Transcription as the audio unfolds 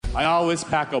I always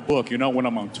pack a book, when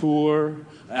I'm on tour,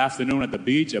 afternoon at the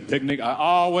beach, a picnic. I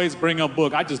always bring a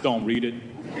book. I just don't read it.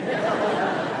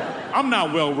 I'm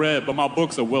not well-read, but my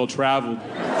books are well-traveled.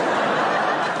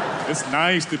 It's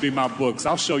nice to be my books.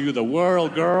 I'll show you the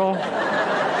world, girl.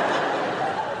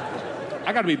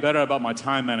 I got to be better about my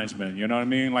time management, you know what I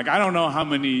mean? I don't know how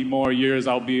many more years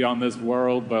I'll be on this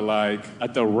world, but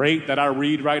at the rate that I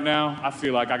read right now, I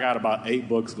feel like I got about 8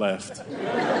 books left.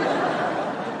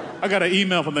 I got an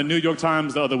email from the New York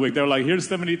Times the other week. They were like, here's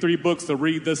 73 books to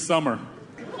read this summer.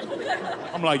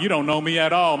 I'm like, you don't know me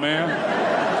at all, man.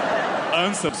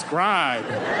 Unsubscribe.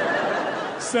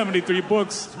 73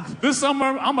 books. This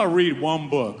summer, I'm going to read 1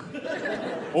 book.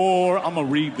 Or I'm going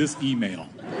to read this email.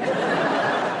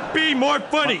 Be more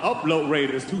funny. My upload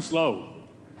rate is too slow.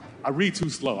 I read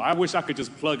too slow. I wish I could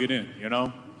just plug it in,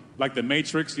 Like the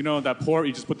Matrix, that port,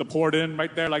 you just put the port in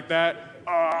right there like that.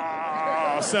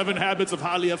 7 Habits of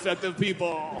Highly Effective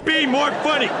People. Be more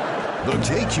funny. The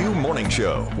JQ Morning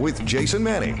Show with Jason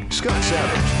Manning, Scott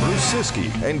Savage, Bruce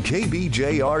Siskey, and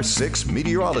KBJR6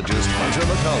 meteorologist Hunter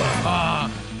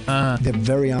McCullough. They're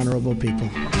very honorable people.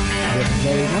 They're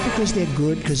very, not because they're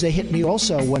good, because they hit me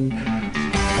also when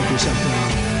I do something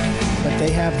wrong. But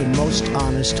they have the most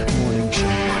honest morning show.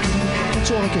 That's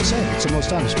all I can say. It's the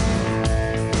most honest one.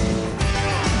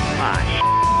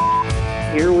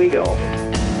 Here we go.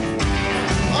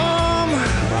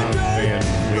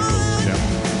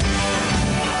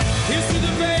 Here's to the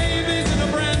babies in a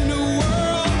brand new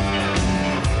world.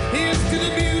 Here's to the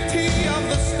beauty of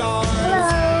the stars.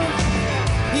 Hello.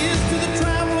 Here's to the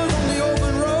travelers on the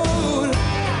open road.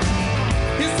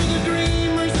 Here's to the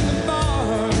dreamers in the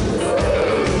bars.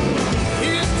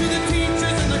 Here's to the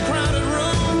teachers in the crowded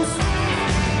rooms.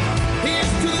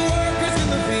 Here's to the workers in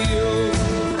the fields.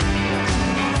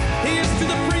 Here's to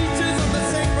the preachers of the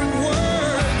sacred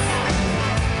words.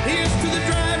 Here's to the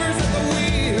drivers at the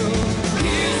wheel.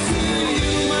 Here's to you,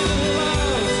 my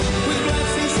love, with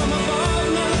blessings from above.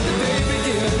 Now let the day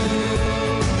begin.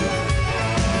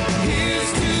 Here's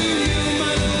to you,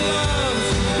 my love,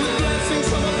 with blessings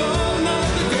from above. Now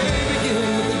let the day begin.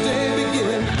 Let the day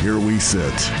begin. Here we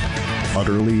sit,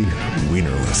 utterly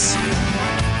wienerless.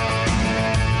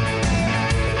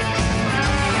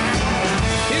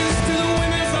 Here's to the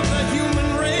winners of the human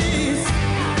race.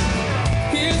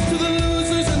 Here's to the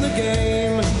losers in the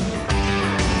game.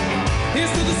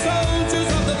 Here's to the soldiers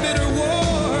of the bitter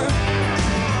war.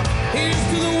 Here's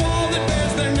to the wall that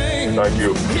bears their name. Thank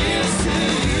you. Here's to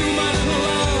you, my little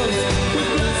loves, with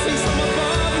blessings from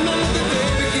above. Now let the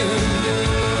day begin.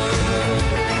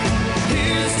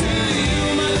 Here's to you,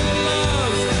 my little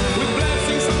loves, with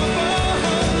blessings from above.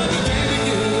 Let the day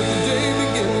begin. Let the day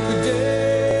begin. Let the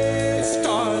day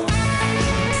start.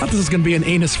 Thought this is going to be an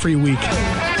anus-free week. I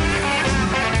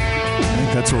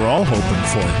think that's what we're all hoping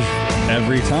for.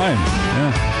 Every time.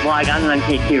 Yeah. Well, I got it on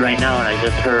KQ right now, and I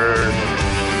just heard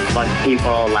a bunch of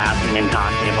people laughing and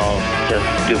talking about just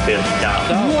stupid stuff.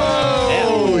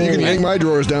 Whoa! You can hang my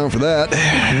drawers down for that.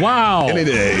 Wow. Any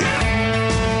day.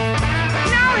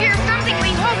 Now here's something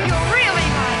we hope you'll really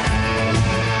like.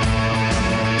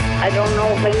 I don't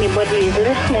know if anybody is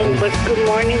listening, but good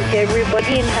morning to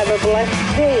everybody and have a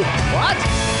blessed day. What?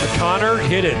 Connor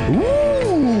hit it.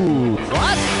 Ooh.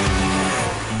 What?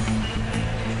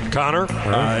 Connor?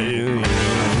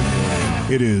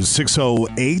 It is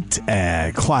 6:08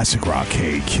 at Classic Rock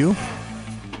KQ.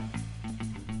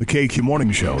 The KQ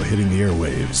Morning Show hitting the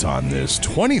airwaves on this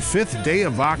 25th day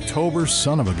of October.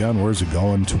 Son of a gun, where's it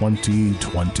going?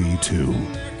 2022.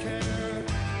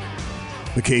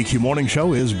 The KQ Morning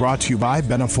Show is brought to you by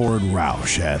Benaford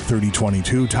Roush at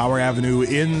 3022 Tower Avenue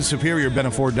in Superior,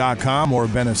 Benaford.com or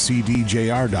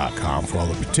BenafCDJR.com for all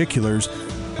the particulars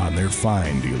on their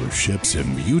fine dealerships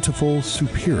in beautiful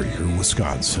Superior,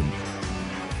 Wisconsin.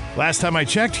 Last time I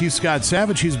checked, he's Scott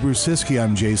Savage, he's Bruce Siskey,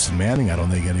 I'm Jason Manning. I don't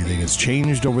think anything has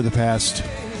changed over the past...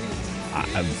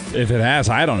 if it has,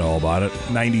 I don't know about it.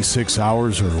 96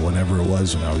 hours or whenever it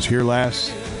was when I was here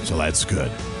last, so that's good.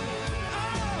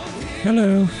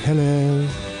 Hello. Hello.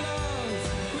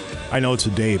 I know it's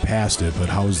a day past it, but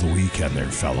how was the weekend there,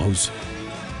 fellows?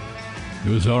 It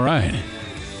was all right.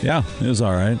 Yeah, it was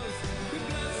all right.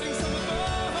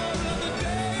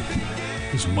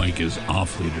 This mic is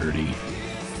awfully dirty.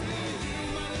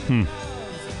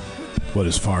 What,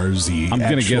 as far as the I'm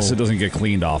going to guess it doesn't get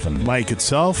cleaned often. Mic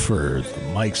itself, or the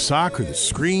mic sock, or the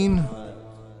screen?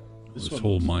 This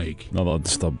whole mic. No,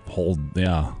 it's the whole,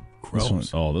 yeah.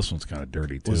 Gross. This one's kind of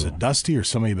dirty, too. Was it dusty, or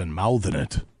somebody been mouthing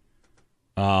it?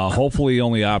 Hopefully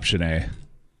only option A.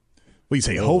 Well, you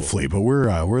say hopefully, but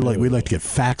we'd like to get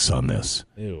facts on this.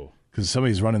 Ew. Because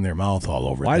somebody's running their mouth all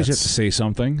over. Why did you have to say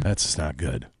something? That's not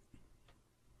good.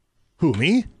 Who,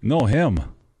 me? No, him.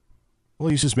 Well,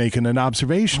 he's just making an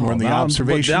observation. We're in the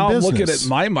observation now business. I'm looking at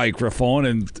my microphone,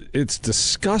 and it's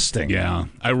disgusting. Yeah.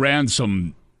 I ran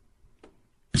some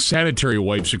sanitary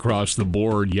wipes across the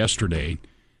board yesterday,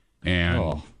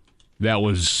 and that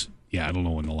was, I don't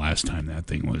know when the last time that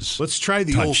thing was Let's try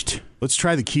the touched. Let's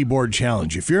try the keyboard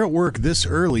challenge. If you're at work this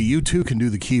early, you too can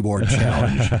do the keyboard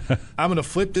challenge. I'm going to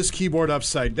flip this keyboard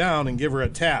upside down and give her a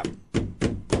tap.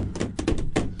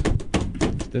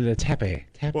 The tappy.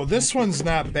 Well, this one's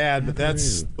not bad, but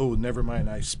that's... Oh, never mind.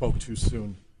 I spoke too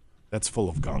soon. That's full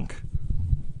of gunk.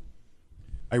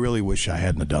 I really wish I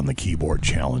hadn't done the keyboard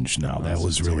challenge now. That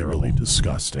was really, really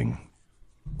disgusting.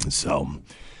 So,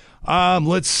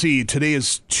 let's see. Today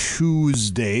is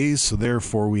Tuesday, so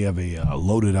therefore we have a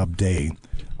loaded up day.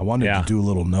 I wanted to do a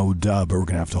little no-dub, but we're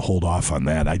going to have to hold off on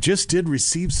that. I just did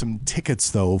receive some tickets,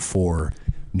 though, for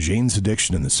Jane's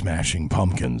Addiction and the Smashing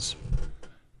Pumpkins.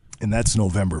 And that's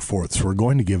November 4th, so we're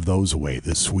going to give those away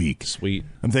this week. Sweet.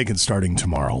 I'm thinking starting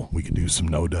tomorrow, we could do some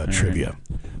no-dub trivia.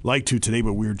 Like to today,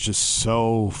 but we're just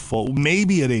so full.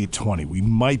 Maybe at 8:20. We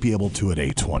might be able to at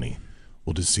 8:20.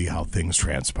 We'll just see how things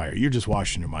transpire. You're just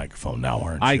washing your microphone now,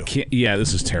 aren't you? I can't. Yeah,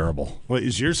 this is terrible. What,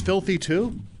 is yours filthy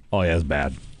too? Oh, yeah, it's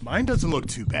bad. Mine doesn't look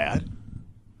too bad.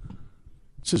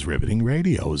 This is riveting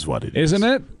radio is what it is. Isn't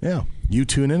it? Yeah. You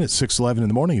tune in at 6:11 in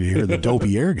the morning to hear the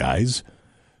Dopey Air guys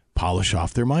polish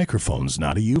off their microphones.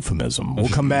 Not a euphemism. We'll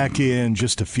come back in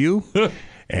just a few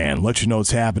and let you know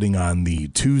what's happening on the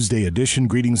Tuesday edition.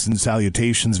 Greetings and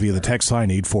salutations via the text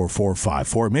line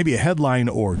 84454. Maybe a headline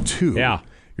or two. Yeah.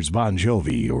 Here's Bon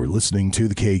Jovi. You're listening to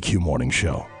the KQ Morning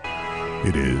Show.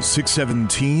 It is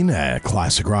 6:17 at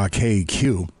Classic Rock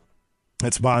KQ.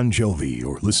 That's Bon Jovi.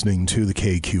 You're listening to the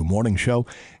KQ Morning Show.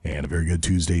 And a very good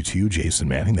Tuesday to you, Jason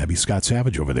Manning. That'd be Scott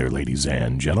Savage over there, ladies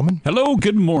and gentlemen. Hello,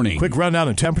 good morning. Quick rundown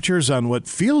of temperatures on what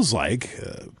feels like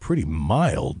a pretty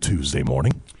mild Tuesday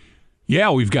morning. Yeah,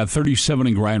 we've got 37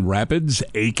 in Grand Rapids,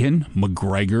 Aiken,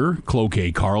 McGregor,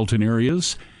 Cloquet, Carlton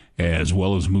areas, as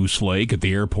well as Moose Lake at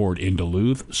the airport in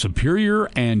Duluth, Superior,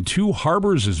 and two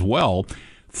harbors as well.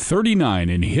 39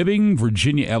 in Hibbing,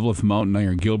 Virginia, Evelyn, Mountain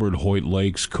Iron, Gilbert, Hoyt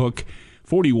Lakes, Cook.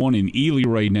 41 in Ely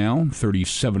right now,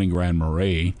 37 in Grand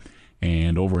Marais.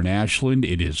 And over in Ashland,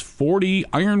 it is 40,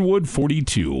 Ironwood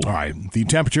 42. All right, the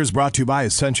temperature is brought to you by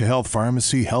Essentia Health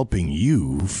Pharmacy, helping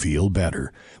you feel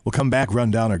better. We'll come back, run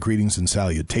down our greetings and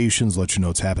salutations, let you know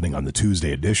what's happening on the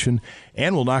Tuesday edition,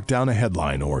 and we'll knock down a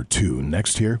headline or two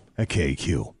next here at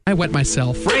KQ. I wet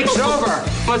myself. Break's over.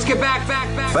 Let's get back.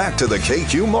 Back to the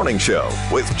KQ Morning Show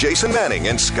with Jason Manning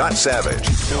and Scott Savage.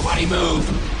 Nobody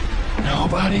move.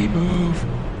 Nobody move.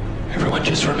 Everyone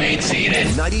just remain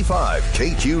seated. 95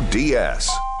 KQDS.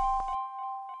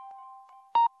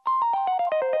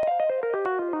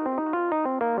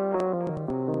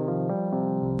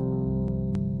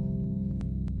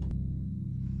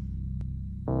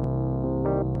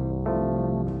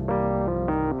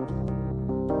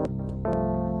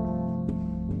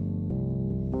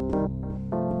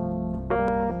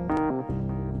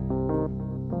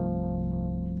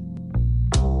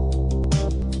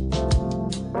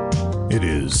 It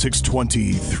is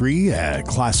 6:23 at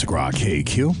Classic Rock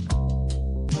KQ.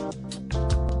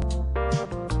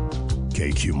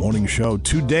 KQ Morning Show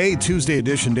today, Tuesday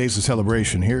edition, days of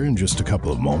celebration here in just a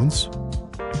couple of moments.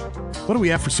 What do we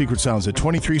have for Secret Sounds at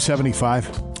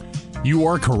 2375? You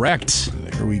are correct.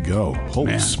 There we go.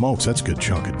 Holy smokes, that's a good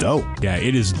chunk of dough. Yeah,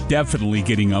 it is definitely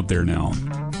getting up there now.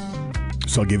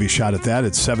 So I'll give you a shot at that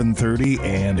at 7:30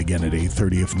 and again at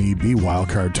 8:30 if need be.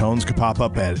 Wildcard tones could pop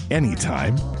up at any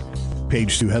time.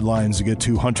 Page 2 headlines to get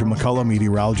to. Hunter McCullough,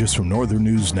 meteorologist from Northern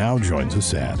News Now, joins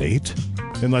us at 8.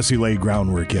 Unless he laid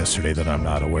groundwork yesterday that I'm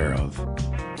not aware of.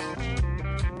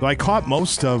 Though I caught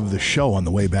most of the show on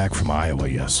the way back from Iowa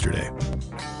yesterday.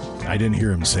 I didn't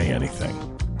hear him say anything.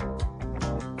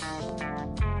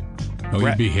 Oh,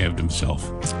 he behaved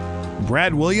himself.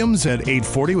 Brad Williams at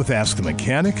 8:40 with Ask the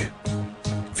Mechanic.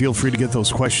 Feel free to get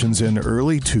those questions in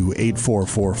early to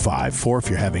 84454. If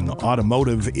you're having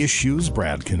automotive issues,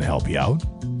 Brad can help you out.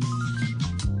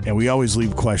 And we always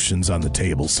leave questions on the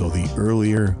table, so the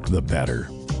earlier, the better.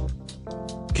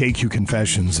 KQ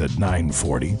Confessions at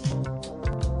 9:40.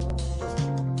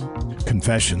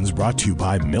 Confessions brought to you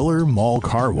by Miller Mall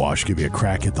Car Wash. Give you a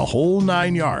crack at the whole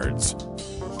 9 yards.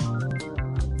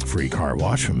 Free car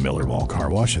wash from Miller Mall Car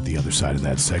Wash at the other side of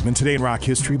that segment. Today in rock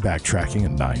history, backtracking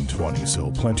at 9:20,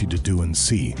 so plenty to do and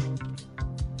see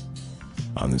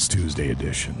on this Tuesday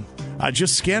edition.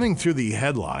 Just scanning through the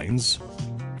headlines,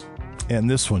 and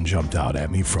this one jumped out at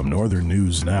me from Northern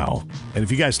News Now. And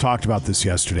if you guys talked about this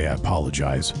yesterday, I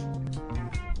apologize.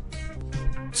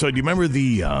 So do you remember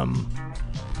the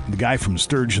The guy from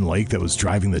Sturgeon Lake that was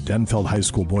driving the Denfeld High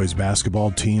School boys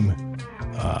basketball team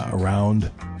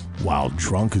around while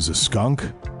drunk as a skunk.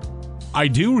 I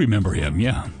do remember him,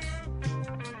 yeah.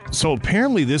 So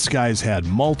apparently this guy's had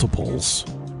multiples.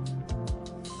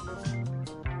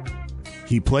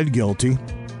 He pled guilty.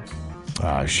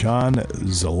 Sean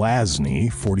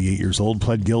Zelazny, 48 years old,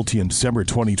 pled guilty in December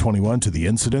 2021 to the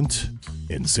incident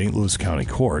in St. Louis County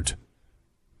Court.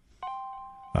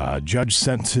 Judge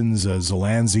sentenced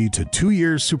Zelazny to 2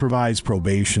 years supervised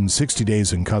probation, 60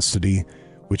 days in custody,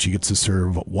 which he gets to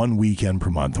serve 1 weekend per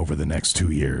month over the next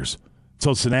 2 years.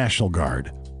 So it's the National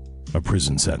Guard of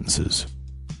prison sentences,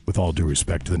 with all due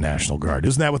respect to the National Guard.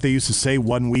 Isn't that what they used to say?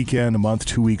 1 weekend a month,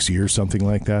 2 weeks a year, something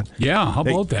like that? Yeah, how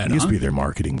about that? It used to be their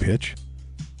marketing pitch.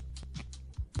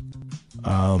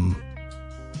 Does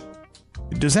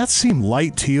that seem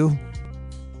light to you?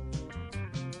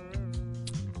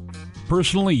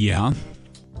 Personally, yeah.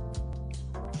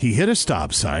 He hit a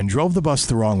stop sign, drove the bus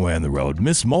the wrong way on the road,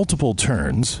 missed multiple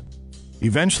turns.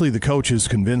 Eventually, the coaches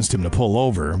convinced him to pull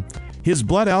over. His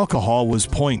blood alcohol was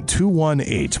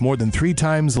 .218, more than 3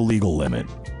 times the legal limit.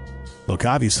 Look,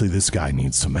 obviously, this guy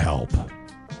needs some help.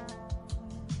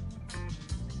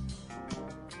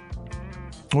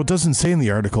 Well, it doesn't say in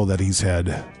the article that he's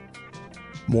had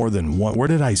more than one. Where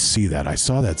did I see that? I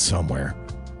saw that somewhere.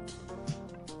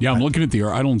 Yeah, I'm looking at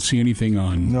I don't see anything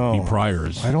on any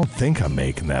priors. I don't think I'm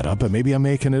making that up, but maybe I'm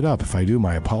making it up. If I do,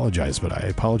 I apologize, but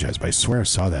I swear I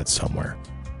saw that somewhere.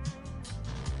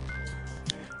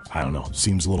 I don't know.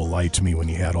 Seems a little light to me when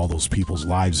you had all those people's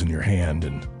lives in your hand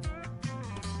and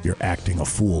you're acting a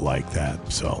fool like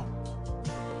that. So,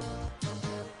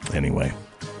 anyway,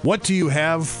 what do you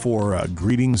have for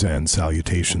greetings and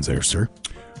salutations there, sir?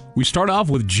 We start off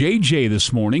with JJ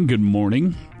this morning. Good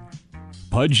morning.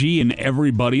 Pudgy and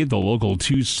everybody at the local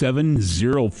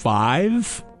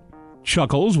 2705.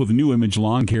 Chuckles with New Image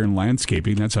Lawn Care and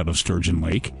Landscaping. That's out of Sturgeon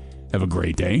Lake. Have a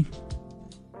great day.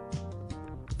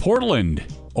 Portland,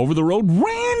 over the road,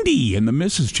 Randy and the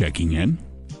missus checking in.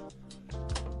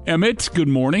 Emmett, good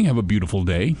morning. Have a beautiful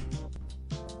day.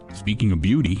 Speaking of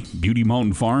beauty, Beauty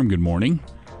Mountain Farm, good morning.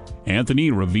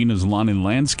 Anthony, Ravina's Lawn and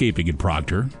Landscaping at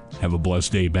Proctor. Have a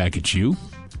blessed day back at you.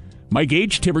 Mike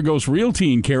H., Tibergos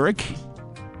Realty in Carrick.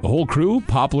 The whole crew,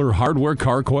 Poplar Hardware,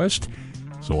 CarQuest.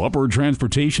 So Upward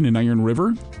Transportation in Iron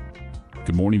River.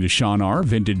 Good morning to Sean R.,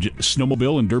 Vintage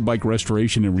Snowmobile and Dirt Bike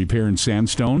Restoration and Repair in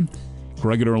Sandstone.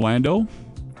 Greg at Orlando.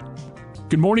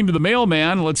 Good morning to the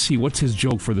mailman. Let's see, what's his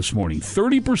joke for this morning?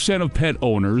 30% of pet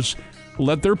owners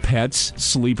let their pets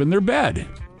sleep in their bed.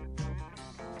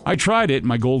 I tried it.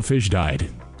 My goldfish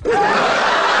died.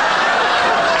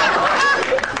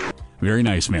 Very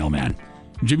nice, mailman.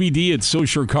 Jimmy D at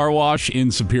Socher Car Wash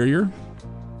in Superior.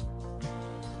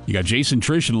 You got Jason,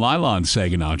 Trish, and Lila in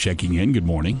Saginaw checking in. Good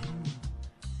morning.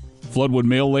 Floodwood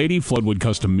Mail Lady, Floodwood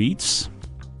Custom Meats.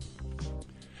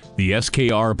 The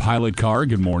SKR Pilot Car,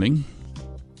 good morning.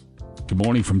 Good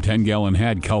morning from 10 Gallon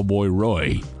Hat, Cowboy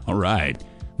Roy. All right.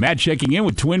 Matt checking in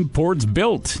with Twin Ports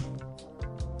Built.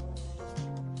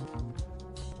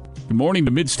 Good morning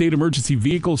to Mid-State Emergency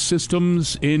Vehicle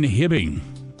Systems in Hibbing.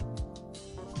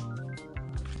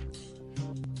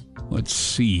 Let's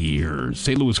see here.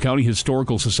 St. Louis County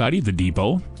Historical Society at the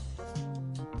Depot.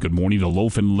 Good morning to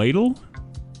Loaf and Ladle.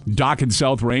 Dock and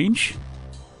South Range.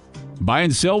 Buy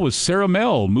and sell with Sarah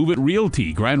Mell. Move It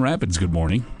Realty. Grand Rapids, good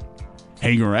morning.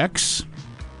 Hanger X.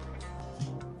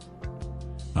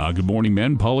 Good morning,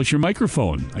 men. Polish your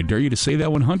microphone. I dare you to say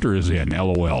that when Hunter is in.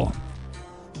 LOL.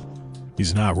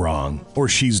 He's not wrong. Or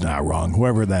she's not wrong.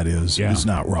 Whoever that is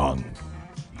not wrong.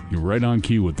 You're right on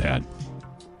cue with that.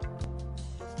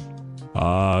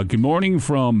 Good morning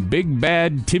from Big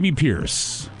Bad Timmy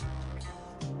Pierce.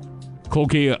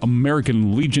 Cloquet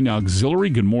American Legion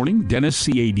Auxiliary, good morning. Dennis,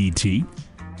 CADT.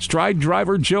 Stride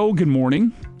Driver Joe, good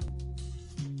morning.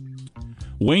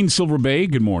 Wayne Silver Bay,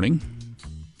 good morning.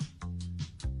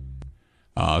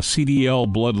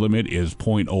 CDL blood limit is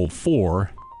 .04,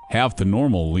 half the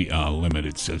normal limit,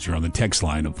 it says here on the text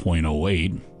line of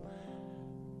 .08.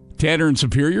 Tanner in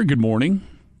Superior, good morning.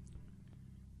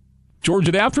 George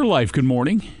at Afterlife, good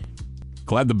morning.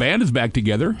 Glad the band is back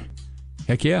together.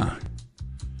 Heck yeah.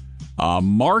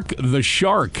 Mark the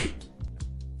Shark,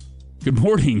 good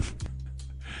morning.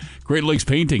 Great Lakes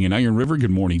Painting in Iron River,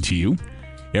 good morning to you.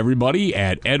 Everybody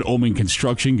at Ed Omen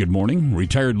Construction, good morning.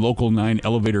 Retired Local 9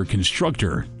 Elevator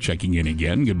Constructor checking in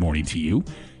again, good morning to you.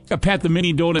 Got Pat the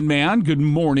Mini Donut Man, good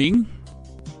morning.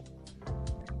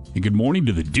 And good morning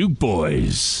to the Duke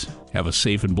Boys. Have a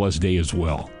safe and blessed day as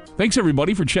well. Thanks,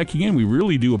 everybody, for checking in. We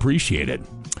really do appreciate it.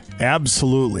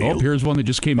 Absolutely. Oh, here's one that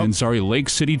just came in. Sorry, Lake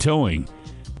City Towing.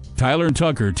 Tyler and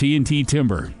Tucker, TNT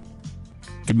Timber.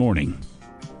 Good morning.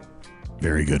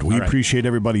 Very good. We appreciate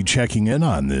everybody checking in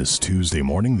on this Tuesday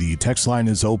morning. The text line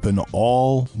is open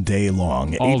all day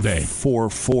long. All day.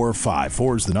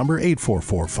 84454 is the number,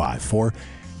 84454.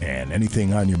 And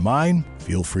anything on your mind,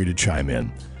 feel free to chime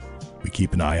in. We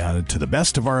keep an eye on it to the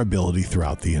best of our ability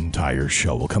throughout the entire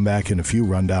show. We'll come back in a few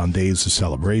rundown days of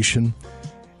celebration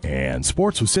and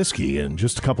sports with Siski in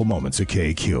just a couple moments at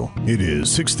KQ. It is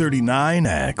 6:39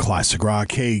 at Classic Rock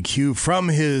KQ from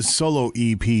his solo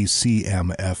EP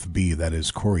CMFB. That is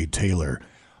Corey Taylor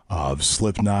of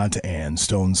Slipknot and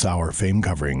Stone Sour fame,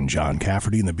 covering John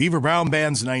Cafferty and the Beaver Brown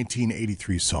Band's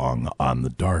 1983 song On the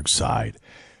Dark Side.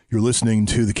 You're listening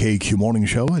to the KQ Morning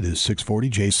Show. It is 6:40.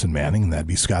 Jason Manning, and that'd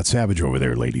be Scott Savage over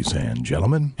there, ladies and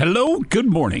gentlemen. Hello. Good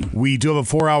morning. We do have a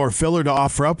 4-hour filler to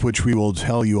offer up, which we will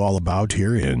tell you all about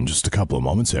here in just a couple of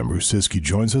moments. And Bruce Siski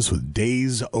joins us with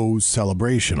Days O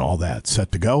Celebration. All that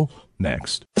set to go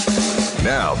next.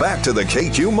 Now back to the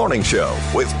KQ Morning Show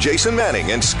with Jason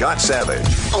Manning and Scott Savage.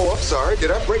 Oh, I'm sorry.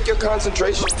 Did I break your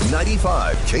concentration?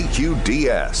 95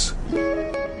 KQDS.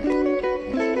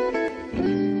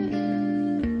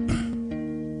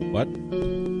 What?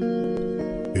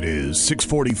 It is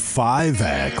 6:45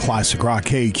 at Classic Rock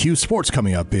KQ. Sports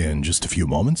coming up in just a few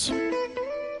moments.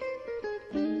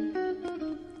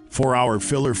 4-hour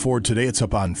filler for today. It's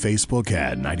up on Facebook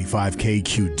at 95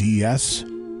 KQDS.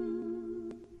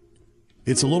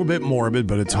 It's a little bit morbid,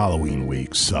 but it's Halloween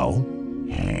week, so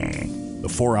the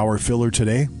 4-hour filler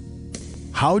today.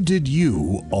 How did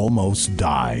you almost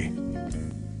die?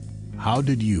 How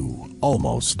did you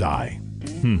almost die?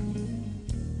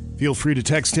 Feel free to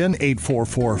text in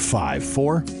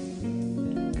 84454.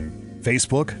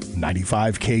 Facebook,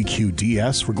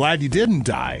 95KQDS. We're glad you didn't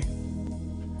die.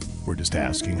 We're just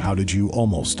asking, how did you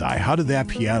almost die? How did that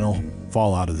piano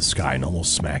fall out of the sky and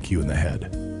almost smack you in the head?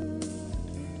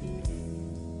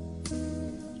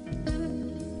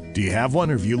 Do you have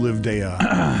one, or have you lived a...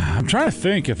 I'm trying to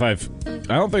think if I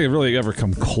don't think I've really ever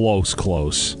come close.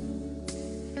 I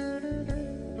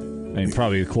mean,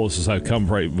 probably the closest I've come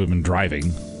would have been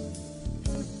driving.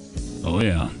 Oh,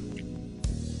 yeah.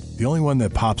 The only one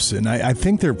that pops in, I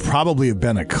think there probably have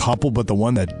been a couple, but the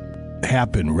one that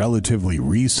happened relatively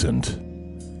recent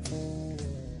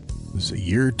was a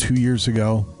year, 2 years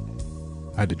ago.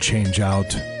 I had to change out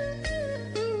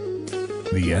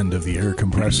the end of the air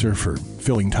compressor for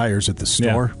filling tires at the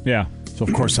store. Yeah. So,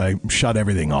 of course, I shut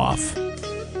everything off.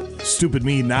 Stupid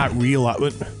me not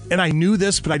realize, and I knew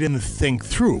this, but I didn't think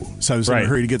through. So I was in a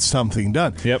hurry to get something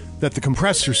done. Yep. That the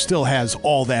compressor still has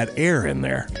all that air in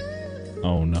there.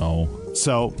 Oh, no.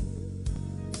 So,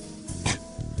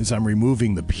 as I'm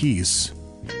removing the piece,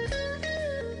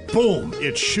 boom,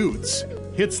 it shoots.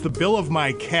 Hits the bill of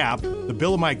my cap. The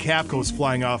bill of my cap goes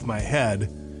flying off my head.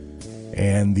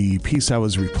 And the piece I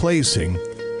was replacing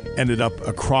ended up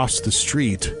across the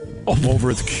street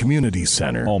over at the community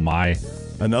center. Oh, my.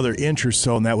 Another inch or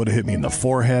so, and that would have hit me in the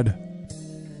forehead.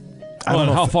 I don't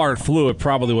know how far it flew. It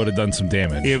probably would have done some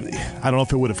damage. I don't know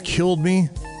if it would have killed me,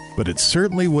 but it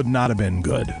certainly would not have been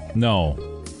good.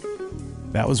 No.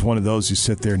 That was one of those you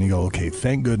sit there and you go, okay,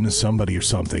 thank goodness somebody or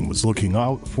something was looking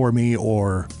out for me,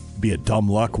 or be it dumb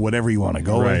luck, whatever you want to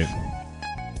go with.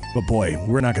 But boy,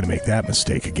 we're not going to make that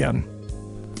mistake again.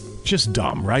 Just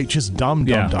dumb, right? Just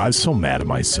dumb. I was so mad at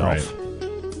myself.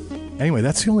 Anyway,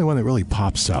 that's the only one that really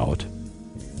pops out.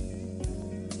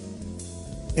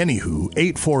 Anywho,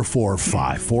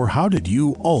 84454, how did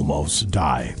you almost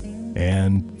die?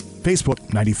 And Facebook,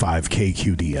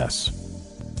 95KQDS.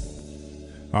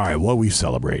 All right, what are we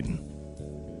celebrating?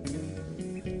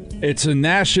 It's a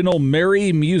National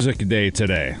Merry Music Day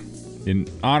today, in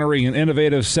honoring an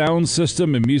innovative sound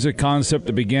system and music concept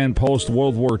that began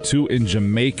post-World War II in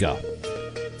Jamaica.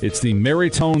 It's the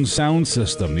Merrytone sound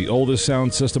system, the oldest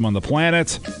sound system on the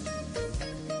planet.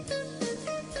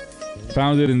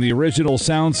 Founded in the original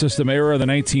sound system era of the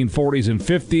 1940s and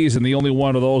 50s, and the only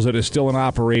one of those that is still in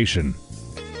operation.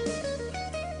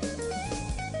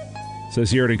 It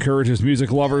says here it encourages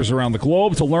music lovers around the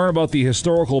globe to learn about the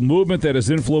historical movement that has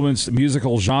influenced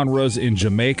musical genres in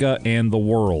Jamaica and the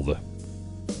world.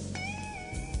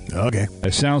 Okay.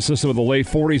 A sound system of the late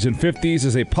 40s and 50s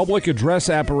is a public address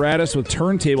apparatus with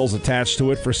turntables attached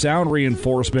to it for sound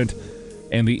reinforcement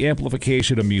and the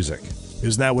amplification of music.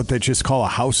 Isn't that what they just call a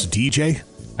house DJ?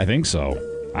 I think so.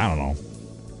 I don't know.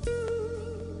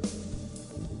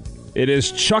 It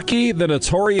is Chucky the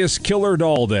Notorious Killer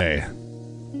Doll Day.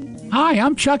 Hi,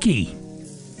 I'm Chucky.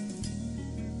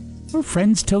 We're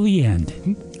friends till the end.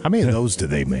 How many of those do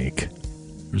they make?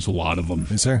 There's a lot of them.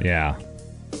 Is there? Yeah.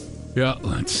 Yeah,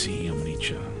 let's see how many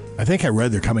I think I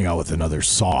read they're coming out with another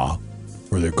Saw,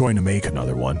 or they're going to make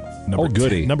another one.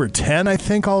 Goody. Number 10, I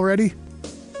think, already.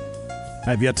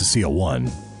 I've yet to see a 1.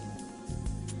 It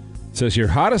says here,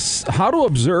 how to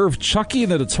observe Chucky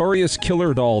the Notorious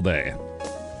Killer Doll Day.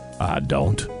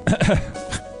 Don't.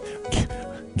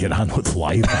 Get on with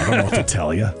life. I don't know what to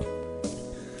tell you.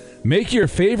 Make your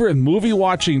favorite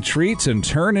movie-watching treats and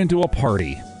turn into a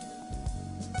party.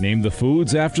 Name the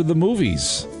foods after the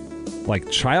movies,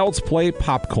 like Child's Play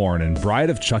popcorn and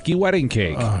Bride of Chucky wedding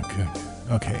cake.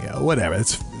 Okay, yeah, whatever.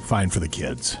 It's fine for the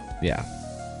kids. Yeah.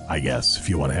 I guess, if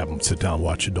you want to have them sit down and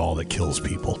watch a doll that kills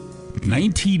people.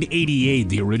 1988,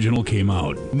 the original came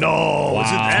out. No,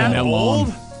 is it that old?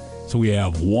 Long? So we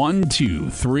have 1, 2,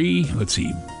 3, let's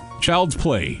see. Child's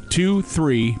Play, 2,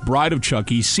 3, Bride of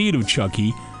Chucky, Seed of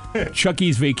Chucky,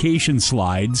 Chucky's Vacation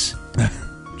Slides,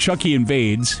 Chucky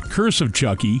Invades, Curse of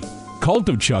Chucky, Cult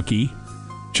of Chucky,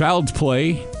 Child's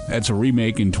Play. That's a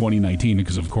remake in 2019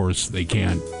 because, of course, they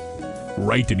can't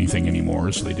write anything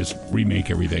anymore, so they just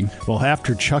remake everything. Well,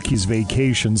 after Chucky's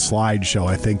Vacation Slideshow,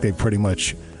 I think they pretty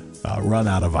much run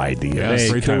out of ideas.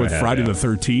 Yeah, right there with Friday the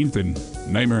 13th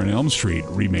and Nightmare on Elm Street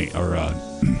remake, or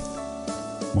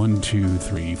 1, 2,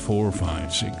 3, 4,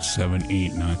 5, 6, 7,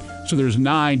 8, 9. So there's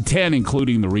 9, 10,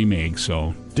 including the remake.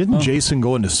 So didn't Jason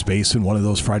go into space in one of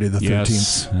those Friday the 13th?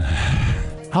 Yes.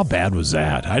 How bad was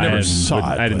that? I never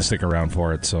saw it. I didn't stick around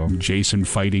for it. So Jason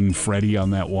fighting Freddy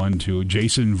on that one too.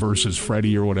 Jason versus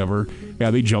Freddy or whatever.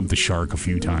 Yeah, they jumped the shark a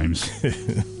few times.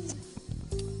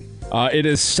 It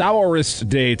is Sourest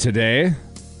Day today.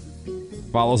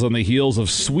 Follows on the heels of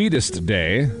Sweetest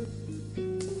Day.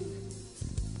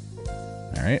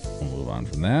 All right, we'll move on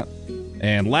from that.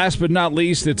 And last but not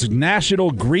least, it's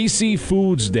National Greasy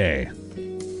Foods Day.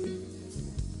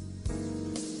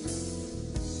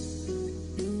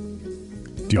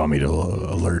 Do you want me to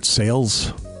alert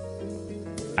sales?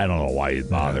 I don't know why you'd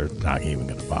bother. Not even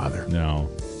going to bother. No.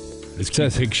 Just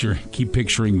keep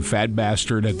picturing Fat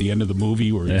Bastard at the end of the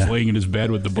movie where he's laying in his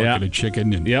bed with the bucket of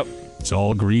chicken and it's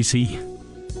all greasy.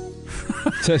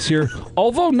 It says here,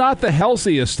 although not the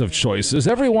healthiest of choices,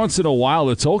 every once in a while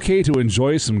it's okay to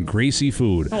enjoy some greasy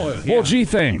food. Oh, yeah. Well, gee,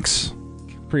 thanks.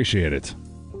 Appreciate it.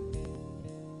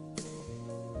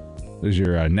 There's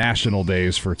your national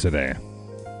days for today.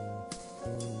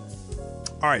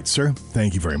 All right, sir.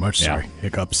 Thank you very much. Sorry.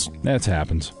 Hiccups. That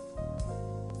happens.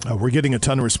 We're getting a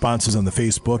ton of responses on the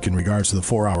Facebook in regards to the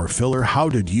 4-hour filler. How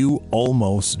did you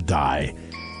almost die?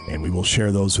 And we will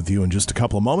share those with you in just a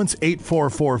couple of moments.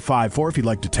 84454 if you'd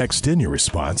like to text in your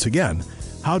response. Again,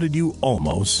 how did you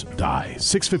almost die?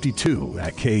 6:52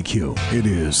 at KQ. It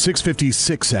is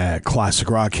 6:56 at Classic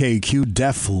Rock KQ.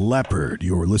 Def Leppard.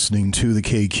 You're listening to the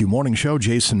KQ Morning Show.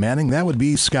 Jason Manning. That would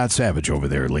be Scott Savage over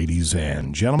there, ladies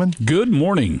and gentlemen. Good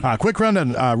morning. Quick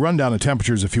rundown of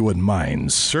temperatures, if you wouldn't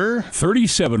mind, sir.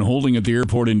 37 holding at the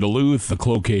airport in Duluth, the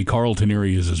Cloquet Carlton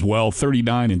areas as well.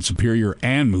 39 in Superior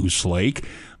and Moose Lake.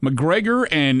 McGregor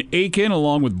and Aiken,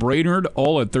 along with Brainerd,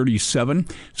 all at 37.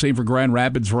 Same for Grand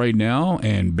Rapids right now.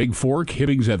 And Big Fork,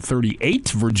 Hibbings at 38.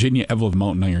 Virginia, Evelyn,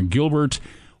 Mountain Iron, Gilbert.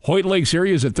 Hoyt Lakes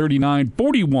areas at 39.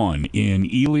 41 in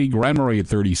Ely. Grand Marais at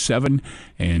 37.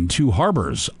 And Two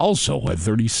Harbors also at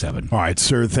 37. All right,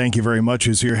 sir, thank you very much.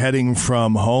 As you're heading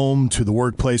from home to the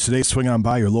workplace today, swing on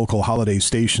by your local Holiday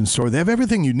Station store. They have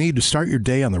everything you need to start your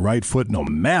day on the right foot, no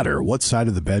matter what side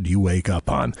of the bed you wake up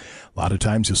on. A lot of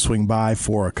times you'll swing by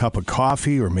for a cup of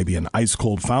coffee or maybe an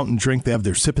ice-cold fountain drink. They have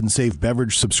their Sip and Save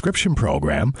beverage subscription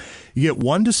program. You get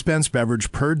one dispensed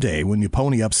beverage per day when you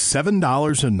pony up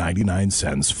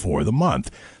 $7.99 for the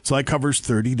month. So that covers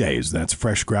 30 days. That's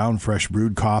fresh ground, fresh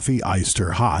brewed coffee, iced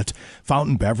or hot.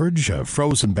 Fountain beverage,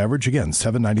 frozen beverage, again,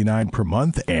 $7.99 per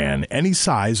month, and any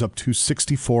size up to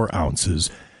 64 ounces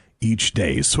each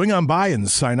day. Swing on by and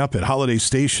sign up at Holiday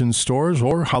Station Stores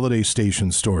or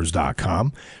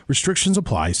holidaystationstores.com. Restrictions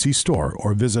apply. See store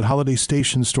or visit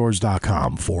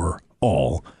holidaystationstores.com for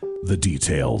all the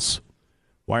details.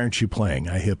 Why aren't you playing?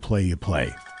 I hit play, you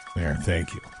play. There,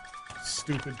 thank you.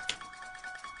 Stupid.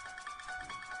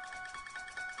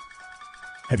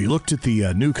 Have you looked at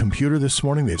the new computer this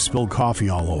morning? They've spilled coffee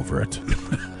all over it.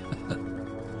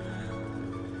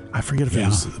 I forget if it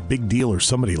was a big deal or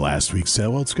somebody last week said,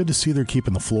 well, it's good to see they're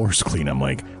keeping the floors clean. I'm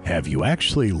like, have you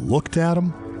actually looked at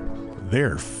them?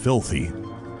 They're filthy.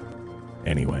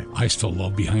 Anyway. I still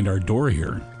love behind our door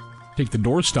here. Take the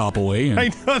doorstop away. And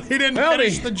I know, they didn't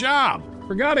finish the job.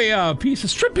 Forgot a piece of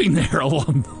stripping there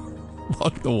along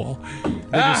the wall.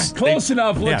 Close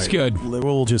enough. Looks good.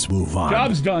 We'll just move on.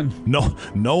 Job's done.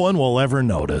 No one will ever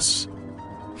notice.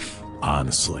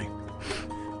 Honestly.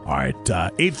 All All right,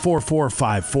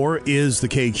 84454 is the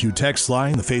KQ text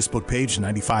line, the Facebook page,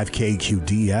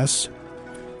 95KQDS.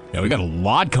 Yeah, we got a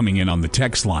lot coming in on the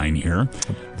text line here.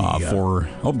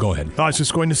 Go ahead. I was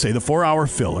just going to say, the 4-hour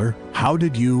filler, how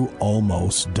did you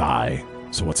almost die?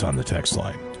 So what's on the text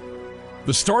line?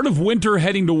 The start of winter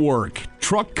heading to work.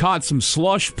 Truck caught some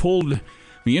slush, pulled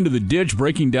me into the ditch,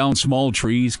 breaking down small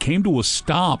trees, came to a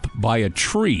stop by a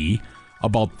tree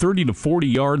about 30 to 40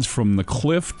 yards from the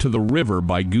cliff to the river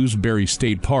by Gooseberry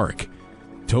State Park.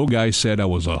 Tow guy said I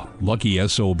was a lucky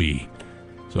SOB.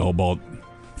 So about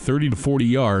 30 to 40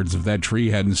 yards if that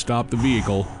tree hadn't stopped the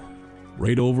vehicle,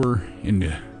 right over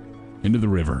into the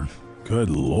river. Good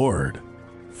Lord.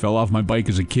 Fell off my bike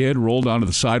as a kid, rolled onto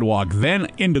the sidewalk, then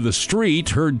into the street,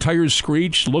 heard tires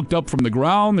screech, looked up from the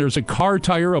ground. There's a car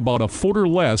tire about a foot or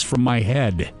less from my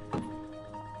head.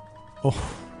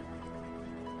 Oh.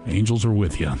 Angels are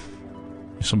with you.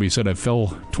 Somebody said I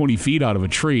fell 20 feet out of a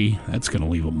tree. That's going to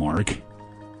leave a mark.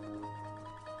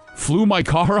 Flew my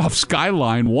car off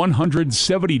Skyline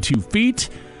 172 feet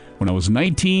when I was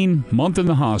 19, month in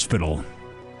the hospital.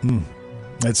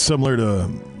 That's similar to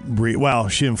well,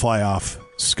 she didn't fly off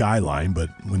Skyline,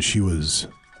 but when she was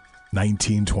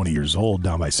 19, 20 years old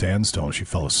down by Sandstone, she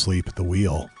fell asleep at the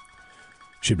wheel.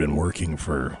 She'd been working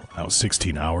for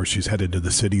 16 hours. She's headed to the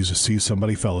cities to see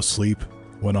somebody, fell asleep,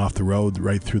 went off the road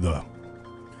right through the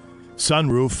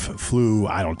sunroof, flew,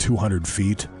 200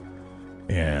 feet.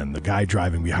 And the guy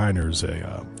driving behind her is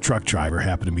a truck driver,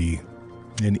 happened to be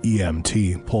an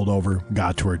EMT, pulled over,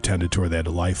 got to her, attended to her. They had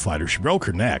a life flight her. She broke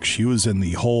her neck. She was in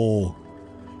the whole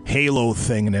halo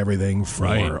thing and everything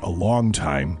for a long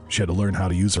time. She had to learn how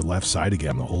to use her left side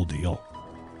again, the whole deal.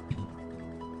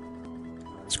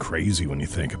 It's crazy when you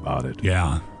think about it.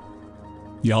 Yeah.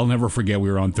 Yeah, I'll never forget we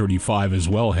were on 35 as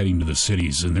well heading to the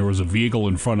cities, and there was a vehicle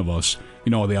in front of us. You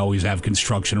know, they always have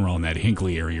construction around that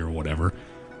Hinckley area or whatever.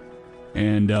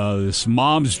 And this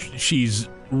she's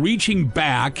reaching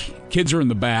back. Kids are in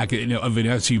the back of an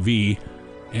SUV,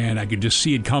 and I could just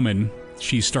see it coming.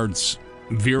 She starts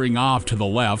veering off to the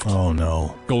left. Oh,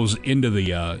 no. Goes into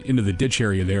the ditch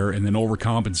area there, and then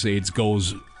overcompensates,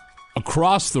 goes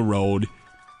across the road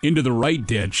into the right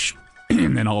ditch,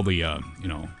 and then all the,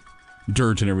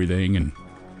 dirt and everything. And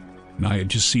I had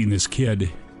just seen this kid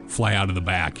fly out of the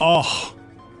back. Oh.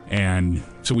 And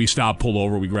so we stopped, pulled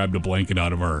over, we grabbed a blanket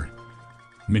out of our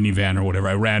minivan or whatever.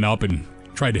 I ran up and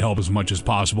tried to help as much as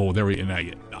possible with everything.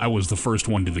 And I was the first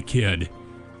one to the kid,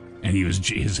 and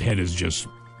his head is just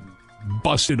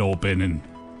busted open, and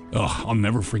I'll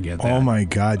never forget that. Oh my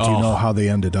God! Do you know how they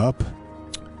ended up?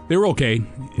 They were okay.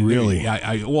 Really?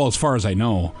 Well, as far as I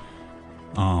know,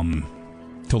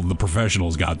 till the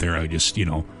professionals got there, I just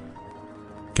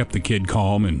kept the kid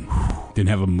calm and didn't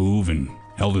have him move and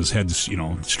held his head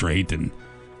straight,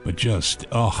 but just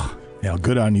Yeah,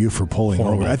 good on you for pulling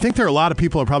over. I think there are a lot of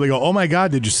people that probably go, "Oh my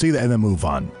God, did you see that?" and then move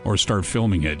on. Or start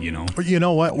filming it, Or you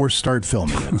know what? Or start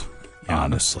filming it,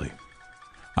 honestly.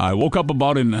 I woke up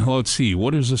about it, and let's see,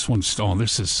 what is this one? Oh,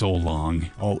 this is so long.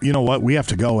 Oh, you know what? We have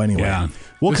to go anyway. Yeah.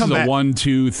 We'll come back. 1,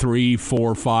 2, 3,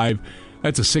 4, 5.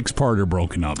 That's a 6-parter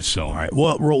broken up, so. All right.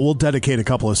 Well, we'll dedicate a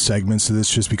couple of segments to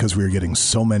this just because we were getting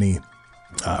so many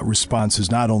responses,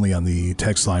 not only on the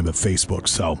text line, but Facebook.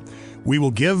 So we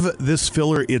will give this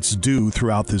filler its due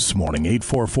throughout this morning.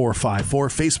 84454,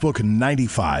 Facebook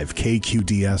 95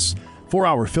 KQDS.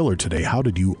 4-hour filler today. How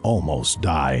did you almost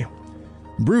die?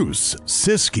 Bruce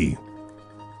Siskey.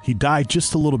 He died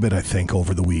just a little bit, I think,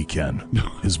 over the weekend.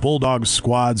 His Bulldogs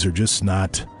squads are just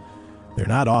not, they're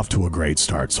not off to a great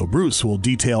start. So Bruce will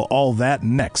detail all that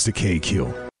next to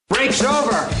KQ. Break's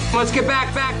over. Let's get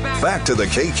back. Back to the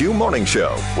KQ Morning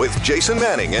Show with Jason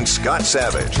Manning and Scott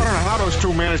Savage. I don't know how those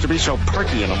two managed to be so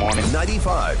perky in the morning.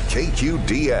 95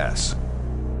 KQDS.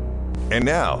 And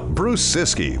now, Bruce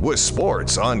Siskey with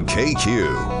sports on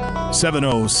KQ.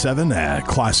 7:07 at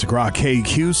Classic Rock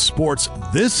KQ Sports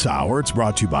this hour. It's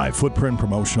brought to you by Footprint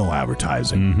Promotional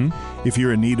Advertising. If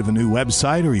you're in need of a new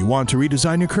website or you want to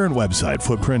redesign your current website,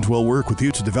 Footprint will work with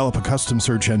you to develop a custom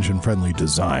search engine-friendly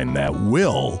design that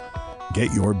will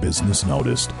get your business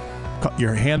noticed.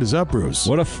 Your hand is up, Bruce.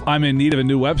 What if I'm in need of a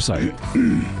new website?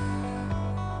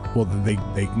 Well, they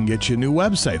can get you a new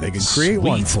website. They can create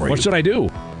one for you. What should I do?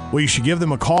 Well, you should give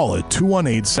them a call at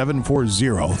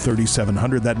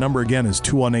 218-740-3700. That number again is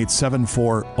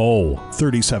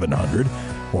 218-740-3700.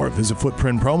 Or visit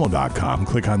footprintpromo.com.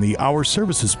 Click on the Our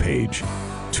Services page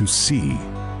to see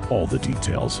all the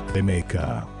details. They make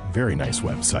very nice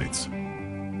websites.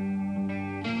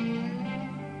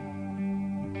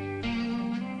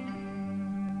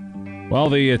 Well,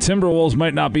 the Timberwolves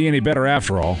might not be any better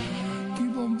after all.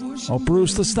 Oh,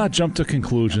 Bruce, let's not jump to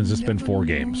conclusions. It's been 4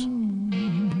 games.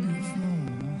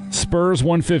 Spurs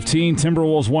 115,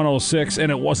 Timberwolves 106,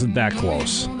 and it wasn't that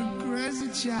close.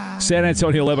 San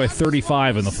Antonio led by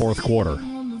 35 in the fourth quarter.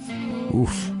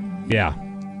 Oof. Yeah.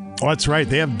 Oh, that's right.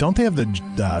 Don't they have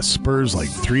the Spurs like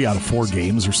 3 out of 4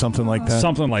 games or something like that?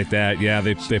 Something like that. Yeah,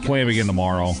 they play them again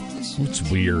tomorrow. It's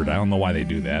weird. I don't know why they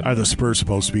do that. Are the Spurs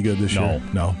supposed to be good this year?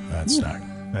 No, that's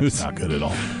not good at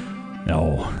all.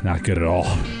 No, not good at all.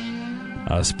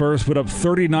 Spurs put up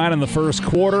 39 in the first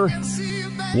quarter.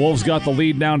 Wolves got the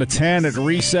lead down to 10 at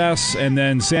recess, and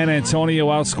then San Antonio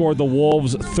outscored the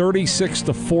Wolves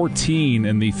 36-14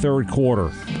 in the third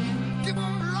quarter.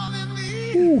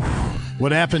 Ooh.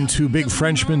 What happened to big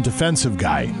Frenchman defensive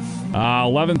guy?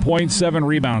 11.7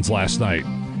 rebounds last night.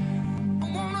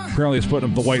 Apparently he's putting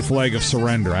up the white flag of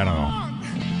surrender. I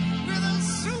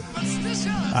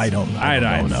don't know. I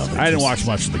don't know. I didn't watch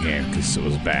much of the game because it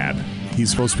was bad. He's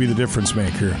supposed to be the difference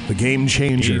maker, the game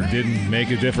changer. He didn't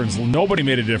make a difference. Nobody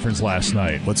made a difference last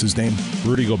night. What's his name?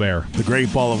 Rudy Gobert. The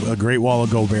Great Wall of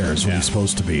Gobert is what he's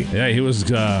supposed to be. Yeah, he was.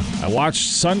 I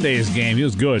watched Sunday's game. He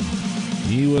was good.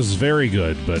 He was very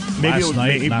good, but last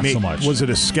night, not so much. Was it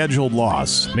a scheduled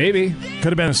loss? Maybe.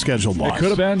 Could have been a scheduled loss. It could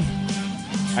have been.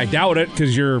 I doubt it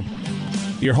because you're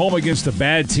home against a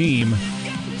bad team.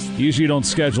 Usually you don't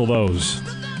schedule those.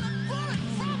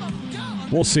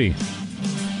 We'll see.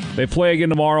 They play again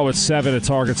tomorrow at 7 at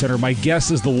Target Center. My guess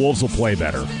is the Wolves will play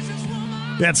better.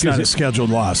 That's not a scheduled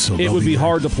loss. So it would be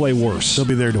hard to play worse. They'll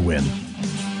be there to win.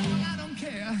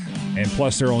 And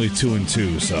plus, they're only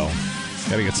 2-2, so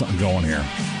got to get something going here.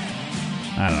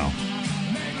 I don't know.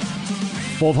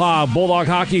 Both Bulldog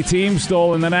hockey teams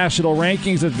still in the national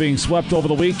rankings after being swept over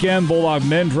the weekend. Bulldog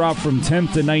men dropped from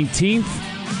 10th to 19th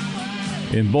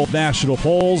in both national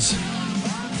polls.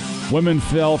 Women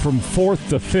fell from 4th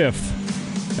to 5th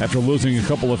after losing a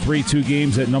couple of 3-2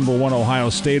 games at number 1 Ohio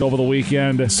State over the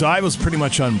weekend. So I was pretty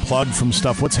much unplugged from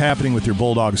stuff. What's happening with your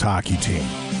Bulldogs hockey team?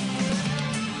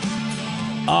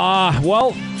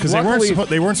 Well, because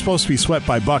they weren't supposed to be swept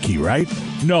by Bucky, right?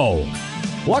 No.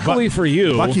 Luckily for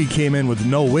you, Bucky came in with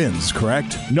no wins,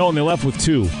 correct? No, and they left with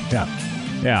 2.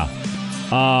 Yeah.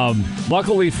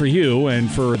 Luckily for you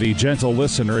and for the gentle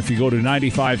listener, if you go to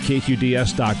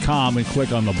 95kqds.com and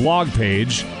click on the blog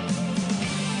page,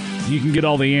 you can get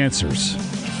all the answers.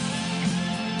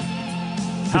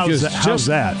 How's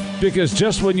that? Because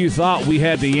just when you thought we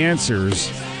had the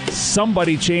answers,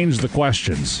 somebody changed the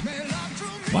questions.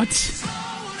 What?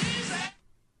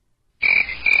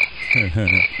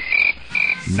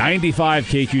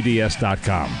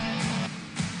 95kqds.com.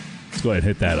 Let's go ahead and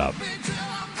hit that up.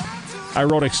 I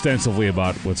wrote extensively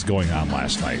about what's going on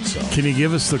last night. So, can you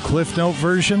give us the Cliff Note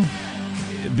version?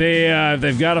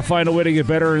 They've got to find a way to get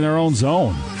better in their own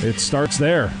zone. It starts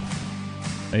there.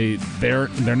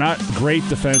 They're not great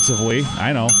defensively.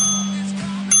 I know.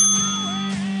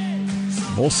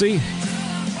 We'll see.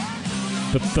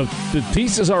 The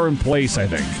pieces are in place, I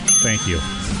think. Thank you.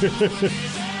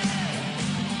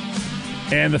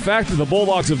 And the fact that the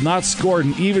Bulldogs have not scored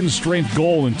an even-strength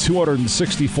goal in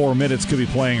 264 minutes could be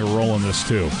playing a role in this,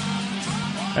 too.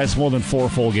 That's more than 4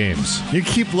 full games. You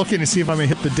keep looking to see if I'm going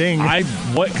to hit the ding.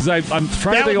 Because I'm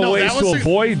trying to think of ways to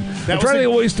avoid. I'm trying to think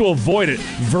of ways to avoid it.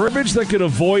 Verbiage that could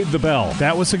avoid the bell.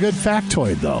 That was a good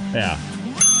factoid, though. Yeah.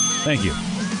 Thank you.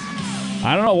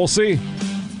 I don't know. We'll see.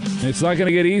 It's not going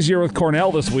to get easier with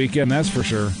Cornell this weekend, that's for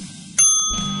sure.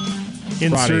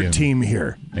 Insert team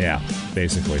here. Yeah,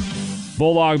 basically.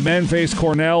 Bulldog men face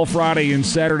Cornell Friday and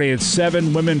Saturday at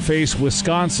 7. Women face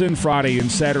Wisconsin Friday and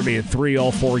Saturday at 3.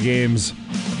 All 4 games,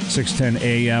 6:10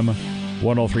 a.m.,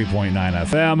 103.9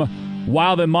 FM.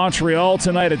 Wild in Montreal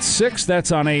tonight at 6.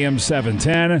 That's on AM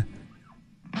 710.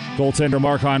 Goaltender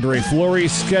Marc-Andre Fleury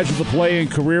scheduled to play in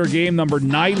career game number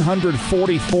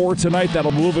 944 tonight.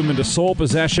 That'll move him into sole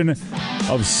possession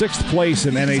of 6th place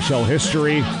in NHL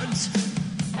history.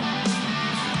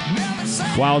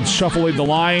 Wild shuffling the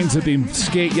lines at the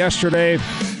skate yesterday.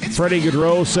 Freddie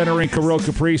Gaudreau centering Kirill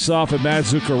Kaprizov and Matt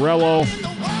Zuccarello.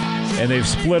 And they've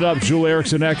split up Joel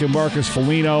Eriksson Ek and Marcus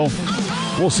Foligno.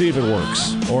 We'll see if it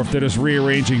works, or if they're just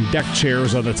rearranging deck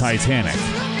chairs on the Titanic.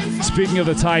 Speaking of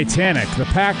the Titanic, the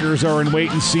Packers are in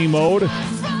wait-and-see mode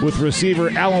with receiver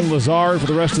Alan Lazard for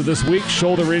the rest of this week.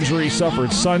 Shoulder injury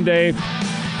suffered Sunday.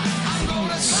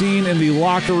 Seen in the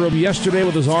locker room yesterday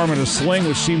with his arm in a sling,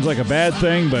 which seems like a bad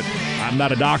thing, but I'm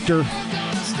not a doctor.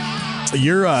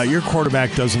 Your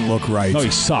quarterback doesn't look right. No, he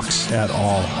sucks at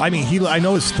all. I mean, I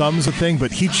know his thumb's a thing,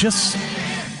 but he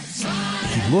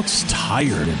looks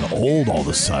tired and old all of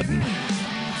a sudden.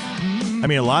 I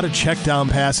mean, a lot of check down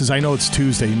passes. I know it's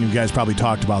Tuesday, and you guys probably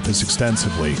talked about this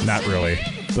extensively. Not really.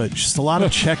 but just a lot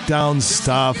of check down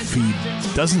stuff. He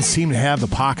doesn't seem to have the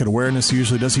pocket awareness he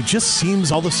usually does. He just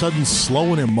seems all of a sudden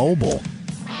slow and immobile.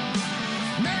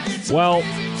 Well,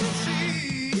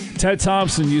 Ted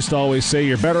Thompson used to always say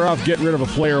you're better off getting rid of a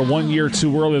player 1 year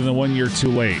too early than 1 year too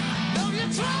late.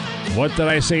 What did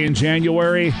I say in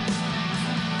January?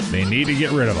 They need to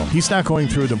get rid of him. He's not going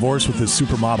through a divorce with his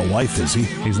supermodel wife, is he?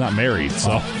 He's not married,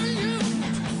 so...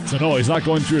 So, no, he's not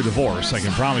going through a divorce. I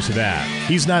can promise you that.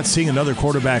 He's not seeing another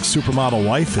quarterback's supermodel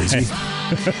wife, is he?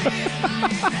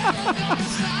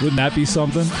 Wouldn't that be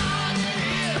something?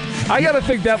 I got to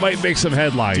think that might make some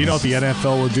headlines. Do you know what the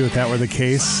NFL would do if that were the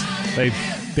case?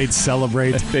 They'd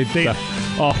celebrate.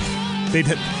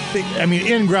 I mean,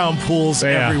 in-ground pools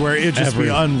everywhere. It'd just be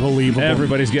unbelievable.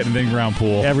 Everybody's getting an in-ground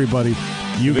pool. Everybody.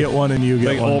 You get one and you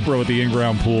get one. Oprah with the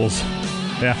in-ground pools.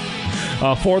 Yeah.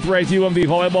 Fourth-ranked UMD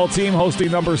volleyball team hosting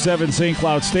number 7 St.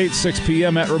 Cloud State, 6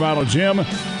 p.m. at Romano Gym.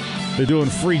 They're doing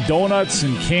free donuts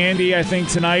and candy, I think,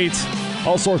 tonight.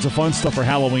 All sorts of fun stuff for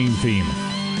Halloween theme.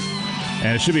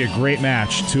 And it should be a great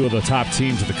match. Two of the top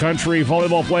teams of the country.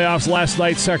 Volleyball playoffs last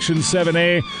night, Section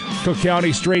 7A. Cook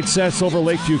County straight sets over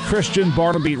Lakeview Christian.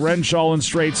 Barnum beat Renshaw in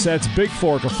straight sets. Big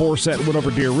Fork a 4-set win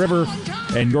over Deer River.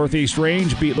 And Northeast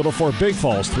Range beat Little Fort Big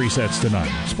Falls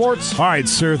 3-0. Sports. All right,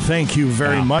 sir. Thank you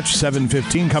very much.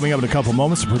 7:15 coming up in a couple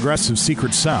moments. The Progressive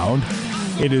Secret Sound.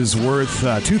 It is worth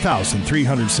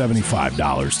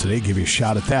 $2,375 today. Give you a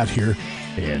shot at that here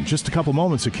in just a couple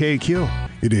moments at KQ.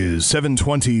 It is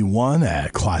 7:21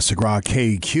 at Classic Rock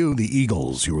KQ. The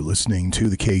Eagles. You were listening to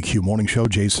the KQ Morning Show.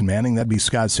 Jason Manning. That'd be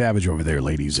Scott Savage over there,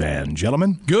 ladies and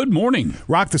gentlemen. Good morning.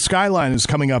 Rock the Skyline is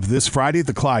coming up this Friday at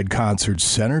the Clyde Concert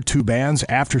Center. 2 bands,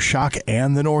 Aftershock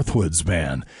and the Northwoods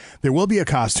Band. There will be a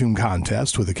costume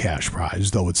contest with a cash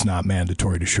prize, though it's not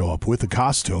mandatory to show up with a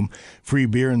costume. Free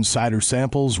beer and cider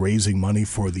samples, raising money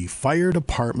for the Fire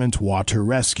Department Water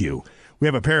Rescue. We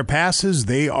have a pair of passes.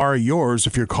 They are yours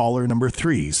if you're caller number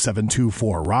 3,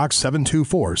 724-ROCK,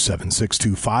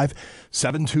 724-7625,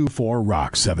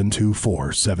 724-ROCK,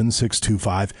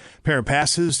 724-7625. Pair of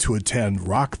passes to attend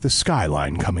Rock the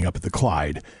Skyline coming up at the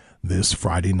Clyde this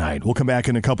Friday night. We'll come back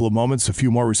in a couple of moments. A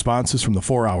few more responses from the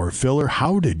 4-hour filler.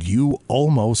 How did you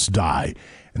almost die?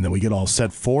 And then we get all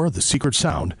set for the Secret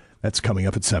Sound. That's coming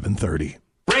up at 7:30.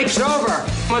 Break's over.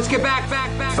 Let's get back.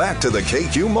 Back to the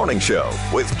KQ Morning Show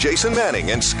with Jason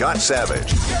Manning and Scott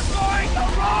Savage. You're going the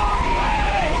wrong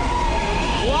way!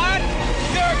 What?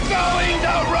 You're going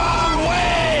the wrong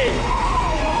way!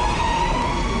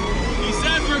 He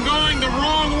says we're going the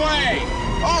wrong way.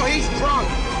 Oh, he's drunk.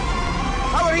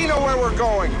 How would he know where we're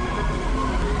going?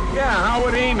 Yeah, how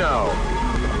would he know?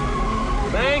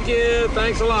 Thank you.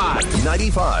 Thanks a lot.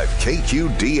 95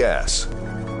 KQDS.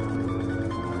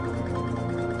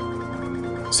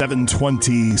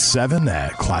 7:27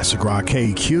 at Classic Rock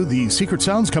KQ. The Secret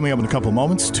Sound's coming up in a couple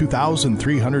moments.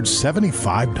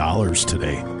 $2,375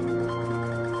 today.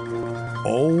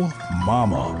 Oh,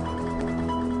 mama.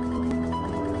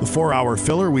 The 4-hour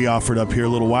filler we offered up here a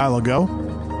little while ago.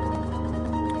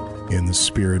 In the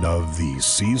spirit of the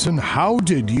season, how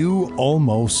did you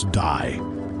almost die?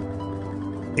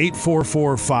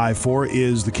 84454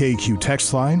 is the KQ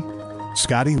text line.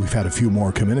 Scotty, we've had a few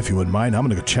more come in, if you wouldn't mind. I'm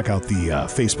going to go check out the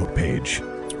Facebook page.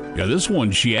 Yeah, this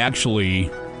one, she actually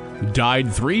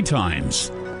died 3 times.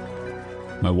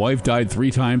 My wife died 3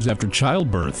 times after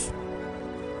childbirth.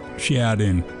 She had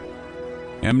an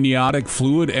amniotic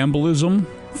fluid embolism,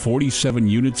 47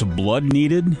 units of blood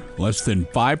needed, less than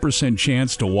 5%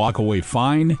 chance to walk away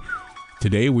fine.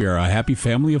 Today, we are a happy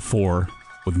family of 4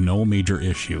 with no major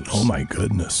issues. Oh, my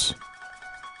goodness.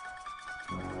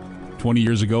 20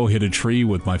 years ago, hit a tree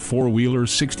with my 4-wheeler,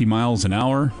 60 miles an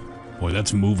hour. Boy,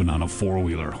 that's moving on a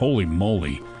 4-wheeler. Holy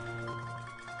moly.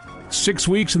 6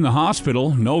 weeks in the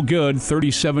hospital, no good.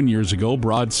 37 years ago,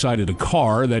 broadsided a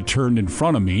car that turned in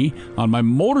front of me on my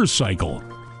motorcycle.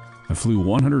 I flew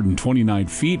 129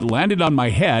 feet, landed on my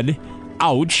head.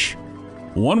 Ouch.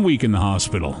 1 week in the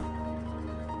hospital.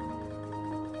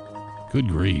 Good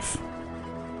grief.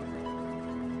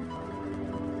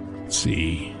 Let's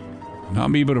see. Not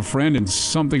me, but a friend, and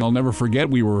something I'll never forget.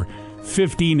 We were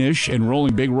 15-ish and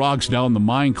rolling big rocks down the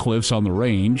mine cliffs on the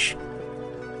range.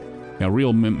 Now,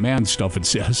 real man stuff, it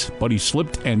says. But he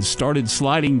slipped and started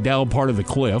sliding down part of the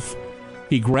cliff.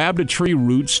 He grabbed a tree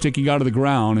root sticking out of the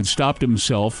ground and stopped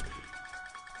himself.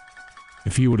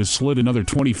 If he would have slid another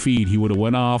 20 feet, he would have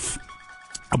went off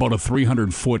about a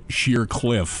 300-foot sheer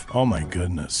cliff. Oh, my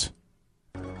goodness.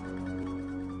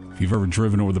 If you've ever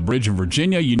driven over the bridge in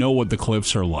Virginia, you know what the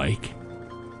cliffs are like.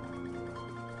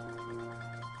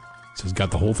 So he's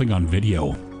got the whole thing on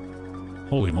video.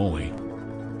 Holy moly.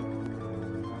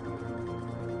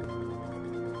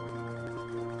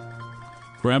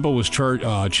 Grandpa was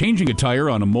changing a tire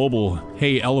on a mobile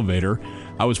hay elevator.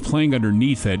 I was playing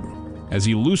underneath it. As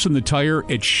he loosened the tire,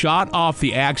 it shot off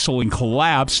the axle and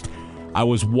collapsed. I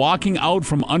was walking out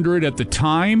from under it at the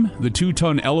time. The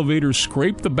 2-ton elevator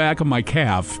scraped the back of my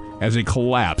calf as it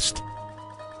collapsed.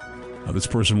 This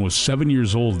person was 7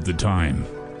 years old at the time.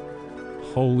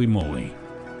 Holy moly.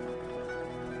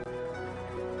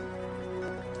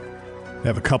 I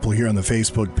have a couple here on the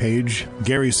Facebook page.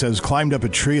 Gary says, climbed up a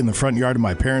tree in the front yard of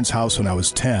my parents' house when I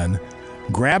was 10.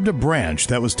 Grabbed a branch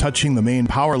that was touching the main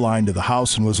power line to the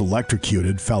house and was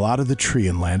electrocuted, fell out of the tree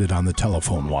and landed on the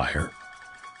telephone wire.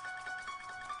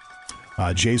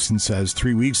 Jason says,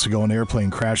 3 weeks ago, an airplane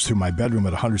crashed through my bedroom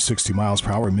at 160 miles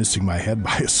per hour, missing my head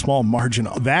by a small margin.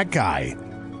 That guy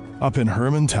up in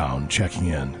Hermantown checking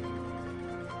in.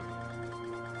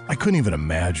 I couldn't even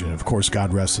imagine. Of course,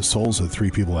 God rest the souls of the 3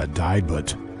 people that died,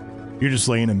 but you're just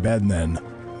laying in bed and then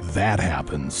that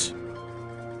happens.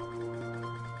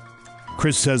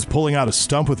 Chris says, pulling out a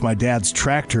stump with my dad's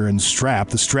tractor and strap.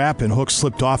 The strap and hook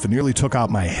slipped off and nearly took out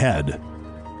my head.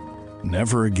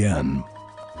 Never again.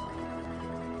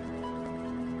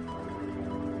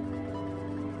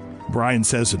 Brian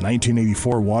says, in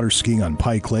 1984, water skiing on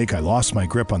Pike Lake, I lost my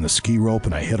grip on the ski rope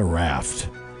and I hit a raft.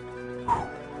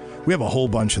 We have a whole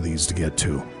bunch of these to get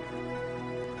to.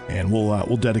 And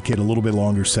we'll dedicate a little bit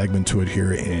longer segment to it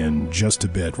here in just a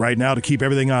bit. Right now, to keep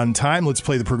everything on time, let's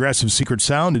play the Progressive Secret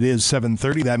Sound. It is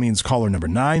 7:30. That means caller number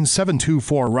 9,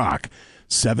 724-ROCK,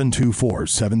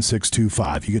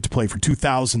 724-7625. You get to play for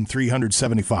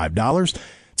 $2,375.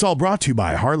 It's all brought to you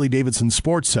by Harley-Davidson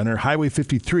Sports Center, Highway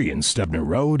 53 and Stebner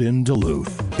Road in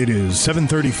Duluth. It is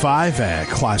 7:35 at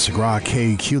Classic Rock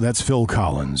KQ. That's Phil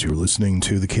Collins. You're listening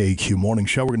to the KQ Morning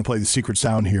Show. We're going to play the Secret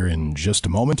Sound here in just a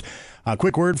moment. A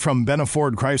quick word from Benna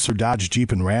Ford, Chrysler, Dodge,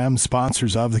 Jeep, and Ram,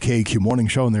 sponsors of the KQ Morning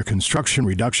Show, and their construction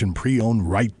reduction pre-owned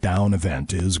write-down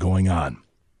event is going on.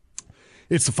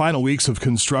 It's the final weeks of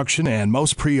construction, and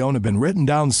most pre-owned have been written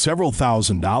down several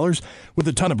 $1,000s with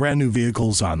a ton of brand new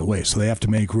vehicles on the way, so they have to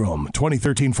make room.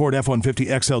 2013 Ford F-150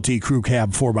 XLT Crew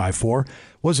Cab 4x4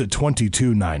 was at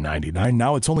 $22,999.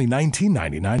 Now it's only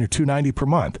 $19,999 or $290 per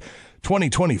month.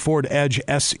 2020 Ford Edge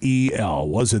SEL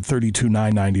was at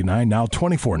 $32,999. Now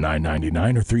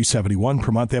 $24,999 or $371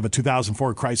 per month. They have a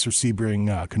 2004 Chrysler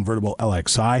Sebring convertible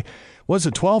LXI. Was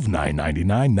at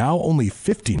 $12,999. Now only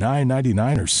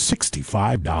 $59.99 or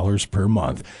 $65 per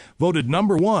month. Voted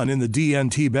number 1 in the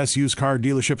DNT Best Used Car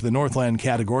Dealership of the Northland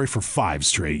category for 5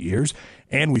 straight years.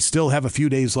 And we still have a few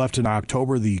days left in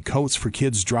October. The Coats for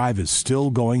Kids Drive is still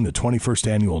going, the 21st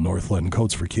annual Northland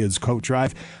Coats for Kids Coat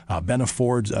Drive. Benna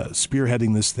Ford's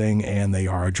spearheading this thing, and they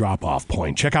are a drop-off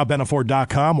point. Check out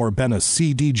BennaFord.com or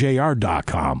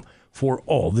BennaCDJR.com for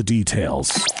all the details.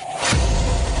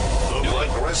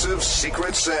 The Progressive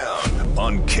Secret Sound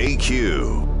on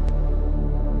KQ.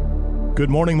 Good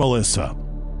morning, Melissa.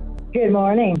 Good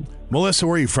morning. Melissa,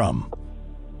 where are you from?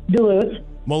 Duluth.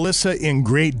 Melissa, in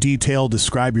great detail,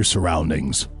 describe your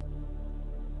surroundings.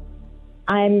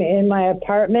 I'm in my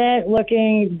apartment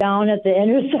looking down at the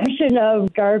intersection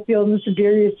of Garfield and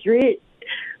Superior Street.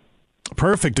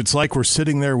 Perfect. It's like we're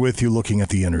sitting there with you looking at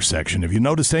the intersection. Have you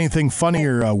noticed anything funny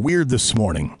or weird this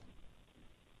morning?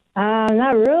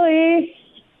 Not really.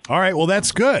 All right. Well,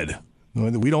 that's good.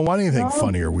 We don't want anything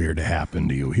funny or weird to happen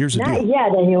to you. Here's the deal. Not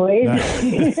yet,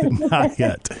 anyways. Not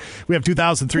yet. We have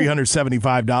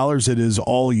 $2,375. It is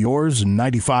all yours,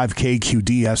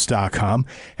 95KQDS.com.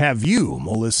 Have you,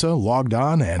 Melissa, logged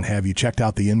on and have you checked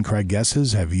out the incorrect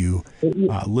guesses? Have you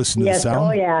listened to the sound?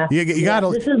 Oh, yeah. You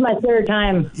gotta, this is my third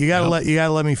time. You gotta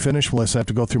let me finish, Melissa. I have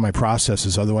to go through my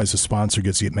processes. Otherwise, the sponsor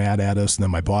gets mad at us, and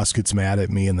then my boss gets mad at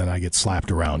me, and then I get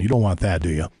slapped around. You don't want that, do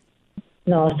you?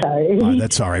 No, sorry.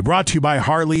 That's all right. Brought to you by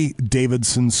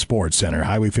Harley-Davidson Sports Center,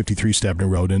 Highway 53, Stebner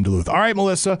Road in Duluth. All right,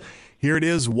 Melissa, here it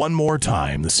is one more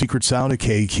time. The Secret Sound of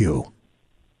KQ.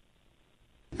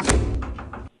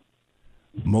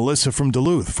 Melissa from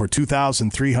Duluth for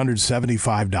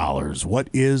 $2,375. What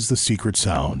is the secret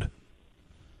sound?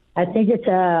 I think it's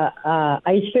a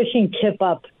ice fishing tip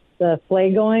up, the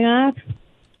flay going off.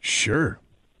 Sure.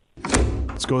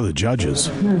 Let's go to the judges.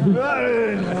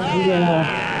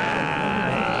 Yeah.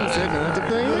 This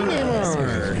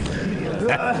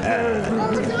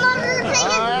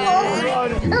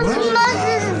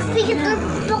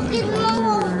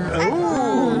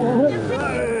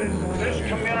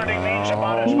community needs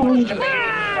about as much to me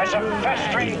as a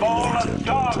festering bowl of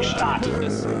dog snot.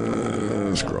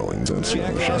 Scrolling.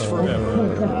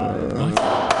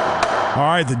 All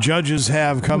right, the judges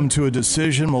have come to a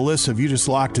decision. Melissa, if you just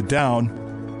locked it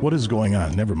down, What is going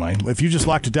on? Never mind. If you just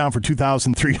locked it down for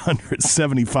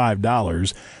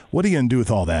 $2,375, what are you going to do with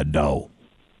all that dough?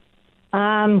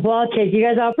 Well, I'll take you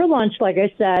guys out for lunch, like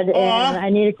I said, and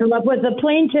I need to come up with a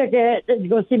plane ticket to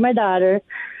go see my daughter.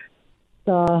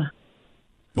 So.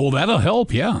 Well, that'll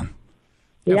help, yeah.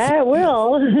 Yeah, it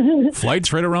will.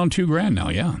 Flight's right around $2,000 now,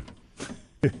 yeah.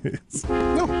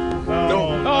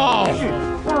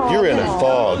 You're in a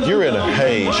fog. You're in a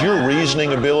haze. Your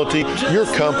reasoning ability, your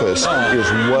compass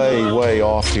is way, way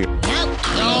off here.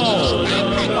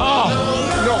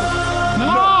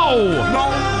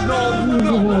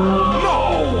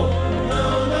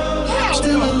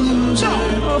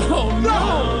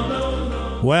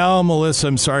 Well, Melissa,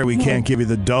 I'm sorry we can't give you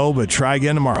the dough, but try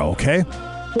again tomorrow, okay?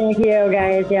 Thank you,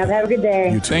 guys. Yeah, have a good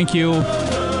day. You too. Thank you.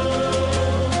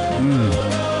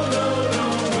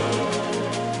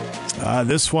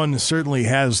 This one certainly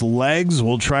has legs.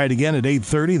 We'll try it again at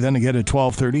 8:30, then again at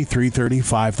 12:30, 3:30,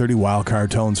 5:30. Wildcard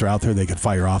tones are out there. They could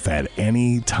fire off at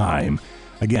any time.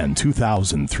 Again,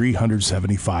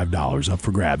 $2,375 up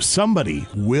for grabs. Somebody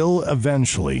will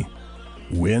eventually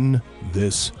win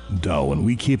this dough, and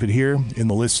we keep it here in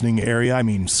the listening area. I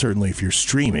mean, certainly if you're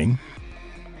streaming,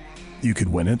 you could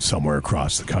win it somewhere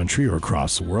across the country or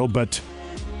across the world, but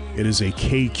it is a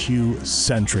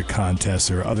KQ-centric contest.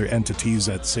 There are other entities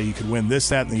that say you could win this,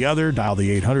 that, and the other. Dial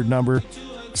the 800 number.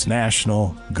 It's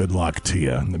national. Good luck to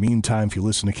you. In the meantime, if you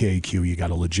listen to KQ, you got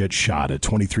a legit shot at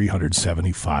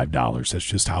 $2,375. That's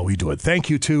just how we do it. Thank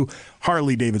you to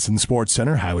Harley-Davidson Sports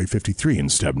Center, Highway 53 in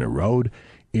Stebner Road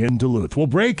in Duluth. We'll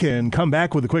break and come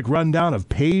back with a quick rundown of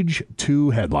Page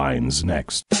 2 headlines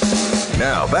next.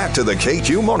 Now back to the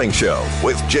KQ Morning Show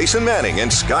with Jason Manning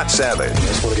and Scott Savage. I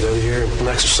just want to get out of here and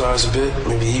exercise a bit,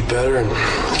 maybe eat better, and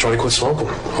try to quit smoking.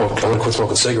 Well, I'm going to quit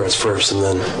smoking cigarettes first, and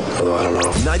then, although I don't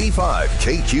know. 95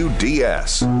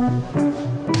 KQDS.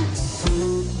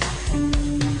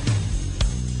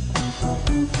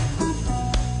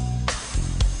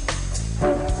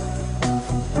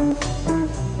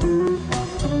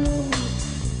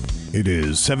 It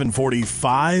is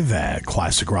 7:45 at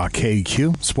Classic Rock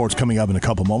KQ. Sports coming up in a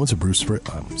couple moments. Bruce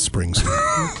Springsteen.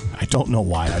 I don't know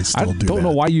why I still do that. I don't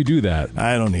know why you do that.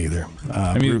 I don't either.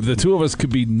 I mean, the two of us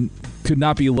could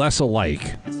not be less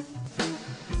alike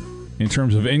in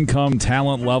terms of income,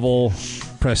 talent level,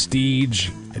 prestige.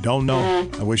 I don't know.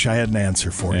 I wish I had an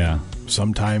answer for you.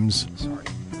 Sometimes,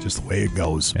 just the way it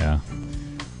goes. Yeah.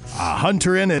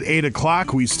 Hunter in at 8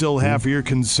 o'clock. We still have for your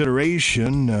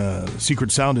consideration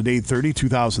Secret Sound at 8:30,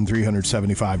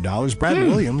 $2,375. Brad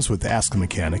Williams with Ask the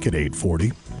Mechanic at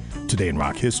 8:40. Today in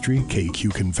Rock History,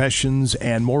 KQ Confessions,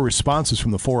 and more responses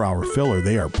from the 4-hour filler.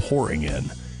 They are pouring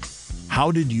in.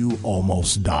 How did you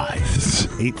almost die?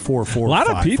 844. A lot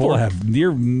of people have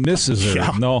near misses.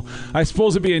 No, I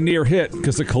suppose it'd be a near hit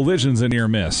because the collision's a near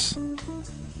miss.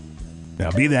 Now,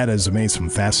 be that as it may, some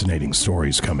fascinating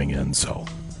stories coming in, so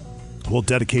we'll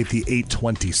dedicate the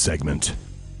 8:20 segment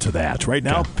to that. Right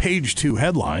now, Page 2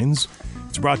 headlines.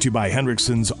 It's brought to you by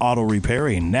Hendrickson's Auto Repair,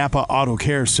 a Napa Auto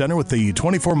Care Center with the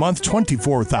 24-month,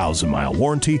 24,000-mile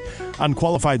warranty on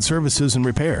qualified services and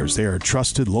repairs. They are a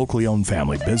trusted, locally owned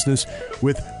family business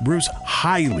with Bruce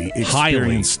highly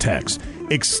experienced techs.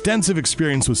 Extensive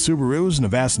experience with Subarus and a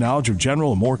vast knowledge of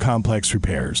general and more complex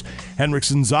repairs.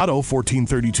 Hendrickson's Auto,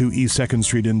 1432 East 2nd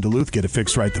Street in Duluth. Get it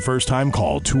fixed right the first time.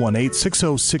 Call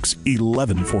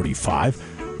 218-606-1145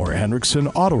 or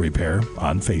Hendrickson Auto Repair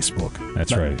on Facebook.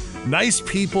 That's right. Nice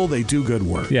people. They do good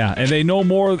work. Yeah, and they know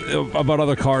more about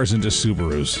other cars than just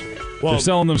Subarus. Well, they're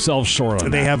selling themselves short on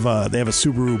they that. They have a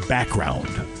Subaru background.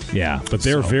 Yeah, but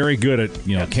they're very good at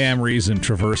Camrys and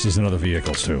Traverses and other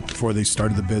vehicles too. Before they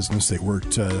started the business, they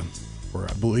worked for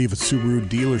I believe a Subaru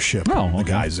dealership. Oh, okay. The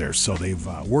guys there, so they've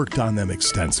worked on them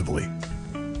extensively.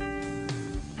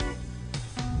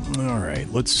 All right,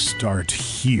 let's start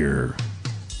here.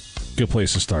 Good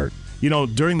place to start. You know,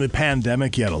 during the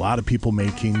pandemic, you had a lot of people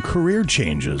making career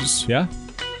changes. Yeah.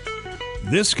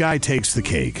 This guy takes the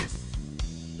cake.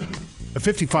 A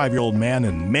 55-year-old man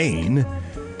in Maine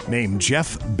named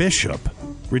Jeff Bishop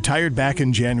retired back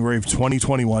in January of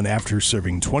 2021 after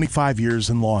serving 25 years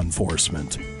in law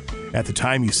enforcement. At the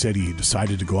time, he said he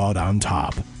decided to go out on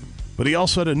top. But he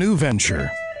also had a new venture.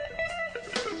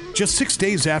 Just 6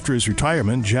 days after his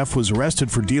retirement, Jeff was arrested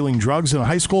for dealing drugs in a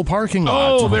high school parking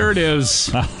lot. Oh, there it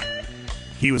is.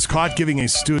 He was caught giving a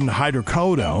student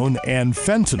hydrocodone and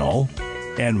fentanyl,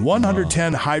 and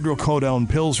 110 hydrocodone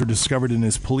pills were discovered in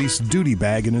his police duty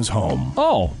bag in his home.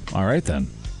 Oh, all right then.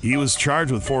 He was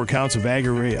charged with 4 counts of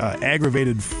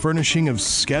aggravated furnishing of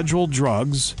scheduled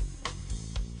drugs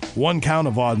 1 count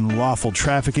of unlawful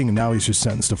trafficking, and now he's just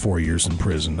sentenced to 4 years in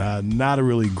prison. Not a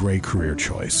really great career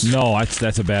choice. No,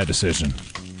 that's a bad decision.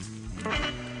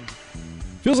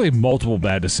 Feels like multiple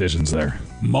bad decisions there.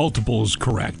 Multiple is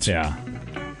correct. Yeah.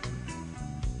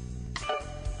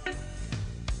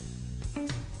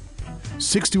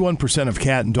 %61% of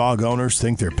cat and dog owners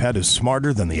think their pet is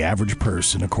smarter than the average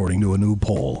person, according to a new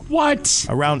poll. What?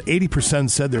 Around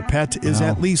 80% said their pet is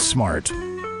at least smart.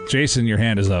 Jason, your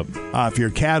hand is up. If you're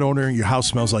a cat owner, your house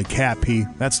smells like cat pee.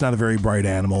 That's not a very bright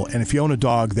animal. And if you own a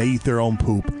dog, they eat their own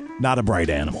poop. Not a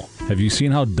bright animal. Have you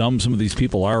seen how dumb some of these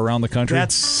people are around the country?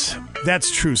 That's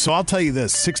true. So I'll tell you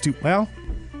this: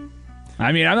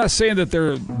 I mean, I'm not saying that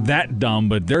they're that dumb,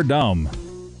 but they're dumb.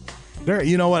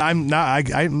 You know what? I'm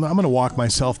going to walk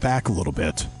myself back a little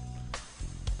bit.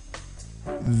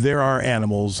 There are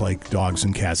animals like dogs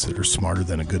and cats that are smarter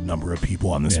than a good number of people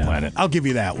on this planet. I'll give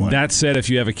you that one. That said, if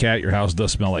you have a cat, your house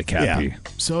does smell like cat pee.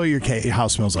 So your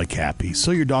house smells like cat pee. So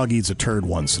your dog eats a turd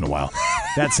once in a while.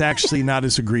 That's actually not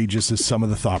as egregious as some of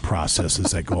the thought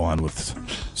processes that go on with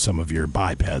some of your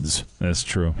bipeds. That's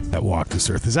true. That walk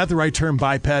this earth. Is that the right term,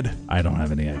 biped? I don't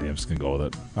have any idea. I'm just going to go with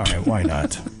it. All right, why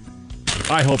not?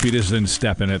 I hope he just didn't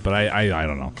step in it, but I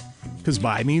don't know. Because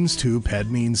bi means 2, ped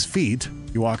means feet.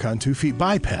 You walk on 2 feet,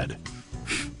 biped.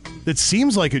 It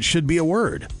seems like it should be a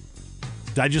word.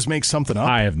 Did I just make something up?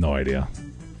 I have no idea.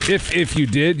 If you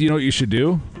did, you know what you should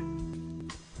do?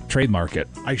 Trademark it.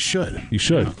 I should. You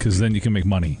should, because then you can make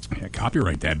money. Yeah,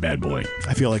 copyright that bad boy.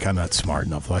 I feel like I'm not smart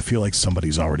enough, though. I feel like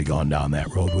somebody's already gone down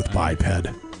that road with biped.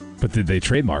 But did they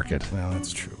trademark it? Well,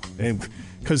 that's true.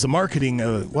 Because the marketing,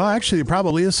 well, actually, there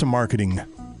probably is some marketing.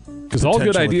 Because all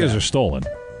good ideas are stolen.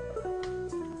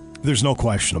 There's no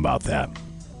question about that.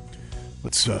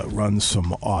 Let's run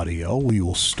some audio. We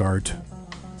will start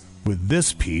with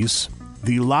this piece.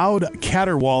 The loud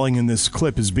caterwauling in this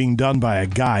clip is being done by a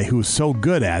guy who is so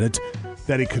good at it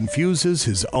that he confuses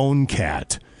his own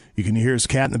cat. You can hear his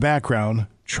cat in the background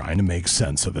trying to make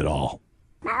sense of it all.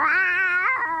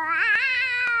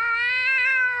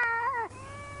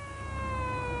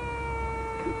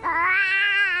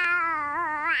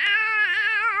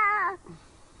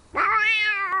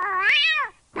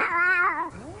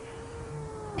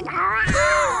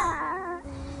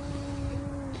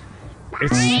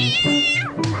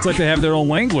 It's like they have their own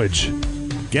language.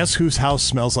 Guess whose house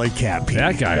smells like cat pee?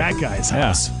 That guy. That guy's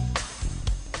house.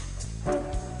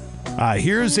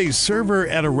 Here's a server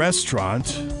at a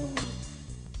restaurant,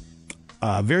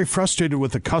 very frustrated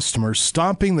with the customer,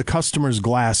 stomping the customer's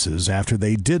glasses after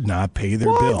they did not pay their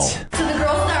bill. To the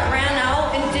girls that ran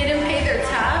out and didn't pay their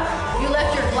tab, you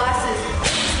left your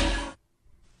glasses.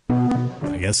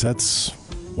 I guess that's...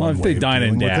 Well, if they dine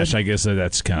and dash, I guess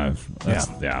that's kind of...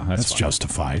 That's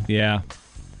justified. Yeah.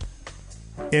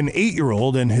 An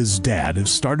 8-year-old and his dad have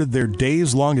started their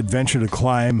days-long adventure to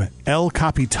climb El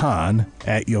Capitan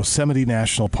at Yosemite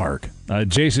National Park.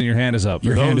 Jason, your hand is up.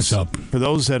 Your hand is up. For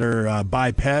those that are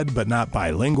biped but not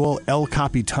bilingual, El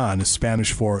Capitan is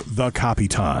Spanish for the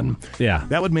Capitan. Yeah.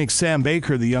 That would make Sam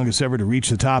Baker the youngest ever to reach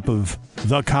the top of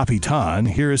the Capitan.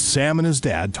 Here is Sam and his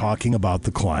dad talking about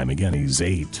the climb. Again, he's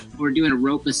 8. We're doing a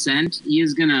rope ascent. He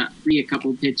is going to free a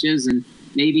couple pitches and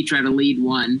maybe try to lead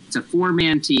one. It's a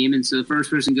 4-man team, and so the first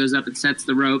person goes up and sets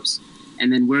the ropes, and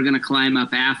then we're going to climb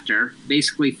up after.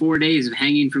 Basically 4 days of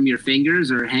hanging from your fingers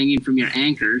or hanging from your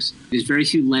anchors. There's very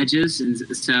few ledges, and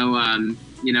so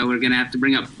we're going to have to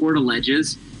bring up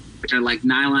portaledges, which are like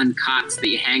nylon cots that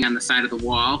you hang on the side of the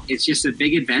wall. It's just a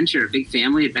big adventure, a big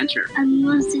family adventure. I'm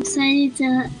most excited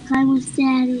to climb with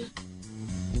Daddy.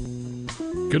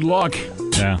 Good luck.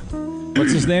 Yeah.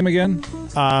 What's his name again?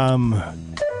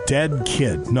 Dead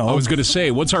Kid. No. I was going to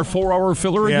say, what's our 4-hour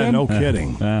filler again? Yeah, no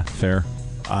kidding. Fair.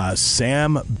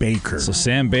 Sam Baker. So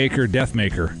Sam Baker,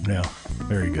 Deathmaker. Yeah,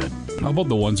 very good. How about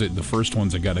the first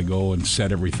ones that got to go and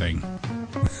set everything?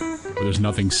 There's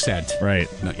nothing set. Right.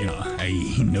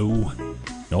 No,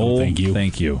 thank you.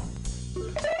 Thank you.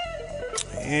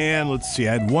 And let's see,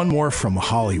 I had one more from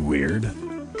Hollyweird.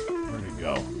 Where'd it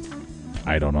go?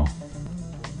 I don't know.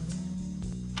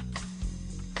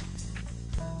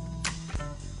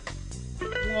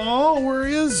 Oh, where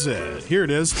is it? Here it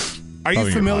is. Are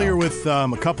you familiar with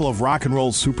a couple of rock and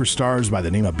roll superstars by the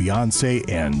name of Beyonce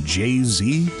and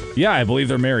Jay-Z? Yeah, I believe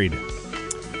they're married.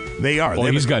 They are.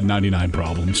 Well, he's got 99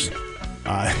 problems.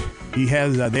 They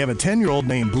have a 10-year-old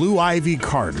named Blue Ivy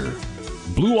Carter.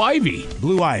 Blue Ivy?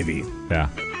 Blue Ivy. Yeah.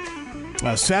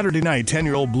 Saturday night,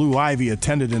 10-year-old Blue Ivy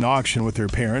attended an auction with her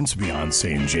parents,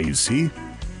 Beyonce and Jay-Z,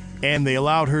 and they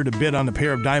allowed her to bid on a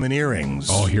pair of diamond earrings.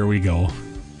 Oh, here we go.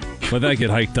 What'd that get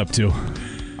hiked up to?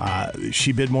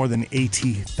 She bid more than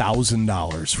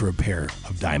 $80,000 for a pair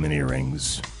of diamond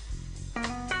earrings.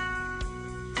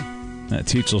 That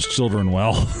teaches children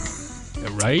well.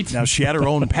 Right? Now, she had her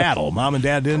own paddle. Mom and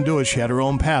Dad didn't do it. She had her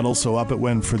own paddle, so up it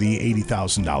went for the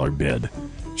 $80,000 bid.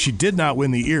 She did not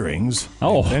win the earrings.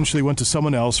 Oh. Eventually went to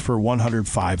someone else for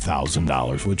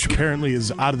 $105,000, which apparently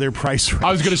is out of their price range.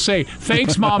 I was going to say,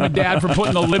 thanks, Mom and Dad, for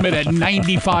putting the limit at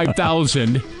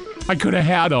 $95,000. I could have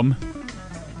had them.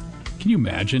 Can you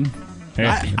imagine?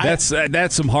 Hey, that's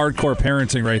some hardcore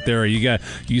parenting right there.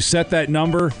 You set that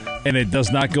number, and it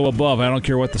does not go above. I don't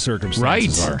care what the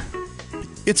circumstances are.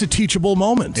 It's a teachable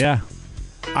moment. Yeah.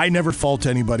 I never fault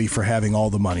anybody for having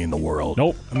all the money in the world.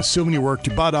 Nope. I'm assuming you worked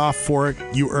your butt off for it.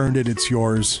 You earned it. It's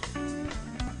yours.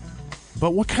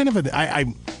 But what kind of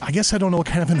I guess I don't know what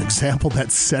kind of an example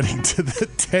that's setting to the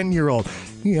 10-year-old.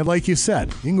 Yeah, like you said,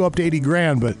 you can go up to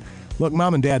 $80,000, but look,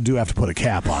 Mom and Dad do have to put a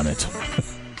cap on it.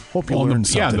 Hope you learned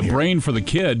something. Yeah, the here. brain for the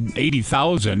kid,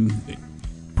 $80,000,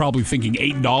 probably thinking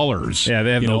 $8. Yeah,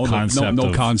 they have no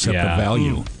concept of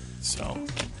value. So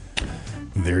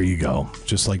there you go.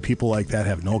 Just like people like that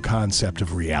have no concept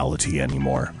of reality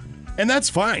anymore. And that's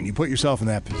fine. You put yourself in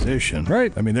that position.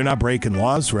 Right. I mean, they're not breaking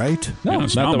laws, right? No,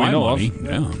 it's not not that we my know money. of.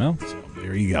 Yeah. No. So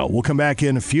there you go. We'll come back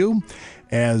in a few.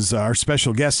 As our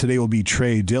special guest today will be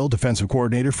Trey Dill, defensive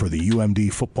coordinator for the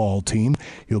UMD football team.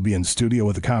 He'll be in studio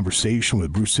with a conversation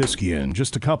with Bruce Siski in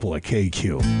just a couple at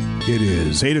KQ. It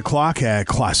is 8 o'clock at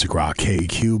Classic Rock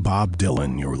KQ. Bob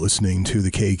Dylan. You're listening to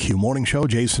the KQ Morning Show.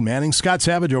 Jason Manning, Scott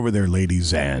Savage over there,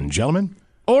 ladies and gentlemen.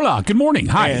 Hola, good morning.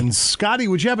 Hi. And Scotty,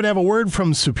 would you happen to have a word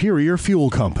from Superior Fuel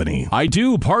Company? I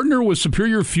do. Partner with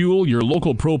Superior Fuel, your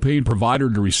local propane provider,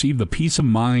 to receive the peace of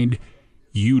mind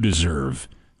you deserve.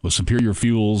 With Superior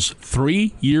Fuel's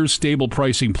 3-year stable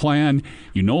pricing plan,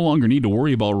 you no longer need to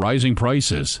worry about rising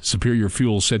prices. Superior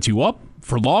Fuel sets you up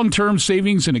for long-term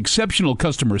savings and exceptional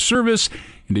customer service.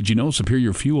 And did you know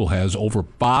Superior Fuel has over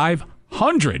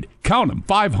 500, count them,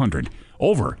 500,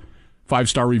 over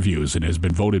 5-star reviews and has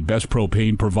been voted best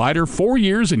propane provider 4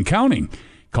 years and counting.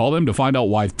 Call them to find out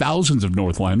why thousands of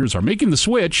Northlanders are making the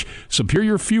switch.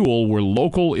 Superior Fuel, where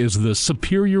local is the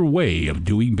superior way of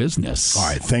doing business. All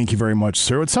right, thank you very much,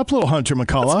 sir. What's up, little Hunter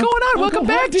McCullough? What's going on? Welcome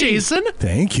back, Jason.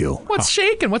 Thank you. What's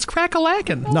shaking? What's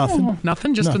crack-a-lacking? Nothing.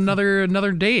 Nothing, just Nothing.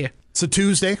 another day. It's a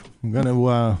Tuesday. I'm going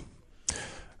to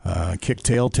kick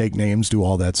tail, take names, do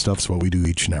all that stuff. It's what we do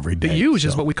each and every day. The huge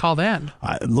is what we call that.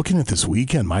 Looking at this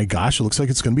weekend, my gosh, it looks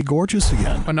like it's going to be gorgeous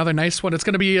again. Another nice one. It's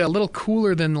going to be a little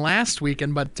cooler than last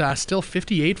weekend, but still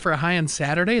 58 for a high on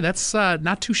Saturday. That's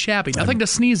not too shabby. Nothing to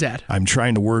sneeze at. I'm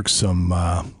trying to work some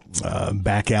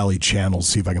back alley channels,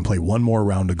 see if I can play one more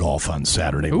round of golf on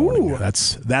Saturday morning.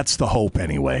 That's the hope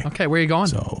anyway. Okay, where are you going?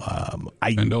 So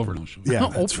Bend over. No, yeah,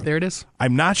 there it is.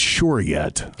 I'm not sure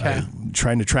yet. Okay. I'm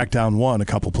trying to track down a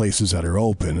couple places that are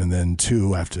open, and then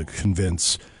two, I have to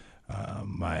convince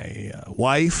my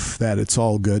wife that it's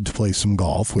all good to play some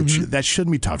golf, which that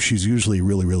shouldn't be tough. She's usually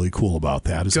really, really cool about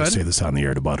that, as I say this on the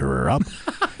air to butter her up.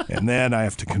 And then I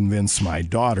have to convince my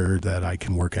daughter that I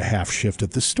can work a half shift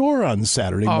at the store on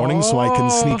Saturday morning so I can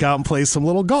sneak out and play some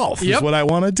little golf is what I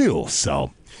want to do.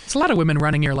 So it's a lot of women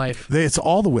running your life. It's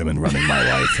all the women running my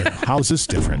life. How's this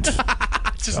different?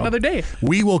 It's just another day.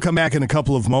 We will come back in a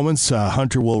couple of moments.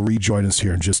 Hunter will rejoin us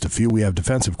here in just a few. We have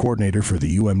defensive coordinator for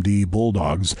the UMD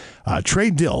Bulldogs,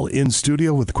 Trey Dill, in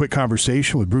studio with a quick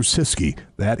conversation with Bruce Siski.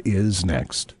 That is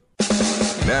next.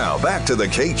 Now back to the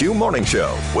KQ Morning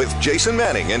Show with Jason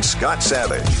Manning and Scott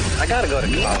Savage. I gotta go to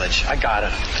college. I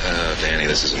gotta. Danny,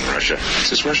 this isn't Russia. Is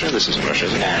this Russia? This isn't Russia,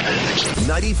 is it?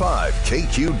 95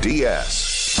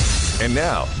 KQDS. And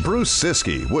now, Bruce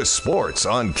Siski with sports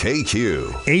on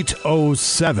KQ.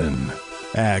 8:07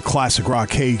 at Classic Rock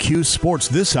KQ Sports.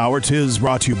 This hour, 'tis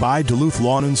brought to you by Duluth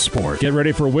Lawn and Sport. Get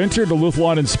ready for winter. Duluth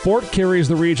Lawn and Sport carries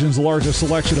the region's largest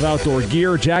selection of outdoor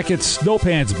gear, jackets, snow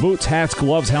pants, boots, hats,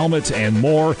 gloves, helmets, and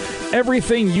more.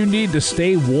 Everything you need to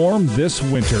stay warm this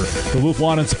winter. Duluth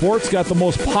Lawn and Sport's got the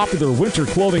most popular winter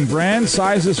clothing brand,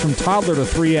 sizes from toddler to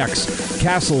 3X.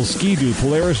 Castle, Ski-Doo,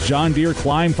 Polaris, John Deere,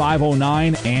 Climb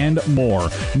 509, and more.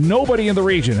 Nobody in the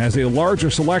region has a larger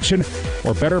selection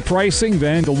or better pricing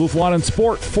than Duluth Lawn and Sport,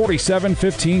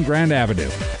 4715 Grand Avenue.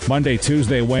 Monday,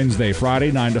 Tuesday, Wednesday,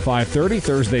 Friday, 9 to 5:30.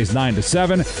 Thursdays, 9 to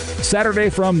 7. Saturday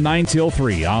from 9 till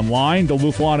 3. Online,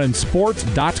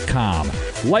 DuluthLawnandSport.com.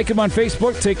 Like them on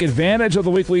Facebook. Take advantage of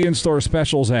the weekly in-store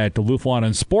specials at Duluth Lawn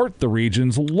and Sport, the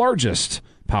region's largest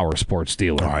Power Sports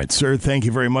dealer. All right, sir. Thank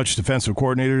you very much, defensive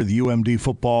coordinator of the UMD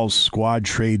football squad,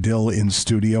 Trey Dill, in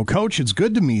studio. Coach, it's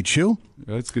good to meet you.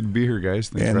 It's good to be here, guys.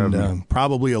 Thanks for having me.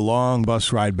 Probably a long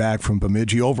bus ride back from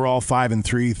Bemidji. Overall, 5-3,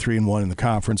 3-1 in the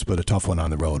conference, but a tough one on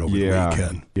the road over the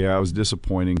weekend. Yeah, it was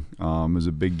disappointing. It was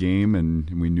a big game,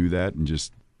 and we knew that, and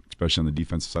just especially on the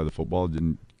defensive side of the football,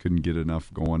 couldn't get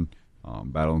enough going.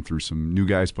 Battling through some new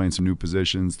guys playing some new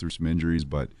positions, through some injuries,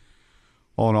 but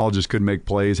all in all, just couldn't make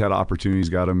plays. Had opportunities,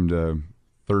 got them to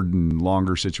third and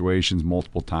longer situations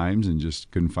multiple times, and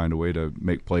just couldn't find a way to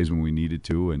make plays when we needed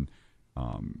to. And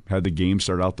had the game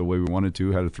start out the way we wanted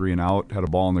to. Had a 3-and-out, had a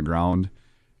ball on the ground,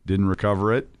 didn't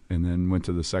recover it, and then went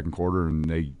to the second quarter, and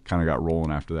they kind of got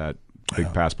rolling after that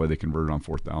big pass play they converted on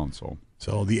 4th down. So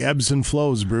the ebbs and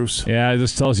flows, Bruce. Yeah,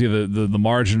 this tells you the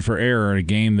margin for error in a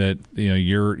game that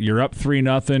you're up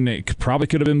 3-0. It probably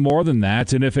could have been more than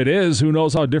that, and if it is, who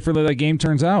knows how differently that game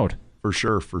turns out. For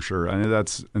sure. I know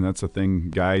that's the thing.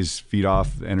 Guys feed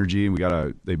off energy,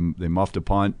 and they muffed a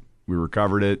punt. We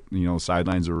recovered it.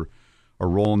 Sidelines are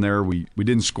rolling there. We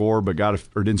didn't score, but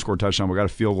didn't score a touchdown. We got a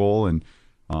field goal, and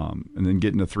then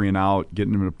getting a 3-and-out,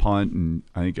 getting them a punt, and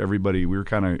I think everybody we were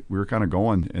kind of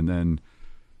going, and then.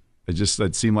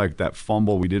 It seemed like that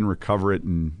fumble, we didn't recover it,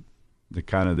 and the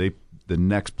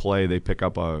next play they pick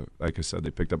up like I said,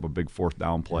 they picked up a big 4th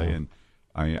down play, and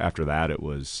after that it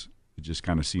just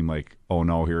kind of seemed like, oh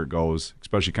no, here it goes.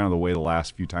 Especially kind of the way the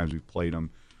last few times we've played them,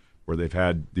 where they've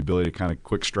had the ability to kind of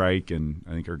quick strike, and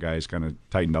I think our guys kind of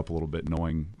tightened up a little bit,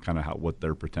 knowing kind of what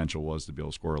their potential was to be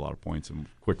able to score a lot of points in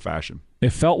quick fashion. It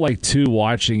felt like, too,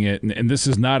 watching it, and this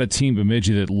is not a team,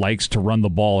 Bemidji, that likes to run the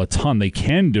ball a ton. They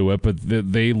can do it, but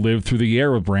they live through the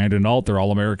air with Brandon Alt, their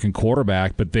All-American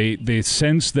quarterback. But they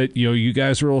sense that you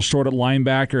guys are a little short at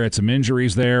linebacker, had some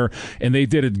injuries there, and they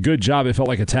did a good job. It felt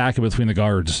like attacking between the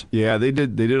guards. Yeah, they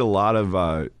did a lot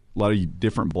of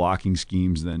different blocking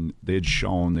schemes than they had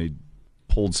shown. They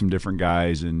pulled some different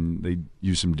guys, and they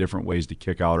used some different ways to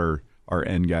kick out our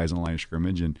end guys on the line of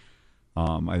scrimmage, and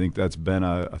I think that's been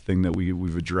a thing that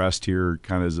we've addressed here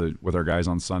kind of with our guys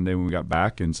on Sunday when we got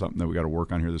back, and something that we got to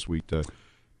work on here this week to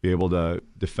be able to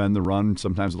defend the run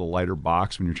sometimes with a lighter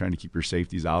box when you're trying to keep your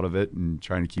safeties out of it and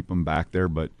trying to keep them back there.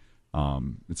 But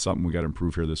it's something we got to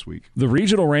improve here this week. The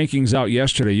regional rankings out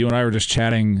yesterday, you and I were just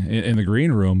chatting in the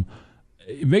green room,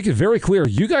 make it very clear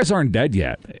you guys aren't dead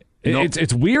yet. Nope.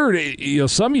 It's weird.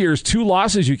 Some years 2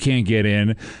 losses you can't get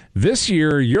in. This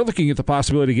year you're looking at the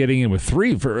possibility of getting in with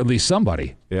 3 for at least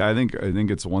somebody. Yeah, I think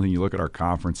it's one thing. You look at our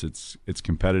conference; it's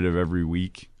competitive every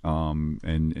week,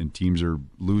 and teams are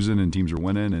losing and teams are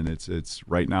winning, and it's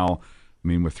right now. I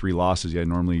mean, with 3 losses,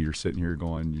 normally you're sitting here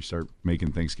going, you start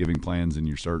making Thanksgiving plans, and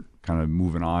you start kind of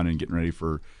moving on and getting ready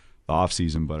for the off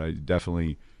season. But I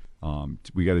definitely.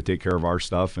 We got to take care of our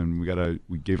stuff, and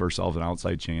we gave ourselves an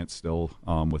outside chance still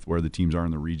with where the teams are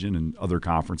in the region and other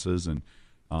conferences, and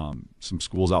some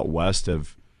schools out west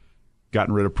have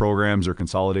gotten rid of programs or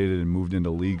consolidated and moved into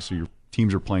leagues, so your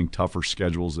teams are playing tougher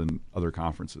schedules than other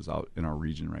conferences out in our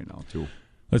region right now too.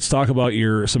 Let's talk about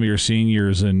some of your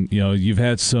seniors, and you've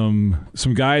had some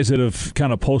guys that have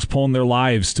kind of postponed their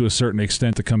lives to a certain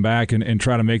extent to come back and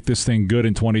try to make this thing good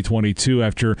in 2022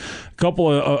 after a couple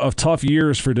of tough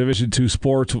years for Division II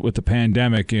sports with the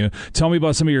pandemic. Tell me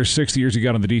about some of your 6 years you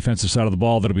got on the defensive side of the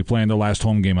ball that'll be playing their last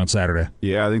home game on Saturday.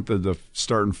 Yeah, I think the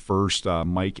starting first,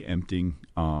 Mike Empting.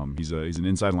 He's an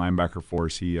inside linebacker for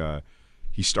us.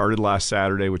 He started last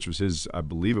Saturday, which was I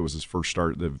believe it was his first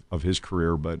start of his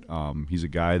career, but he's a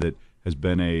guy that has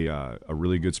been a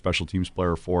really good special teams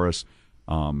player for us.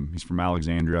 He's from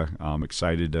Alexandria. I'm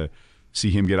excited to see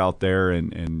him get out there,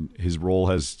 and his role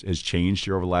has changed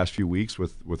here over the last few weeks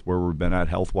with where we've been at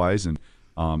health-wise, and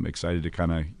excited to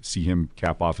kind of see him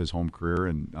cap off his home career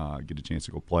and get a chance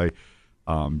to go play.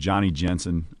 Johnny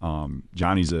Jensen.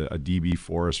 Johnny's a DB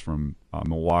for us from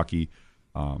Milwaukee.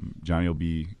 Johnny will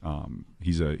be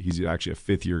he's actually a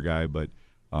 5th-year guy, but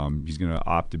he's going to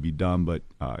opt to be done. But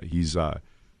he's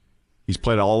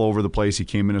played all over the place. He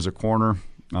came in as a corner.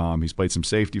 He's played some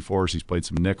safety for us. He's played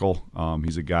some nickel.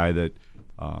 He's a guy that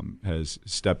has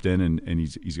stepped in, and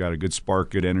he's got a good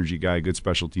spark, good energy guy, good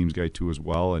special teams guy too as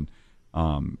well. And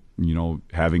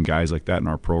having guys like that in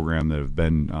our program that have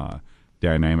been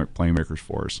dynamic playmakers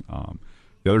for us.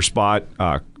 The other spot,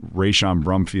 Rayshawn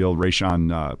Brumfield.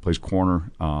 Rayshawn plays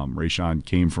corner. Rayshawn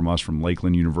came from us from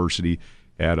Lakeland University.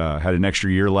 Had an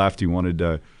extra year left. He wanted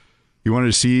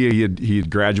to see. He had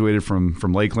graduated from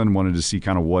Lakeland. Wanted to see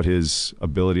kind of what his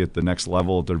ability at the next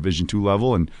level, at the Division II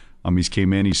level, and he's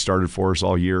came in. He started for us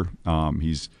all year.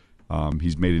 He's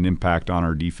made an impact on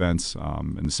our defense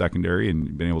in the secondary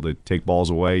and been able to take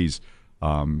balls away. He's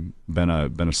been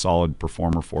a solid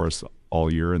performer for us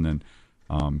all year. And then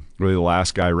really the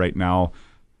last guy right now,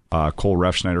 Cole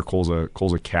Refschneider.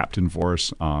 Cole's a captain for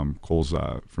us. Cole's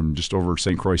from just over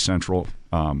St. Croix Central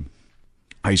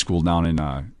High School down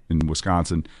in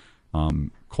Wisconsin.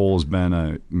 Cole's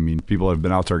been people have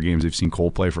been out to our games. They've seen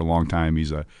Cole play for a long time.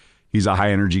 He's a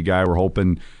high energy guy. We're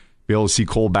hoping to be able to see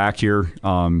Cole back here,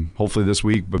 hopefully this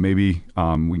week, but maybe we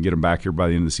can get him back here by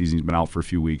the end of the season. He's been out for a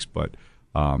few weeks, but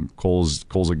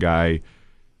Cole's a guy.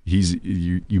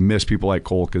 You miss people like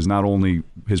Cole because not only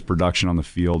his production on the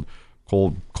field,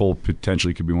 Cole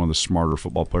potentially could be one of the smarter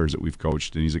football players that we've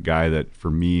coached, and he's a guy that for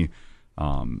me,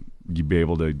 you'd be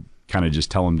able to kind of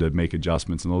just tell him to make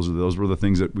adjustments, and those were the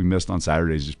things that we missed on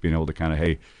Saturdays, just being able to kind of,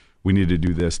 hey, we need to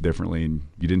do this differently, and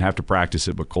you didn't have to practice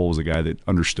it, but Cole was a guy that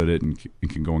understood it and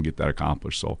can go and get that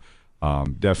accomplished. So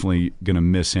definitely going to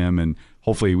miss him, and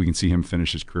hopefully we can see him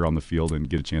finish his career on the field and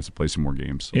get a chance to play some more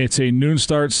games. It's a noon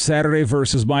start Saturday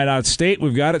versus Minot State.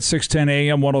 We've got it 6:10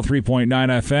 a.m., 103.9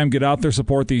 FM. Get out there,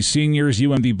 support these seniors,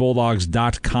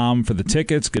 umdbulldogs.com for the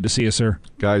tickets. Good to see you, sir.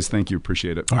 Guys, thank you.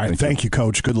 Appreciate it. All right, thank you,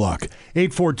 Coach. Good luck.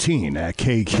 8:14 at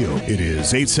KQ. It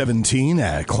is 8:17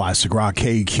 at Classic Rock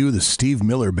KQ, the Steve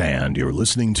Miller Band. You're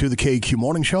listening to the KQ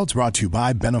Morning Show. It's brought to you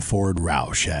by Benaford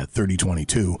Roush at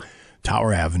 3022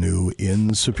 Tower Avenue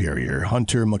in Superior.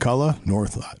 Hunter McCullough,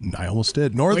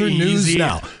 Northern News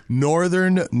Now.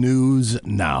 Northern News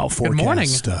Now.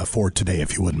 Forecast for today,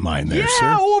 if you wouldn't mind there,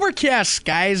 sir. Overcast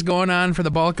skies going on for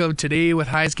the bulk of today with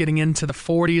highs getting into the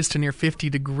 40s to near 50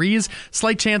 degrees.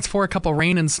 Slight chance for a couple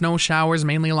rain and snow showers,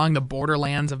 mainly along the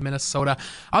borderlands of Minnesota.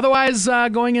 Otherwise,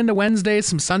 going into Wednesday,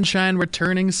 some sunshine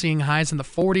returning, seeing highs in the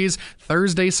 40s.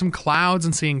 Thursday, some clouds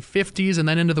and seeing 50s. And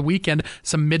then into the weekend,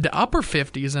 some mid to upper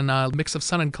 50s and mix of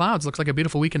sun and clouds. Looks like a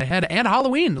beautiful weekend ahead, and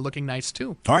Halloween looking nice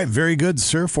too. All right, very good,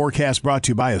 sir. Forecast brought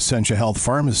to you by Essentia Health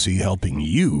Pharmacy, helping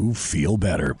you feel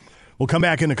better. We'll come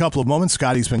back in a couple of moments.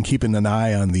 Scotty's been keeping an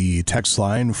eye on the text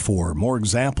line for more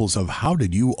examples of how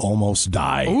did you almost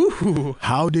die. Ooh.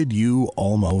 How did you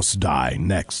almost die?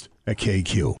 Next at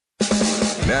KQ.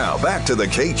 Now back to the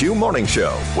KQ Morning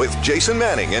Show with Jason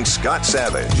Manning and Scott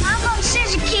Savage. I'm gonna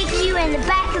scissor kick you in the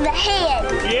back of the head.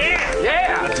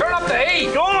 Yeah, turn up the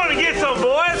heat. Go on and get some,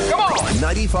 boys. Come on.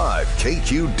 95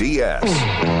 KQDS.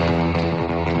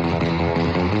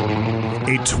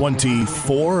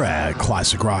 8:24 at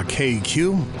Classic Rock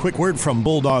KQ. Quick word from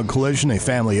Bulldog Collision, a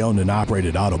family-owned and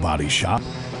operated auto body shop.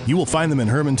 You will find them in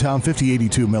Hermantown,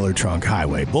 5082 Miller Trunk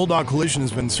Highway. Bulldog Collision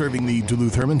has been serving the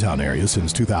Duluth-Hermantown area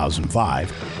since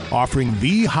 2005, offering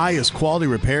the highest quality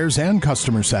repairs and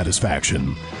customer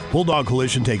satisfaction. Bulldog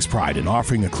Collision takes pride in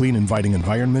offering a clean, inviting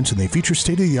environment, and they feature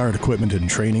state-of-the-art equipment and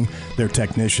training. Their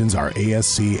technicians are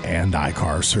ASC and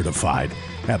ICAR certified.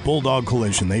 At Bulldog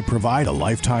Collision, they provide a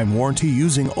lifetime warranty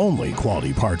using only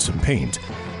quality parts and paint.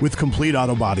 With complete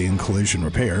auto body and collision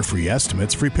repair, free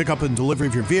estimates, free pickup and delivery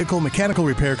of your vehicle, mechanical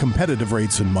repair, competitive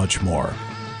rates, and much more.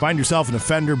 Find yourself an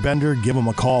offender bender, give them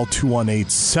a call,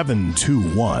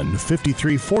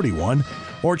 218-721-5341,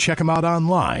 or check them out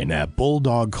online at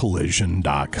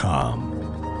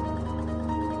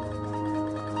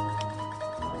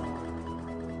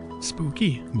bulldogcollision.com.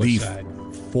 Spooky. The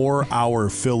 4-hour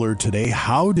filler today.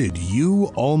 How did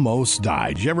you almost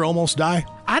die? Did you ever almost die?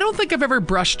 I don't think I've ever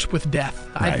brushed with death.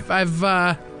 Right.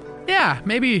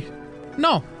 Maybe.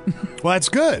 No. Well, that's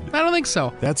good. I don't think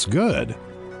so. That's good.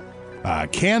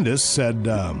 Candace said,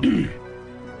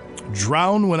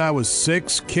 drowned when I was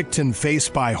 6, kicked in face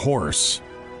by horse.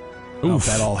 I don't know if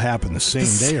that all happened the same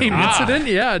day. Same incident?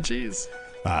 Yeah, jeez.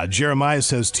 Jeremiah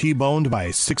says, T-boned by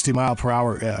a 60 mile per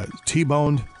hour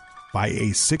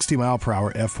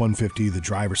F-150, the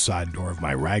driver's side door of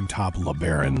my ragtop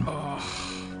LeBaron.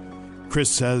 Chris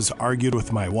says, argued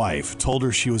with my wife, told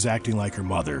her she was acting like her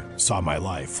mother, saw my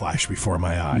life flash before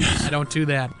my eyes. I don't do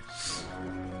that.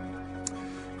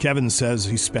 Kevin says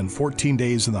he spent 14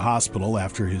 days in the hospital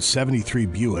after his 73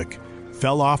 Buick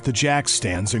fell off the jack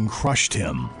stands and crushed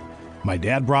him. My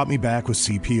dad brought me back with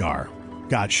CPR.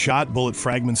 Got shot, bullet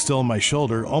fragments still in my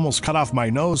shoulder, almost cut off my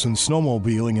nose, and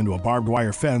snowmobiling into a barbed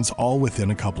wire fence, all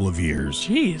within a couple of years.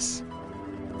 Jeez.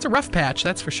 It's a rough patch,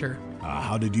 that's for sure.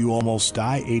 How did you almost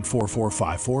die?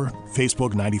 84454.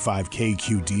 Facebook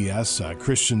 95KQDS.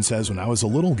 Christian says, when I was a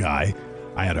little guy,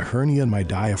 I had a hernia in my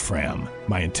diaphragm.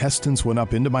 My intestines went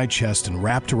up into my chest and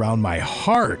wrapped around my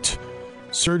heart.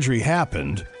 Surgery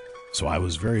happened, so I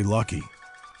was very lucky.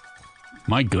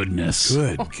 My goodness.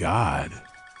 Good God.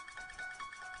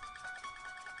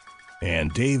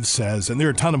 And Dave says, and there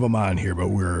are a ton of them on here, but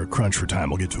we're crunched for time.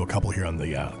 We'll get to a couple here on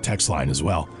the text line as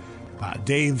well.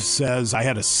 Dave says, I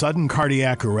had a sudden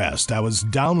cardiac arrest. I was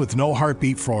down with no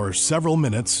heartbeat for several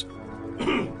minutes.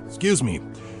 Excuse me.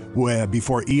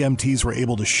 Before EMTs were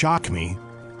able to shock me.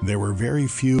 There were very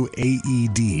few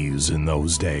AEDs in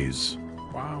those days.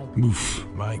 Wow. Oof,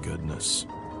 my goodness.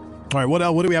 All right, what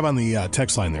do we have on the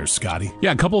text line there, Scotty?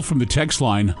 Yeah, a couple from the text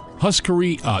line.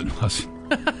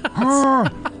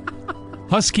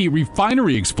 Husky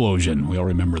refinery explosion. We all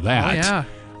remember that. Oh, yeah.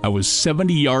 I was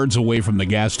 70 yards away from the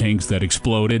gas tanks that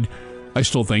exploded. I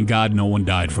still thank God no one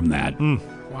died from that.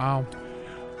 Wow.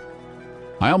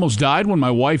 I almost died when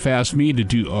my wife asked me to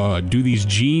do these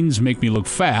jeans make me look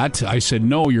fat. I said,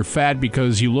 no, you're fat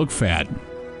because you look fat.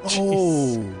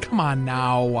 Oh. Come on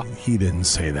now. He didn't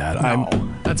say that. No,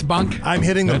 that's bunk. I'm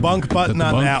hitting the bunk button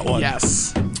on that one.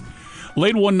 Yes.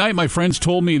 Late one night, my friends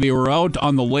told me they were out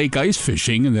on the lake ice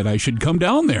fishing and that I should come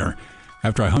down there.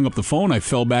 After I hung up the phone, I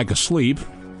fell back asleep.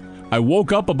 I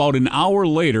woke up about an hour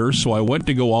later, so I went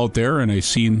to go out there, and I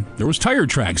seen there was tire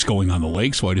tracks going on the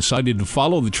lake, so I decided to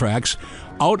follow the tracks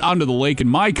out onto the lake in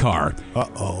my car.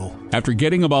 Uh-oh. After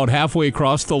getting about halfway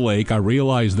across the lake, I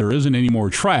realized there isn't any more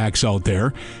tracks out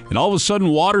there, and all of a sudden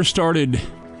water started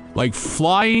like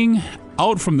flying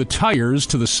out from the tires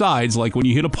to the sides like when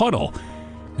you hit a puddle.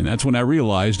 And that's when I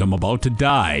realized I'm about to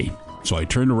die. So I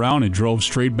turned around and drove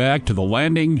straight back to the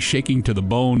landing, shaking to the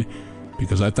bone,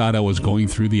 because I thought I was going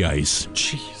through the ice.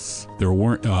 Jeez.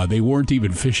 They weren't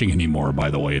even fishing anymore,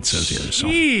 by the way, it says here. So.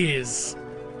 Jeez.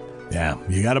 Yeah,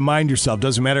 you got to mind yourself.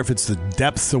 Doesn't matter if it's the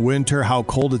depths of winter, how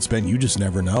cold it's been. You just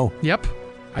never know. Yep.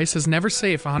 Ice is never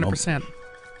safe, 100%. Nope.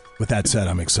 With that said,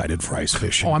 I'm excited for ice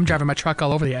fishing. Oh, I'm driving my truck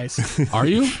all over the ice. Are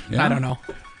you? Yeah. I don't know.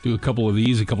 Do a couple of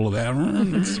these, a couple of that.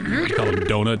 They call them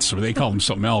donuts, or they call them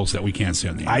something else that we can't say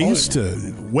on the air. I used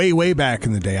to, way back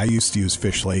in the day, I used to use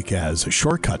Fish Lake as a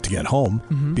shortcut to get home.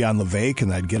 Be on Levake,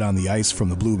 and I'd get on the ice from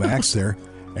the Blue Max there,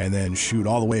 and then shoot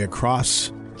all the way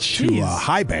across to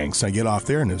High Banks. I get off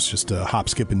there, and it's just a hop,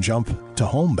 skip, and jump to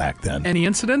home back then. Any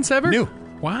incidents ever? No.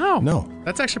 Wow. No.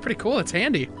 That's actually pretty cool. It's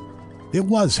handy. It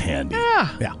was handy.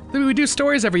 Yeah. We do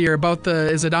stories every year about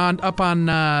is it up on,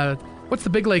 what's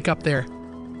the big lake up there?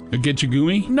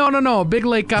 Gitchagumi? No. Big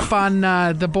lake up on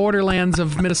the borderlands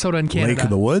of Minnesota and Canada. Lake of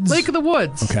the Woods? Lake of the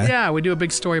Woods. Okay. Yeah, we do a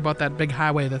big story about that big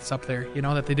highway that's up there. You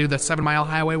know, that they do the 7-mile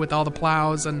highway with all the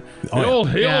plows and... The old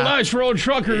ice road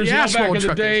truckers back in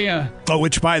the day.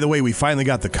 Which, by the way, we finally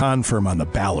got the confirm on the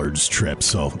Ballards trip,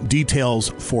 so details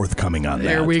forthcoming on that.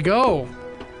 There we go.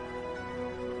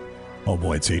 Oh,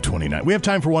 boy, it's 8:29. We have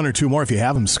time for one or two more if you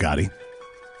have them, Scotty.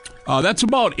 That's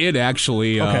about it,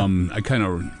 actually. Okay.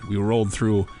 We rolled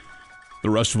through the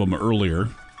rest of them earlier.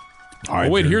 All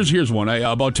right, wait, here's one.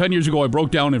 About 10 years ago, I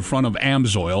broke down in front of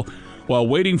Amsoil while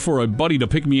waiting for a buddy to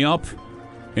pick me up.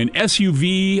 An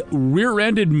SUV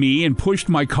rear-ended me and pushed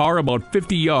my car about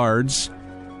 50 yards,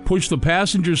 pushed the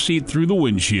passenger seat through the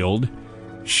windshield.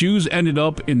 Shoes ended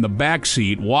up in the back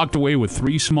seat, walked away with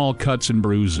 3 small cuts and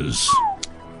bruises.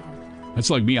 That's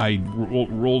like me. I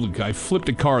flipped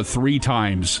a car 3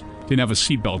 times. Didn't have a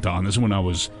seatbelt on. This is when I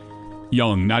was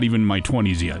young, not even in my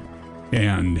 20s yet.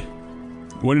 And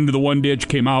went into the one ditch,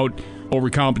 came out,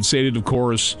 overcompensated, of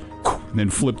course, and then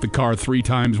flipped the car 3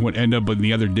 times, ended up in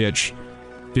the other ditch.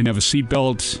 Didn't have a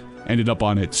seatbelt, ended up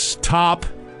on its top.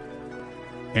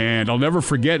 And I'll never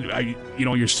forget,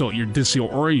 you're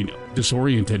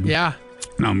disoriented. Yeah.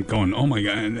 And I'm going, oh my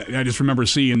God. And I just remember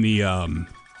seeing the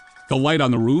light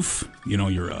on the roof,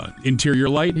 your interior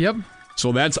light. Yep.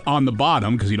 So that's on the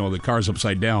bottom because, the car's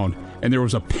upside down. And there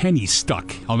was a penny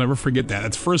stuck. I'll never forget that.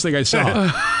 That's the first thing I saw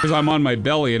because I'm on my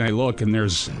belly and I look and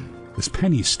there's this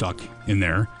penny stuck in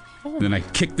there. And then I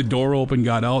kicked the door open,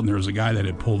 got out, and there was a guy that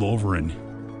had pulled over and,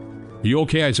 are you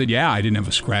okay? I said, yeah, I didn't have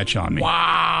a scratch on me.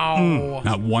 Wow.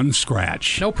 Not one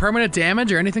scratch. No permanent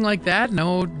damage or anything like that?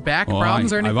 No back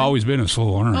problems or anything? I've always been a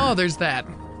slow learner. Oh, there's that.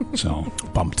 So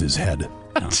bumped his head.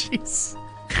 Jeez.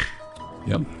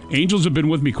 Yep. Angels have been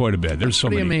with me quite a bit. There's so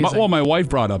Pretty many. amazing. My wife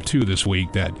brought up, too, this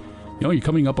week that, you're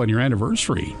coming up on your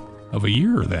anniversary of a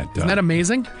year. Isn't that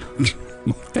amazing?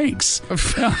 Thanks.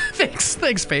 Thanks,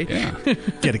 Faye. Yeah.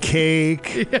 Get a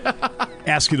cake. Yeah.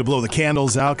 Ask you to blow the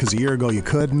candles out because a year ago you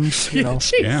couldn't. Yeah.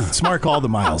 Let's mark all the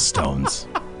milestones.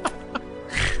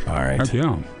 All right.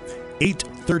 Yeah.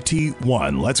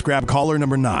 8:31. Let's grab caller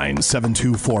number 9,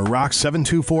 724-ROCK,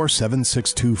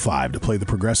 724-7625. To play the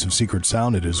Progressive Secret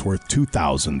Sound, it is worth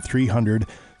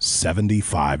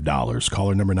 $2,375.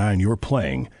 Caller number 9, you're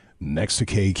playing next to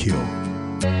KQ.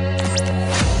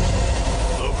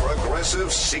 The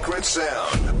Progressive Secret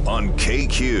Sound on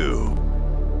KQ.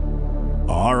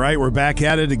 All right, we're back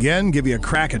at it again. Give you a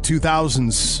crack at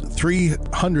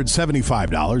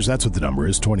 $2,375. That's what the number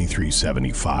is,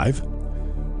 $2,375.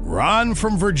 Ron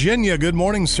from Virginia. Good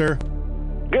morning, sir.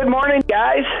 Good morning,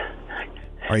 guys.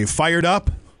 Are you fired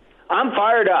up? I'm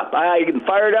fired up. I'm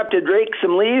fired up to drake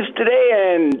some leaves today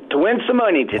and to win some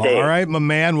money today. All right, my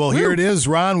man. Well, here it is,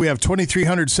 Ron. We have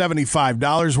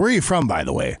 $2,375. Where are you from, by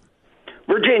the way?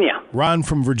 Virginia. Ron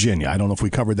from Virginia. I don't know if we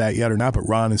covered that yet or not, but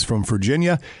Ron is from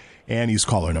Virginia, and he's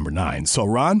caller number 9. So,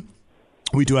 Ron,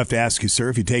 we do have to ask you, sir,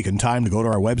 if you've taken time to go to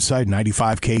our website,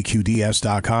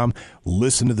 95kqds.com,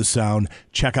 listen to the sound,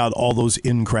 check out all those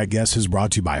incorrect guesses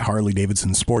brought to you by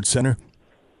Harley-Davidson Sports Center.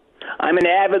 I'm an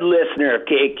avid listener of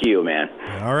KQ, man.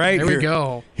 All right. There we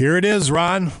go. Here it is,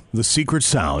 Ron, the secret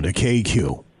sound of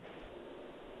KQ.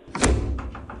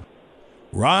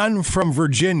 Ron from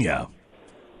Virginia.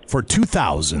 For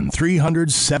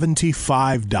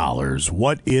 $2,375,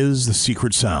 what is the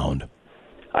secret sound?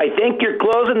 I think you're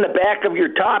closing the back of your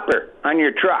topper on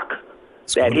your truck,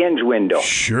 that hinge window.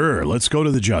 Sure. Let's go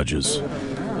to the judges.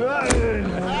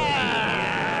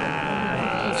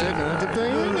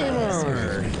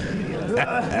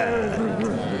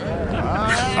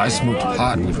 I smoked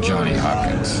pot with Johnny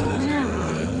Hopkins.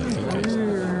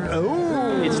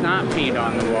 It's not paint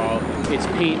on the wall. It's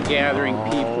paint gathering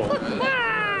people.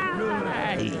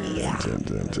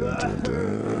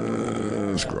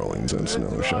 Scrolling and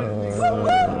snow shine.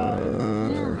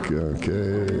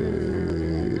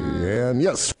 Okay. And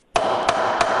yes.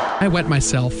 I wet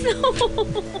myself.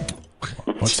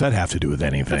 What's that have to do with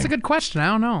anything? That's a good question. I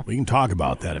don't know. We can talk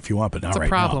about that if you want, but not It's a right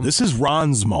problem. now. This is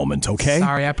Ron's moment, okay?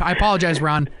 Sorry, I apologize,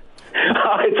 Ron.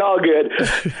 It's all good.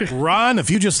 Ron,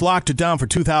 if you just locked it down for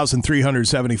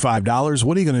 $2,375,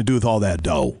 what are you going to do with all that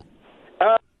dough?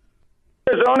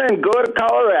 Arizona and go to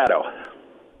Colorado.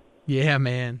 Yeah,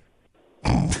 man.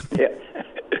 Yeah.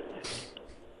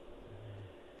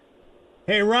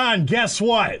 Hey, Ron, guess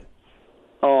what?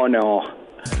 Oh, no.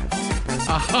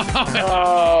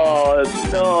 Oh,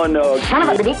 no. Son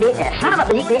of a bitch,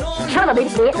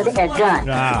 gun.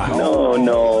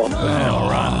 No. Well,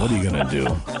 Ron, what are you going to do?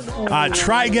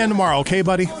 Try again tomorrow, okay,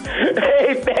 buddy?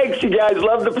 Hey, thanks, you guys.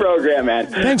 Love the program, man.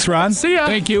 Thanks, Ron. See ya.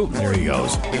 Thank you. There he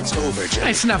goes. It's over, Joe.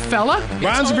 Nice enough, fella.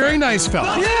 Ron's a very nice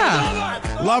fella.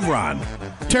 Yeah. Love Ron.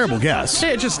 Terrible guess.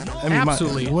 Hey, just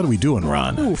absolutely. What are we doing,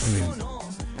 Ron? Oof.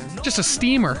 Just a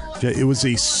steamer. It was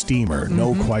a steamer,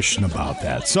 no question about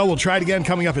that. So we'll try it again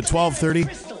coming up at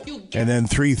 12:30, and then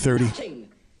 3:30,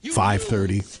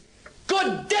 5:30.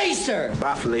 Good day, sir.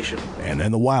 Bye, Felicia. And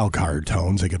then the wild card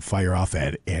tones they could fire off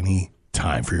at any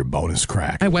time for your bonus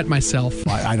crack. I wet myself.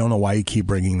 I don't know why you keep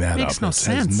bringing that Makes up. no It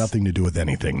sense. has nothing to do with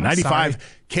anything.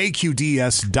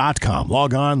 95kqds.com.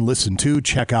 Log on, listen to,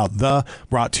 check out the,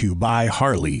 brought to you by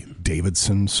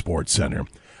Harley-Davidson Sports Center.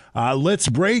 Let's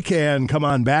break and come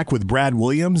on back with Brad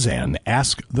Williams and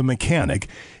Ask the Mechanic.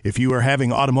 If you are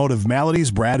having automotive maladies,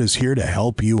 Brad is here to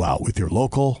help you out with your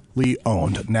locally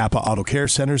owned Napa Auto Care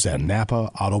Centers and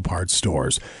Napa Auto Parts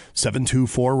stores.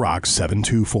 724-ROCK,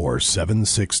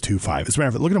 724-7625. As a matter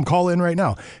of fact, look at him call in right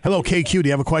now. Hello, KQ. Do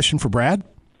you have a question for Brad?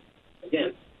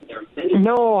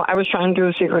 No, I was trying to do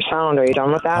a secret sound. Are you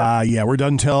done with that? Yeah, we're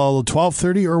done till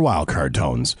 12:30 or wild card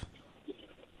tones.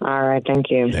 All right,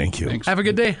 thank you. Thank you. Have a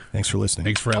good day. Thanks for listening.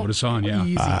 Thanks for having us on, yeah.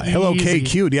 Hello,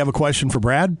 KQ. Do you have a question for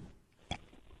Brad?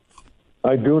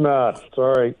 I do not.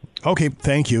 Sorry. Okay,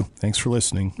 thank you. Thanks for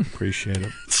listening. Appreciate it.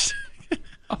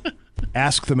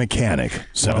 Ask the Mechanic,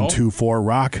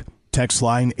 724-ROCK. Text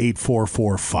line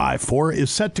 84454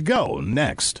 is set to go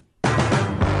next.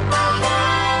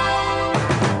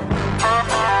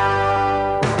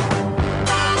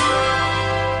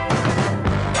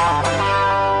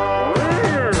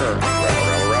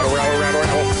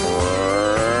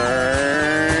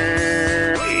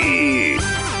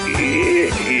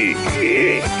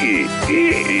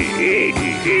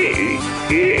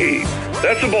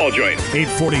 That's a ball joint.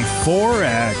 844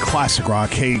 at Classic Rock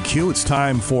KQ. It's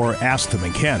time for Ask the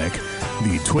Mechanic.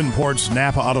 The Twin Ports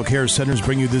Napa Auto Care Centers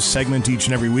bring you this segment each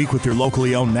and every week with your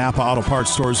locally owned Napa Auto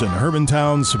Parts stores in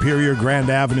Hermantown, Superior, Grand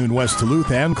Avenue in West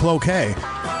Duluth, and Cloquet.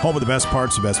 Home of the best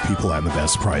parts, the best people, and the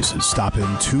best prices. Stop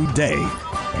in today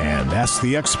and ask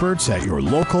the experts at your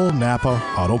local Napa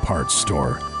Auto Parts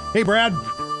store. Hey, Brad.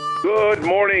 Good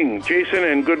morning, Jason,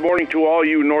 and good morning to all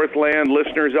you Northland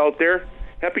listeners out there.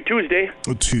 Happy Tuesday.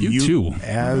 To you too.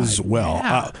 As well.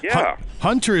 Yeah.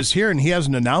 Hunter is here, and he has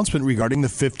an announcement regarding the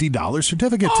 $50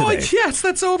 certificate today. Oh, yes,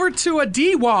 that's over to a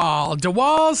DeWall.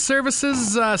 DeWall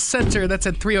Services Center. That's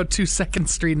at 302 2nd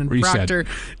Street in Reset. Proctor.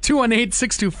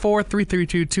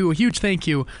 218-624-3322. A huge thank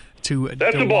you to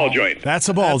That's a ball joint. That's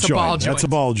a ball joint. That's a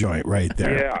ball joint right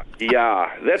there.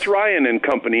 Yeah. That's Ryan and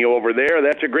Company over there.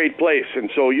 That's a great place. And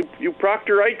so you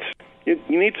Proctorites, you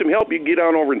need some help, you can get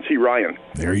on over and see Ryan.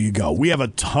 There you go. We have a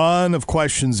ton of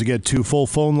questions to get to. Full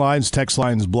phone lines, text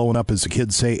lines blowing up, as the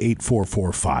kids say,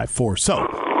 84454.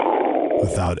 So,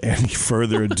 without any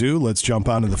further ado, let's jump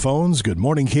onto the phones. Good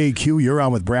morning, KQ. You're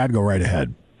on with Brad. Go right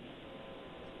ahead.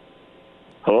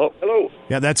 Hello? Hello.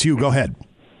 Yeah, that's you. Go ahead.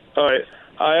 All right.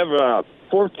 I have a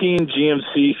 14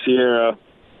 GMC Sierra,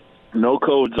 no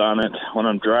codes on it. When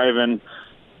I'm driving,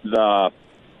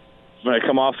 when I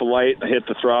come off the light, I hit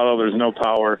the throttle, there's no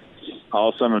power. All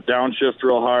of a sudden, it'll downshift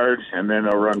real hard, and then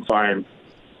it'll run fine.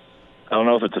 I don't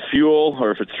know if it's a fuel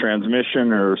or if it's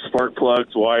transmission or spark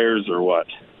plugs, wires, or what.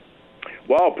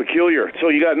 Wow, peculiar. So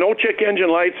you got no check engine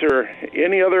lights or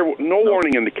any other, no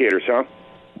warning indicators, huh?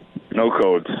 No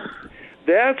codes.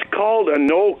 That's called a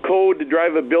no-code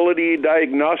drivability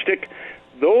diagnostic.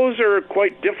 Those are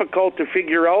quite difficult to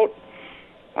figure out.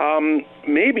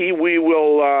 Maybe we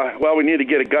will, we need to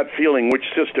get a gut feeling which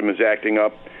system is acting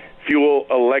up. Fuel,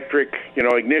 electric,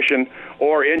 ignition,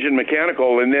 or engine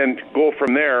mechanical, and then go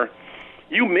from there.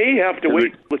 You may have to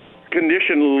wait till the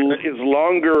condition is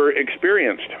longer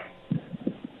experienced.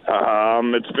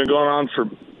 It's been going on for,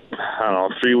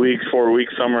 3 weeks, 4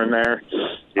 weeks, somewhere in there.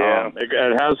 Yeah.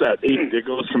 It has that it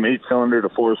goes from 8-cylinder to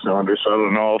 4-cylinder, so I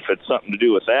don't know if it's something to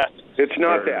do with that. It's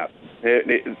not that.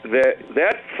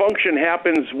 That function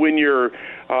happens when you're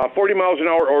 40 miles an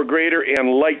hour or greater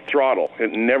and light throttle.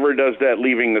 It never does that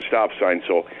leaving the stop sign.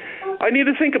 So I need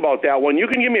to think about that one. You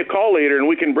can give me a call later and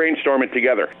we can brainstorm it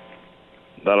together.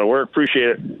 That'll work. Appreciate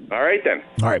it. All right, then.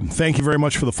 All right. Thank you very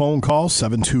much for the phone call.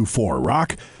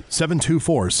 724-ROCK,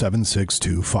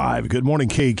 724-7625. Good morning,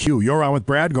 KQ. You're on with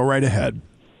Brad. Go right ahead.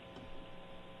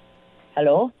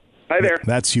 Hello? Hi there.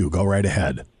 That's you. Go right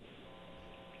ahead.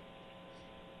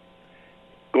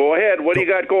 Go ahead. What do you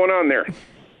got going on there?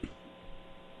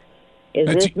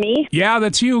 Is this me? Yeah,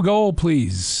 that's you. Go,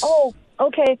 please. Oh,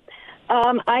 okay.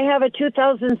 I have a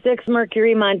 2006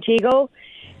 Mercury Montego,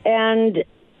 and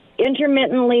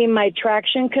intermittently my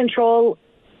traction control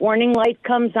warning light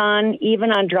comes on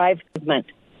even on drive movement.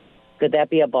 Could that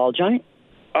be a ball joint?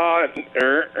 No,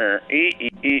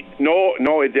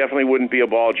 it definitely wouldn't be a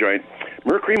ball joint.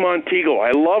 Mercury Montego,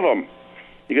 I love them.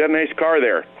 You got a nice car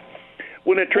there.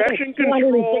 When a traction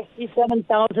control...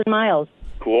 267,000 miles.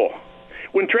 Cool.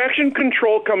 When traction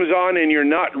control comes on and you're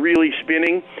not really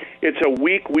spinning, it's a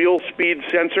weak wheel speed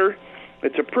sensor.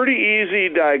 It's a pretty easy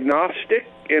diagnostic,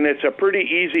 and it's a pretty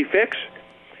easy fix.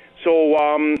 So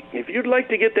if you'd like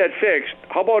to get that fixed,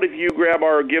 how about if you grab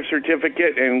our gift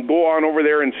certificate and go on over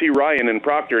there and see Ryan and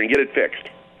Proctor and get it fixed?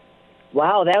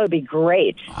 Wow, that would be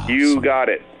great. Awesome. You got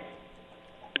it.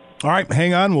 All right,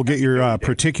 hang on. We'll get your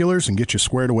particulars and get you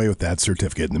squared away with that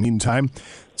certificate. In the meantime,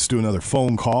 let's do another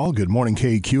phone call. Good morning,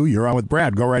 KQ. You're on with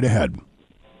Brad. Go right ahead.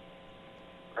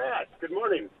 Brad, good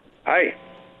morning. Hi.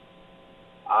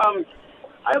 I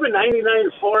have a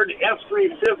 99 Ford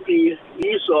F-350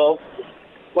 diesel.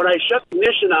 When I shut the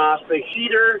ignition off, the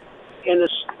heater and the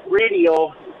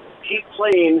radio keep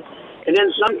playing, and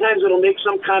then sometimes it'll make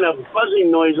some kind of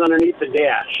buzzing noise underneath the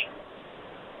dash.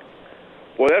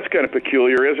 Well, that's kind of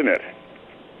peculiar, isn't it?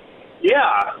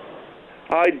 Yeah.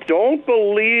 I don't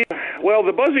believe... Well,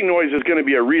 the buzzing noise is going to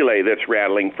be a relay that's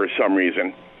rattling for some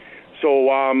reason. So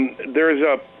there's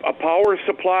a power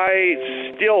supply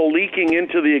still leaking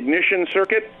into the ignition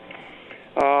circuit.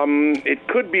 It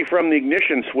could be from the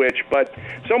ignition switch, but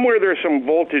somewhere there's some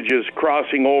voltages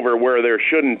crossing over where there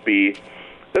shouldn't be.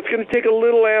 That's going to take a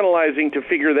little analyzing to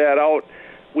figure that out.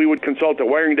 We would consult a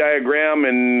wiring diagram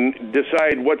and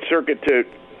decide what circuit to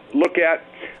look at.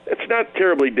 It's not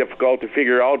terribly difficult to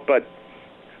figure out, but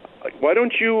why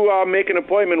don't you make an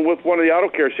appointment with one of the auto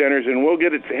care centers and we'll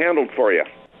get it handled for you.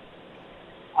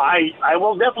 I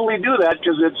will definitely do that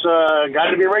because it's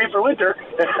got to be ready for winter.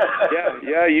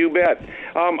 Yeah, you bet.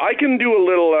 I can do a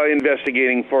little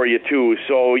investigating for you, too.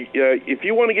 So if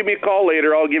you want to give me a call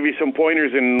later, I'll give you some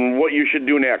pointers in what you should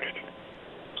do next.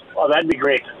 Oh, that'd be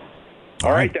great.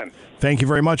 All right, then. Thank you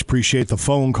very much. Appreciate the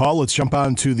phone call. Let's jump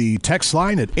on to the text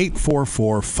line at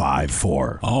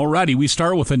 84454. All righty. We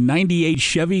start with a 98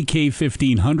 Chevy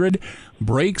K1500.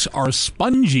 Brakes are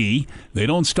spongy. They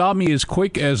don't stop me as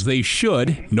quick as they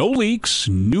should. No leaks,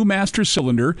 new master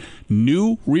cylinder,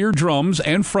 new rear drums,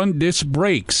 and front disc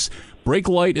brakes. Brake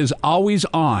light is always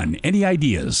on. Any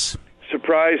ideas?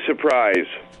 Surprise, surprise.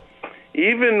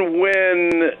 Even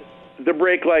when the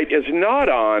brake light is not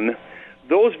on,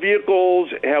 those vehicles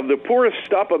have the poorest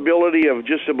stoppability of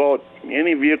just about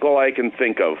any vehicle I can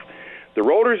think of. The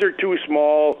rotors are too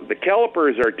small, the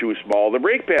calipers are too small, the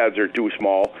brake pads are too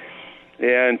small,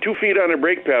 and 2 feet on a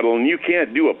brake pedal, and you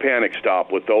can't do a panic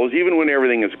stop with those, even when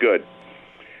everything is good.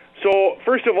 So,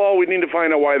 first of all, we need to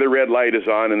find out why the red light is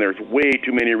on, and there's way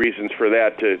too many reasons for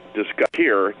that to discuss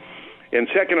here. And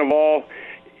second of all,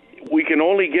 we can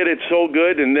only get it so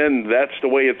good, and then that's the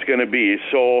way it's going to be.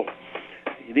 So,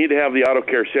 you need to have the Auto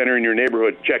Care Center in your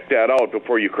neighborhood check that out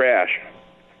before you crash.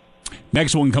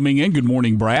 Next one coming in. Good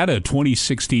morning, Brad. A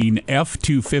 2016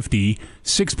 F250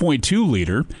 6.2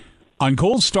 liter. On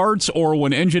cold starts or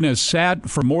when engine has sat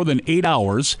for more than 8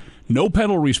 hours, no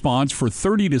pedal response for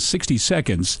 30 to 60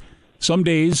 seconds. Some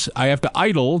days I have to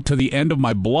idle to the end of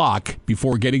my block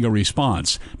before getting a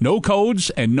response. No codes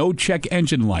and no check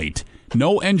engine light.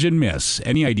 No engine miss.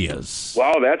 Any ideas?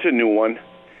 Wow, that's a new one.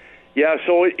 Yeah,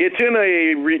 so it's in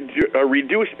a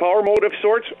reduced power mode of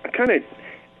sorts. I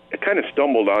kind of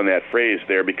stumbled on that phrase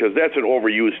there because that's an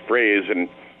overused phrase, and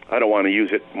I don't want to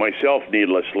use it myself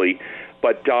needlessly.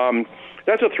 But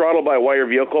that's a throttle-by-wire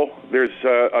vehicle. There's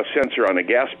a sensor on the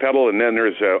gas pedal, and then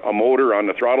there's a motor on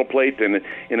the throttle plate, and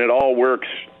it all works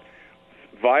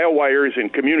via wires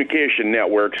and communication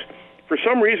networks. For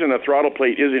some reason, the throttle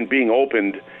plate isn't being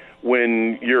opened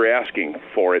when you're asking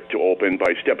for it to open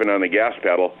by stepping on the gas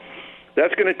pedal.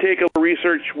 That's going to take a little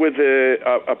research with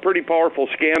a pretty powerful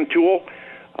scan tool.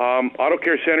 Auto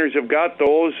Care Centers have got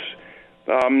those.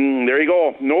 There you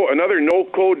go. Another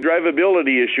no-code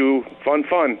drivability issue.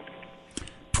 Fun.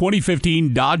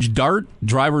 2015 Dodge Dart,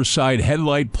 driver's side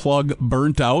headlight plug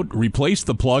burnt out. Replaced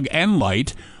the plug and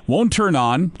light. Won't turn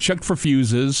on. Checked for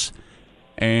fuses,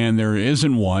 and there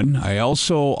isn't one. I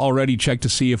also already checked to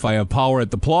see if I have power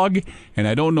at the plug, and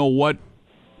I don't know what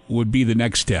would be the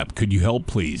next step. Could you help,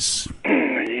 please?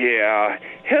 Yeah.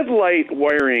 Headlight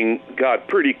wiring got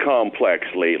pretty complex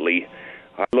lately.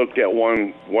 I looked at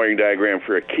one wiring diagram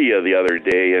for a Kia the other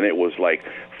day, and it was like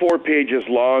 4 pages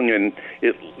long, and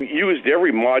it used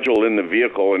every module in the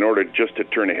vehicle in order just to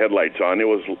turn the headlights on. It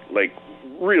was like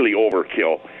really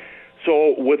overkill.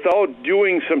 So without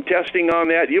doing some testing on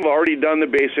that, you've already done the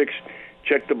basics.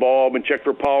 Check the bulb and check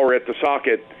for power at the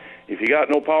socket. If you got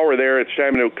no power there, it's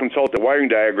time to consult the wiring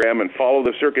diagram and follow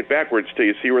the circuit backwards till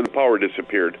you see where the power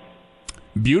disappeared.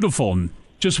 Beautiful.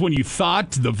 Just when you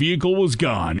thought the vehicle was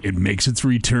gone, it makes its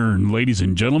return. Ladies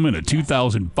and gentlemen, a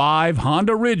 2005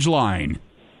 Honda Ridgeline.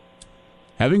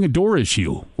 Having a door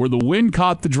issue where the wind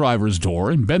caught the driver's door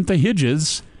and bent the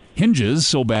hinges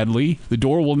so badly the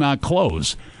door will not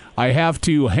close. I have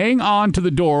to hang on to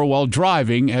the door while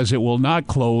driving as it will not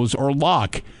close or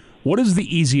lock. What is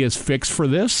the easiest fix for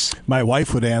this? My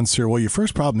wife would answer, well, your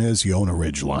first problem is you own a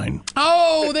Ridgeline.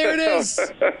 Oh, there it is.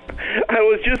 I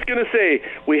was just going to say,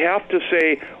 we have to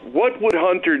say, what would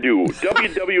Hunter do?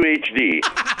 WWHD.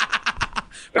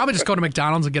 Probably just go to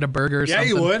McDonald's and get a burger or something.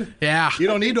 Yeah, you would. Yeah. You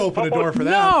don't need to open a door for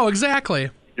that. No, exactly.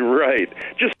 You're right.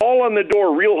 Just haul on the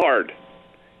door real hard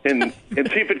and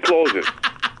see if it closes.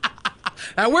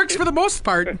 That works for the most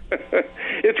part.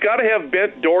 It's got to have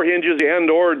bent door hinges and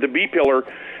or the B-pillar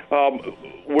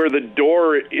where the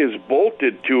door is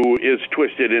bolted to is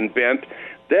twisted and bent.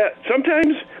 That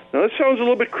sometimes, now this sounds a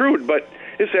little bit crude, but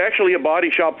it's actually a body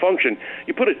shop function.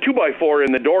 You put a 2x4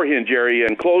 in the door hinge area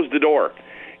and close the door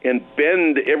and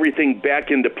bend everything back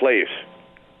into place.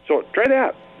 So try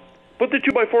that. Put the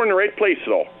 2x4 in the right place,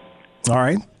 though. All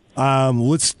right.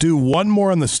 Let's do one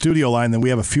more on the studio line, then we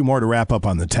have a few more to wrap up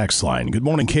on the text line. Good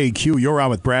morning, KQ. You're on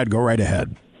with Brad. Go right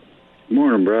ahead.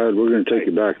 Morning, Brad. We're going to take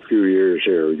you back a few years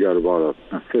here. We got about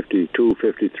a 52,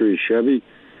 53 Chevy,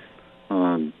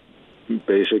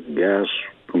 basic gas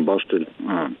combusted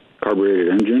carbureted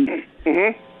engine.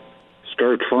 Mm-hmm.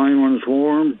 Starts fine when it's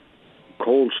warm.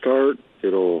 Cold start,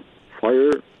 it'll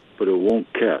fire, but it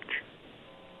won't catch.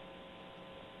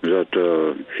 Is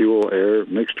that fuel air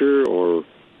mixture or?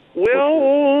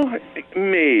 Well,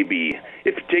 maybe.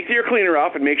 If you take the air cleaner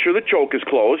off and make sure the choke is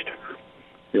closed.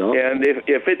 Yeah. And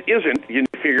if it isn't, you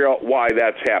need to figure out why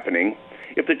that's happening.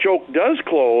 If the choke does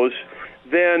close,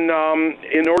 then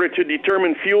in order to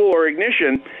determine fuel or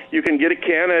ignition, you can get a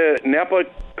can of Napa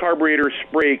carburetor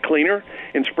spray cleaner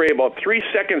and spray about 3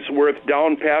 seconds worth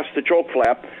down past the choke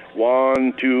flap.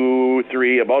 1, 2,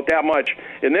 3, about that much,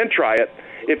 and then try it.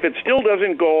 If it still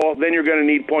doesn't go, then you're going to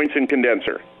need points and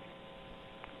condenser.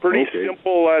 Pretty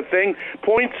simple thing.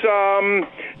 Points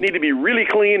need to be really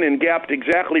clean and gapped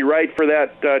exactly right for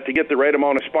that to get the right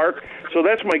amount of spark. So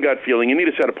that's my gut feeling. You need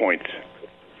a set of points.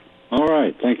 All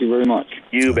right. Thank you very much.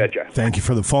 You betcha. Thank you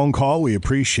for the phone call. We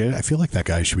appreciate it. I feel like that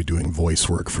guy should be doing voice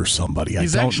work for somebody. I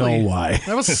don't know why.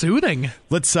 That was soothing.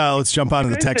 Let's jump on to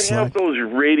the text line. Have those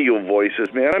radio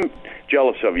voices, man. I'm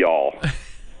jealous of y'all.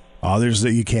 Oh,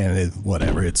 you can't,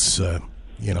 whatever. It's,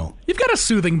 you know. You've got a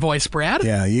soothing voice, Brad.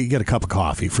 Yeah, you get a cup of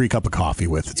coffee, free cup of coffee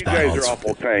with it. You guys are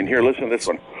awful kind. Here, listen to this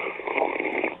one.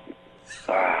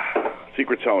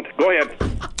 Secret sound. Go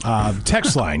ahead.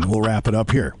 Text line. We'll wrap it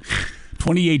up here.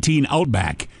 2018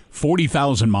 Outback,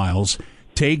 40,000 miles.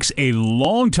 Takes a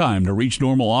long time to reach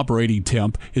normal operating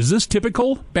temp. Is this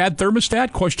typical? Bad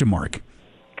thermostat? Question mark.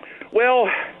 Well,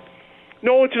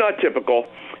 no, it's not typical.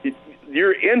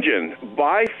 Your engine,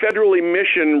 by federal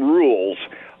emission rules,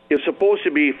 is supposed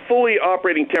to be fully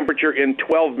operating temperature in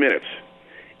 12 minutes.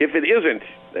 If it isn't,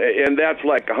 and that's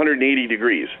like 180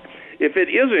 degrees, if it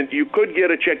isn't, you could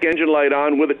get a check engine light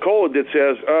on with a code that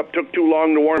says, took too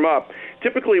long to warm up.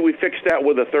 Typically, we fix that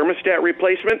with a thermostat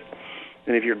replacement.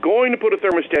 And if you're going to put a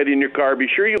thermostat in your car, be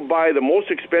sure you buy the most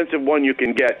expensive one you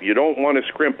can get. You don't want to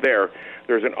scrimp there.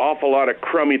 There's an awful lot of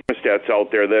crummy thermostats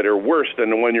out there that are worse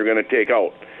than the one you're going to take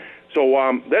out.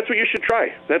 So that's what you should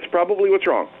try. That's probably what's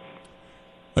wrong.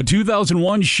 A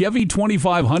 2001 Chevy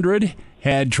 2500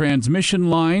 had transmission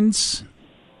lines.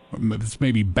 This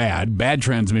may be bad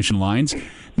transmission lines.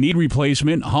 Need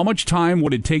replacement. How much time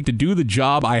would it take to do the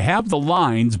job? I have the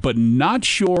lines, but not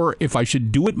sure if I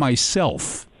should do it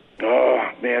myself. Oh,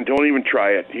 man, don't even try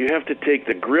it. You have to take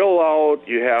the grill out.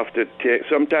 You have to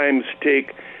sometimes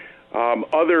take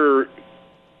other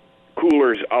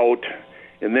coolers out,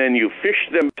 and then you fish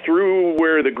them through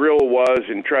where the grill was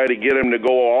and try to get them to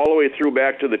go all the way through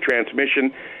back to the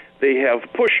transmission. They have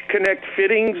push-connect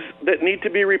fittings that need to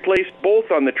be replaced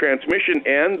both on the transmission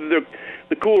and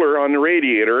the cooler on the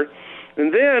radiator.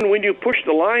 And then when you push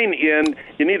the line in,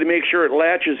 you need to make sure it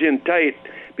latches in tight,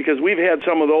 because we've had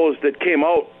some of those that came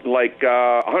out like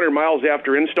 100 miles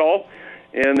after install,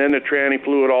 and then the tranny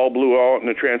fluid all blew out and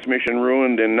the transmission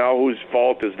ruined, and now whose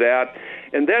fault is that?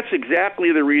 And that's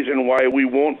exactly the reason why we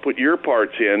won't put your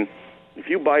parts in. If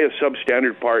you buy a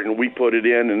substandard part and we put it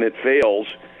in and it fails,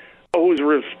 who's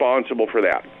responsible for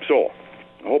that? So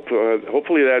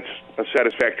hopefully that's a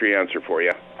satisfactory answer for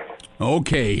you.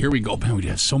 Okay, here we go. Man, we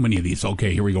have so many of these.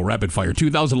 Okay, here we go. Rapid fire.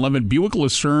 2011 Buick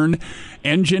Lucerne,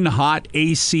 engine hot,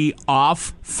 AC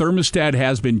off, thermostat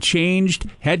has been changed,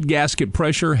 head gasket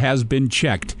pressure has been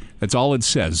checked. That's all it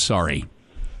says. Sorry.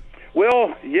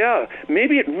 Well, yeah,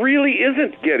 maybe it really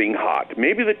isn't getting hot.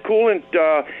 Maybe the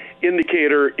coolant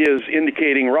indicator is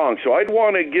indicating wrong. So I'd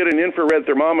want to get an infrared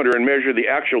thermometer and measure the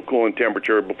actual coolant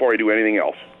temperature before I do anything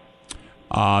else.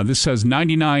 This says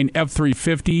 99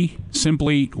 F350,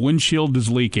 simply windshield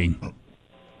is leaking.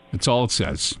 That's all it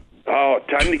says. Oh,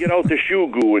 time to get out the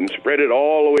shoe goo and spread it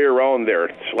all the way around there.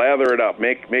 Slather it up,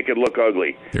 make it look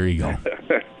ugly. There you go.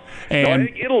 And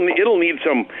no, it'll need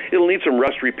some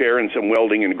rust repair and some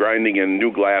welding and grinding and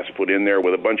new glass put in there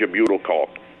with a bunch of butyl caulk.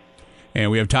 And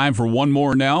we have time for one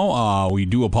more now. We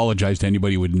do apologize to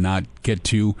anybody who would not get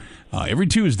to. Every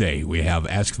Tuesday, we have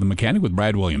Ask the Mechanic with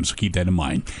Brad Williams, so keep that in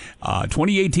mind.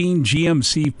 2018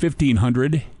 GMC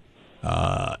 1500,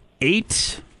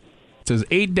 8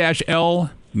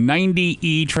 8-L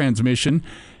 90E transmission.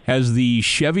 Has the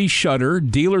Chevy shutter.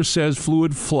 Dealer says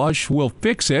fluid flush will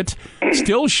fix it.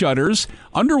 Still shutters.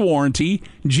 Under warranty.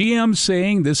 GM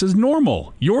saying this is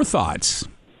normal. Your thoughts?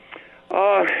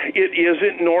 It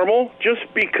isn't normal. Just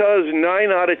because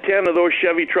 9 out of 10 of those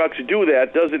Chevy trucks do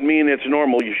that doesn't mean it's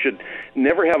normal. You should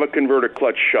never have a converter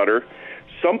clutch shutter.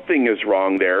 Something is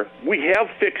wrong there. We have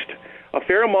fixed a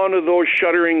fair amount of those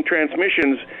shuttering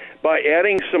transmissions by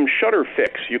adding some shutter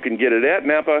fix. You can get it at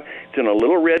Napa. It's in a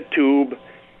little red tube.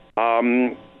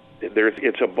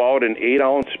 It's about an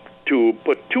 8-ounce tube.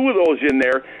 Put 2 of those in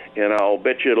there, and I'll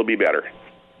bet you it'll be better.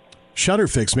 Shutter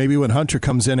fix. Maybe when Hunter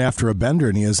comes in after a bender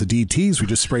and he has the DTs, we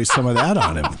just spray some of that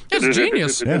on him. It's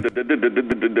genius. Yeah,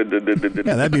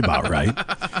 that'd be about right.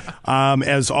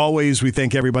 As always, we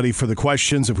thank everybody for the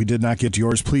questions. If we did not get to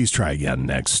yours, please try again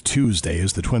next Tuesday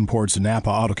as the Twin Ports and Napa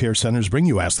Auto Care Centers bring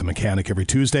you Ask the Mechanic every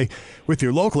Tuesday with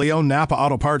your locally owned Napa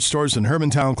Auto Parts stores in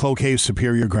Hermantown, Cloquet,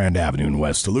 Superior, Grand Avenue, and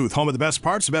West Duluth. Home of the best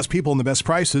parts, the best people, and the best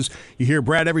prices. You hear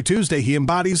Brad every Tuesday. He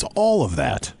embodies all of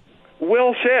that.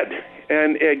 Well said.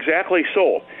 And exactly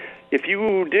so. If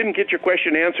you didn't get your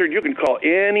question answered, you can call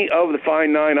any of the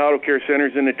fine 9 auto care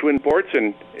centers in the Twin Ports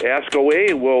and ask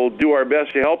away. We'll do our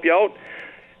best to help you out.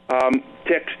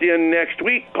 Text in next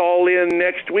week, call in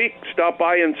next week, stop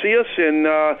by and see us, and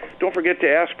don't forget to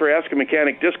ask for Ask a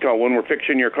Mechanic discount when we're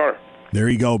fixing your car. There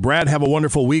you go. Brad, have a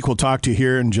wonderful week. We'll talk to you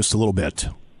here in just a little bit.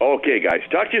 Okay, guys.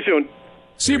 Talk to you soon.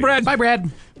 See you, Brad. Bye, Brad.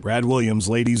 Brad Williams,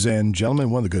 ladies and gentlemen,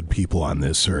 one of the good people on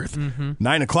this earth.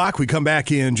 9 o'clock, we come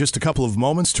back in just a couple of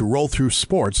moments to roll through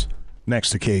sports next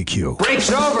to KQ.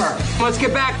 Break's over. Let's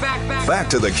get back. Back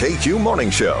to the KQ Morning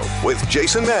Show with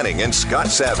Jason Manning and Scott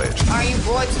Savage. Are you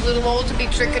boys a little old to be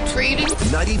trick-or-treating?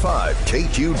 95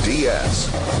 KQDS.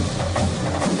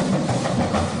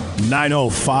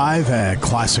 9:05 at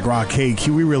Classic Rock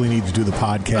KQ. We really need to do the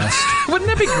podcast. Wouldn't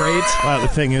that be great? The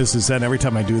thing is that every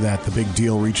time I do that, the big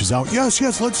deal reaches out.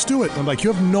 Yes, let's do it. I'm like,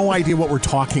 you have no idea what we're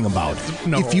talking about.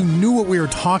 No. If you knew what we were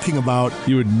talking about,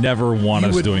 you would never want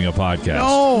us doing a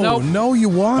podcast. No, you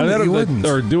wouldn't.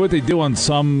 Or do what they do on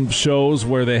some shows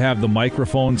where they have the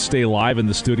microphone stay live in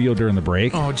the studio during the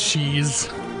break. Oh, jeez.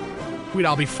 We'd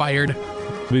all be fired.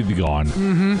 We'd be gone.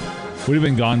 Mm-hmm. We'd have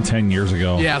been gone 10 years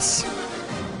ago. Yes.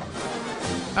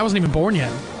 I wasn't even born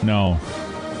yet. No,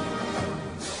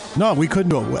 we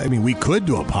couldn't do we could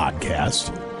do a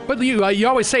podcast. But you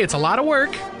always say it's a lot of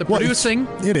work. The producing.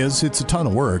 It is. It's a ton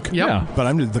of work. Yep. Yeah.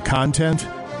 But the content,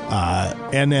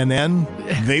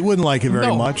 NNN, they wouldn't like it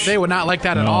very much. They would not like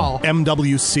that at all.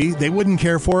 MWC, they wouldn't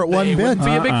care for it one bit. They wouldn't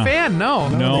be a big fan, no.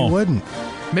 No, they wouldn't.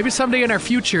 Maybe someday in our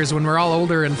futures when we're all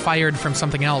older and fired from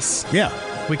something else. Yeah.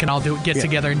 We can all get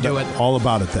together and do it. All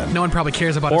about it then. No one probably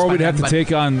cares about us. Or we'd have to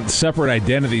take on separate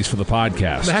identities for the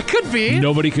podcast. That could be.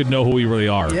 Nobody could know who we really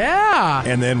are. Yeah.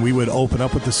 And then we would open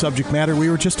up with the subject matter we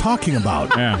were just talking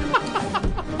about. Yeah.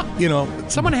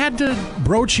 Someone had to...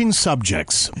 Broaching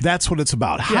subjects. That's what it's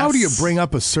about. How do you bring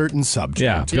up a certain subject?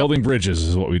 Yeah, building bridges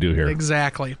is what we do here.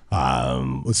 Exactly.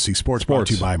 Let's see. Sports brought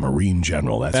to you by Marine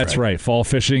General. That's right. Fall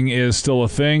fishing is still a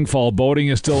thing. Fall boating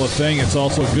is still a thing. It's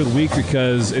also a good week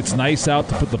because it's nice out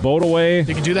to put the boat away.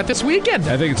 You can do that this weekend.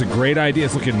 I think it's a great idea.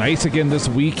 It's looking nice again this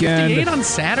weekend. 58 on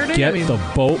Saturday? Get the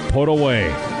boat put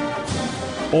away.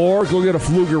 Or go get a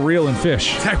fluger reel and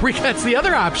fish. That's the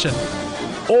other option.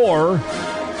 Or...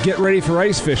 get ready for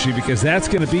ice fishing because that's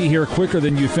going to be here quicker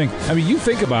than you think. I mean, you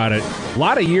think about it. A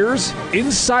lot of years,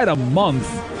 inside a month,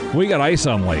 we got ice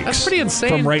on lakes. That's pretty insane.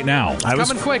 From right now.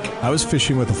 Coming quick. I was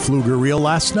fishing with a fluger reel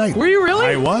last night. Were you really?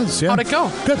 I was, yeah. How'd it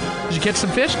go? Good. Did you catch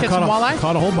some fish? Catch some walleye?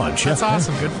 Caught a whole bunch. That's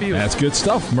awesome. Good for you. That's good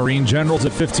stuff. Marine General's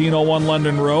at 1501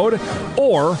 London Road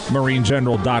or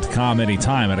marinegeneral.com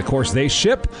anytime. And, of course, they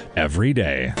ship every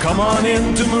day. Come on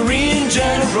into Marine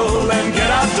General and get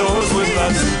outdoors with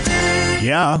us.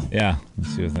 Yeah.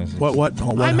 Let's see what this is. What?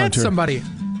 I met somebody.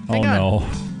 Hang on. No.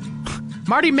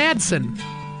 Marty Madsen.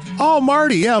 Oh,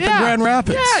 Marty, up in Grand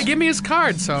Rapids. Yeah, give me his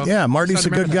card. So yeah, Marty's a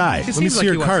good guy. Let me see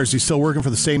your car. Is he still working for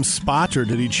the same spot, or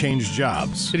did he change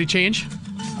jobs? Did he change?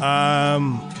 Yeah,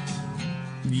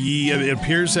 it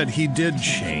appears that he did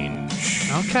change.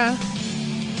 Okay.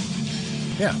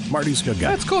 Yeah, Marty's a good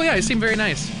guy. That's cool. Yeah, he seemed very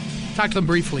nice. Talked to them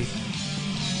briefly.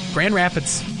 Grand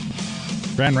Rapids.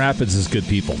 Grand Rapids is good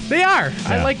people. They are. Yeah.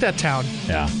 I like that town.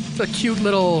 Yeah. It's a cute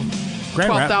little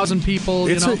 12,000 people.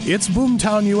 It's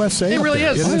Boomtown, USA. It really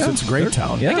is. It is. It's a great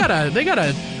town. Yeah. They got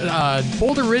a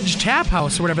Boulder Ridge Tap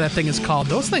House or whatever that thing is called.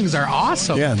 Those things are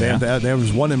awesome. Yeah, there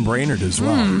was one in Brainerd as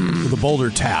well. The Boulder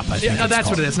Tap, I think. Yeah, that's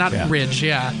what it is. Not Ridge.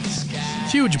 Yeah.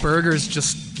 Huge burgers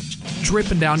just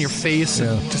dripping down your face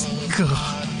and just.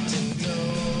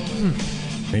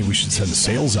 Maybe we should send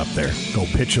sales up there. Go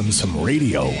pitch them some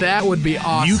radio. That would be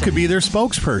awesome. You could be their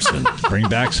spokesperson. Bring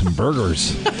back some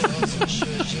burgers.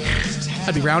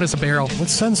 I'd be round as a barrel.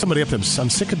 Let's send somebody up there. I'm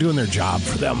sick of doing their job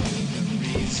for them.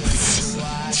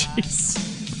 Jeez.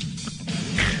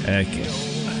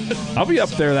 I'll be up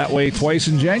there that way twice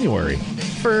in January.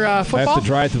 For football? I have to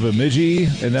drive to Bemidji,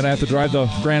 and then I have to drive to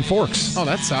Grand Forks. Oh,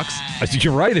 that sucks.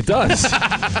 You're right, it does.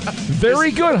 Very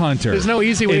good, Hunter. There's no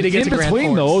easy way to get to Grand Forks. In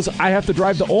between those, I have to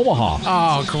drive to Omaha.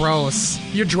 Oh, gross.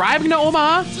 You're driving to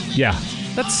Omaha? Yeah.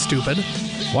 That's stupid.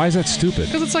 Why is that stupid?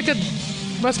 Because it's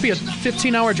must be a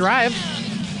 15-hour drive.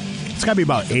 It's got to be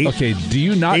about 8. Okay, do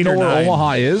you not know where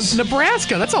Omaha is?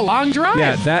 Nebraska. That's a long drive.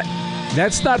 Yeah,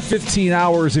 that's not 15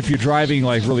 hours if you're driving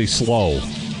really slow.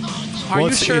 Are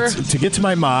you sure? To get to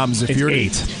my mom's, it's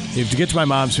 8. To get to my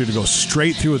mom's, you have to go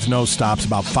straight through with no stops,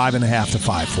 about 5.5 to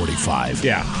 5:45.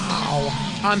 Yeah. Wow.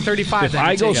 On 35. If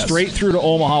I go straight through to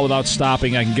Omaha without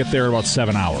stopping, I can get there in about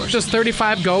 7 hours. Does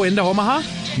 35 go into Omaha?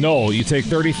 No, you take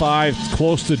 35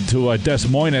 close to Des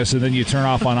Moines, and then you turn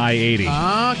off on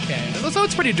I-80. Okay. So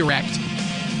it's pretty direct.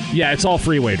 Yeah, it's all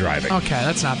freeway driving. Okay,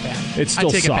 that's not bad. It still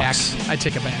sucks. I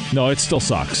take it back. No, it still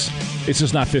sucks. It's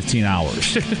just not 15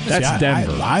 hours. That's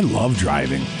Denver. I love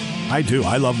driving. I do.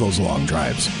 I love those long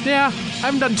drives. Yeah, I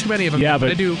haven't done too many of them. Yeah, but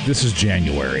I do. This is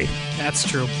January. That's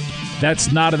true.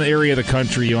 That's not an area of the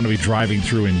country you want to be driving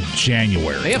through in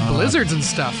January. They have blizzards and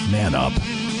stuff. Man up.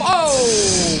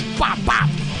 Oh! Bop, bop.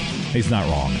 He's not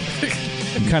wrong.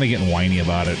 I'm kind of getting whiny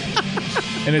about it.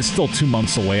 And it's still 2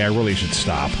 months away. I really should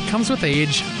stop. Comes with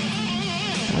age.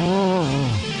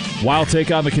 Wild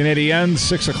take on the Canadiens,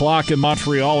 6 o'clock in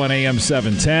Montreal on AM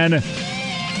 710.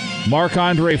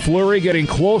 Marc-Andre Fleury getting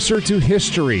closer to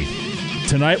history.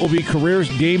 Tonight will be career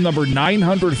game number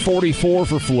 944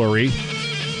 for Fleury.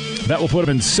 That will put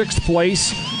him in 6th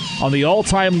place on the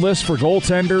all-time list for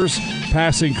goaltenders,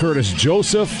 passing Curtis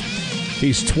Joseph.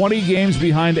 He's 20 games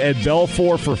behind Ed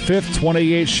Belfour for 5th,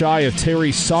 28 shy of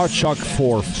Terry Sawchuk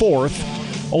for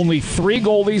 4th. Only 3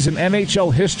 goalies in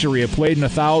NHL history have played in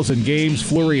 1,000 games.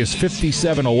 Fleury is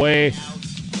 57 away.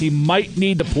 He might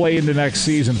need to play into next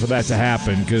season for that to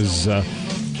happen, because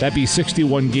that'd be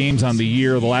 61 games on the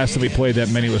year. The last time he played that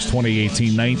many was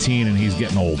 2018-19, and he's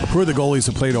getting old. Who are the goalies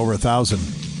that played over 1,000?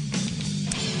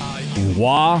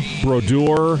 Roy,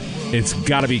 Brodeur. It's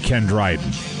got to be Ken Dryden.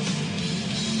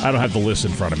 I don't have the list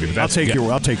in front of me, but I'll take your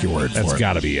word for it. That's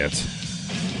got to be it.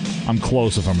 I'm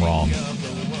close if I'm wrong.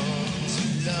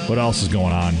 What else is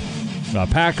going on?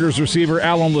 Packers receiver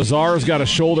Alan Lazar's got a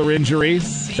shoulder injury.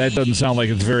 That doesn't sound like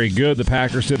it's very good. The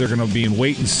Packers said they're going to be in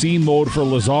wait-and-see mode for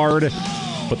Lazard,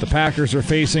 but the Packers are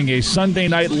facing a Sunday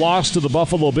night loss to the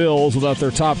Buffalo Bills without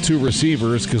their top 2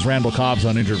 receivers because Randall Cobb's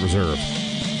on injured reserve.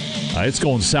 It's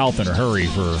going south in a hurry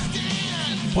for...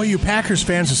 Boy, you Packers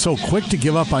fans are so quick to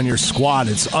give up on your squad.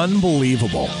 It's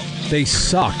unbelievable. They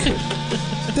suck.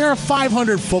 They're a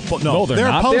 500 football. No, they're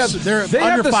not. They're they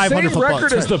under have the 500 same football.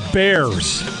 record as the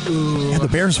Bears. Yeah, the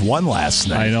Bears won last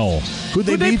night. I know. Who'd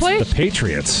they beat? play? The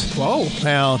Patriots. Whoa.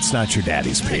 Well, it's not your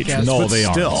daddy's Patriots. No, but they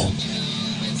still.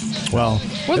 aren't. Well,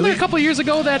 wasn't there a couple years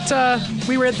ago that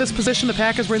we were at this position, the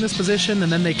Packers were in this position, and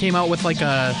then they came out with like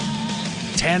a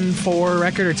 10-4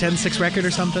 record or 10-6 record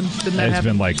or something? Didn't that happen? It's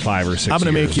been like 5 or 6 I'm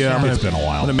going to make you. It's been a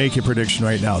while. I'm going to make you a prediction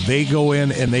right now. They go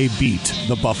in and they beat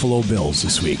the Buffalo Bills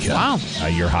this weekend. Wow.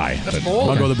 You're high. That's bold.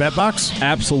 Want to go to the bet box?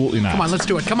 Absolutely not. Come on, let's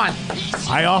do it. Come on.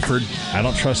 I offered. I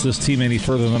don't trust this team any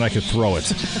further than I could throw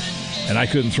it. And I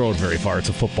couldn't throw it very far. It's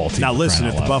a football team. Now listen,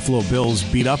 if the Buffalo Bills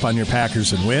beat up on your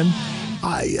Packers and win,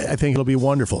 I think it'll be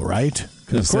wonderful, right?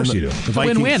 Of course you do. The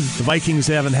Win-win. The Vikings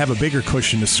have a bigger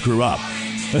cushion to screw up.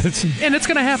 And it's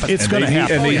going to happen. It's going to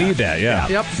happen. And they need that, yeah.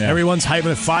 Yep. Yeah. Everyone's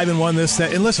hyping at 5-1, this,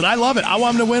 that. And listen, I love it. I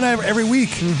want them to win every week.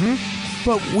 Mm-hmm.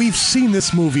 But we've seen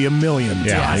this movie a million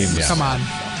times. Yeah. Come on.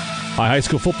 High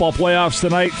school football playoffs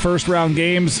tonight. First round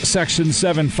games, Section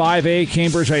 7-5A,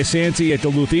 Cambridge Isanti at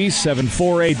Duluth East,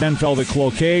 7-4A, Denfeld at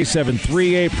Cloquet,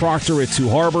 7-3A, Proctor at Two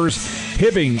Harbors,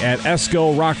 Hibbing at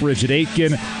Esco, Rockridge at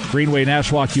Aitkin, Greenway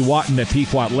Nashwauk-Keewatin at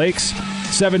Pequot Lakes,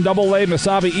 7AA,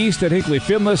 Mesabi East at Hinkley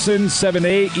Finlayson,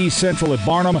 7A, East Central at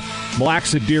Barnum, Mille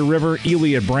Lacs at Deer River,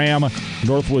 Ely at Bram,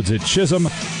 Northwoods at Chisholm,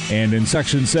 and in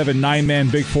Section 7, 9-man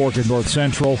Big Fork at North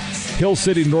Central, Hill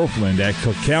City Northland at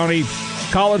Cook County.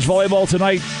 College volleyball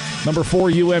tonight, number 4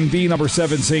 UMD, number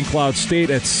 7 St. Cloud State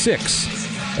at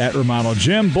 6 at Romano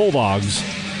Gym. Bulldogs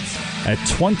at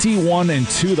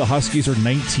 21-2. The Huskies are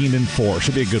 19-4.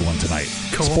 Should be a good one tonight.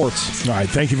 Cool. Sports. All right,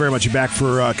 thank you very much. You back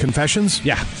for confessions?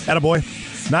 Yeah. Attaboy.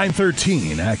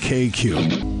 9:13 at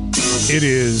KQ. It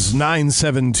is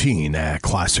 9:17 at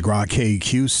Classic Rock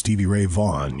KQ. Stevie Ray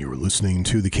Vaughan. You were listening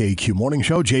to the KQ Morning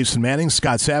Show. Jason Manning,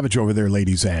 Scott Savage over there,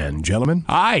 ladies and gentlemen.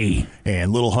 Hi.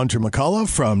 And little Hunter McCullough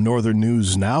from Northern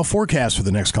News Now. Forecast for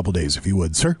the next couple days, if you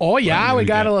would, sir. Oh, yeah. We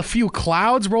got a few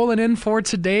clouds rolling in for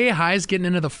today. Highs getting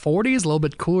into the 40s, a little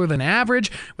bit cooler than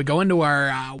average. We go into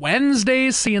our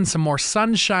Wednesdays, seeing some more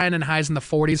sunshine and highs in the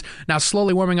 40s. Now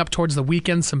slowly warming up towards the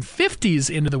weekend, some 50s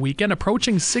into the weekend,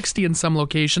 approaching 60 in some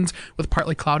locations with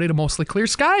partly cloudy to mostly clear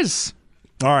skies.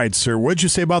 All right, sir. What'd you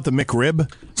say about the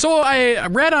McRib? So I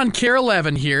read on KARE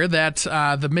 11 here that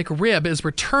the McRib is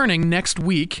returning next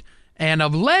week, and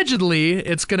allegedly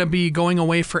it's going to be going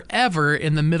away forever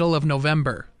in the middle of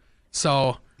November.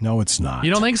 So no, it's not.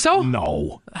 You don't think so?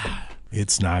 No.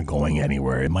 It's not going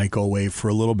anywhere. It might go away for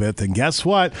a little bit. Then guess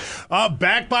what?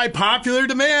 Back by popular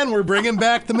demand, we're bringing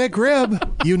back the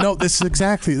McRib. You know, this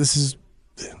is...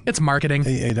 It's marketing.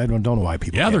 I don't know why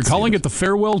people... Yeah, they're calling it the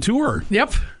farewell tour.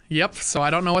 Yep. So I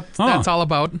don't know what that's all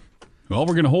about. Well,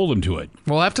 we're going to hold them to it.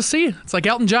 We'll have to see. It's like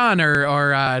Elton John or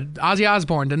Ozzy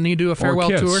Osbourne. Didn't he do a farewell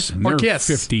tour? Or Kiss.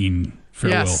 15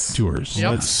 farewell tours. Yep.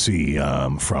 Let's see.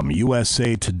 From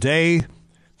USA Today,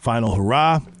 final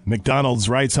hurrah. McDonald's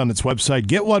writes on its website,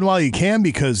 get one while you can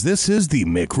because this is the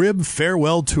McRib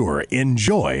Farewell Tour.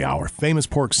 Enjoy our famous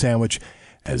pork sandwich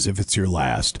as if it's your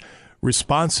last.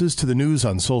 Responses to the news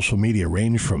on social media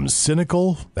range from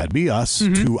cynical, that'd be us,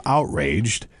 to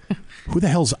outraged. Who the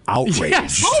hell's outraged?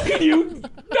 Yes. How can you?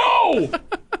 No!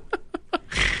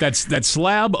 That's that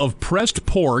slab of pressed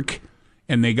pork,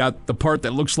 and they got the part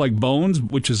that looks like bones,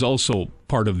 which is also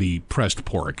part of the pressed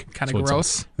pork. Kind of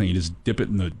gross. Then you just dip it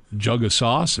in the jug of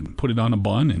sauce and put it on a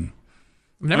bun, and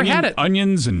Never had it.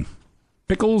 Onions and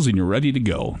pickles, and you're ready to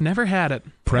go. Never had it.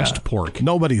 Pressed pork.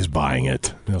 Nobody's buying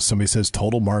it. Somebody says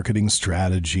total marketing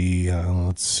strategy.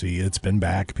 Let's see. It's been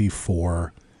back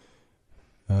before.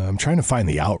 I'm trying to find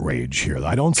the outrage here.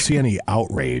 I don't see any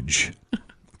outrage.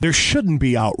 There shouldn't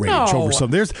be outrage over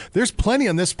something. There's plenty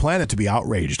on this planet to be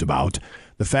outraged about.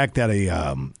 The fact that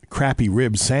a crappy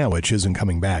rib sandwich isn't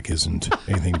coming back isn't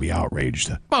anything to be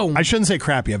outraged. Boom. I shouldn't say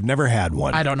crappy. I've never had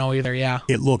one. I don't know either, yeah.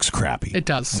 It looks crappy. It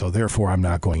does. So therefore, I'm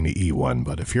not going to eat one.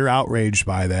 But if you're outraged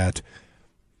by that,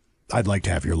 I'd like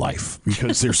to have your life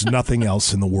because there's nothing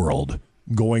else in the world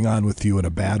going on with you in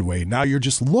a bad way. Now you're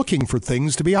just looking for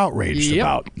things to be outraged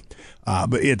about.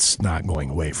 But it's not going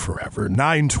away forever.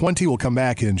 9:20, we'll come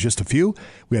back in just a few.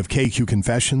 We have KQ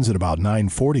Confessions at about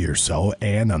 9:40 or so.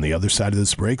 And on the other side of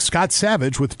this break, Scott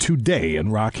Savage with Today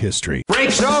in Rock History.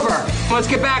 Break's over. Let's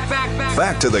get back.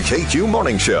 Back to the KQ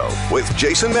Morning Show with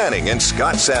Jason Manning and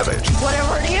Scott Savage.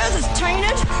 Whatever it is, it's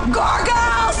tainted.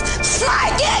 Gargoyles,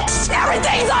 psychics,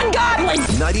 everything's ungodly.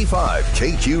 95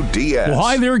 KQDS. Well,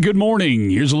 hi there. Good morning.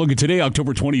 Here's a look at today,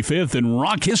 October 25th, in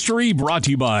rock history, brought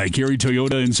to you by Kerry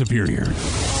Toyota in Superior.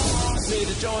 Say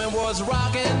the joint was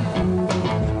rocking,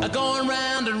 going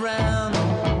round and round.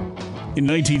 In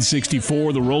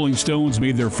 1964, the Rolling Stones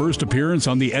made their first appearance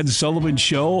on The Ed Sullivan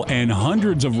Show, and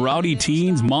hundreds of rowdy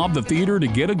teens mobbed the theater to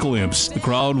get a glimpse. The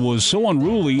crowd was so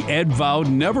unruly, Ed vowed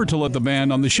never to let the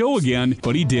band on the show again,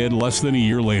 but he did less than a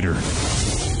year later.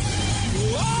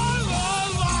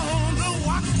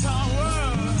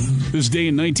 This day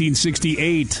in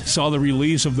 1968 saw the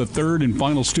release of the third and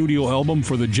final studio album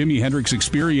for the Jimi Hendrix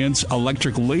Experience,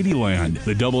 Electric Ladyland.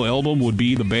 The double album would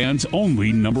be the band's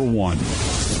only number one.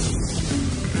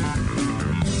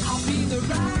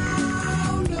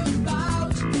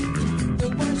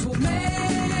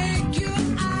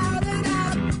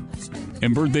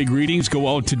 And birthday greetings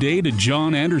go out today to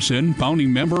John Anderson,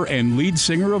 founding member and lead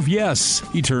singer of Yes.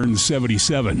 He turns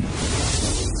 77.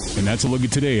 And that's a look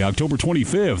at today, October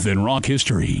 25th in rock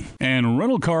history. And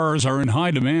rental cars are in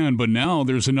high demand, but now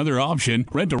there's another option.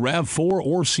 Rent a RAV4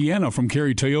 or Sienna from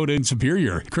Kerry Toyota in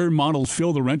Superior. Current models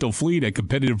fill the rental fleet at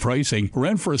competitive pricing.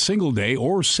 Rent for a single day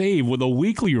or save with a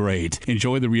weekly rate.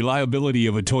 Enjoy the reliability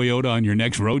of a Toyota on your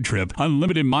next road trip.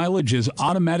 Unlimited mileage is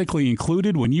automatically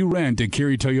included when you rent at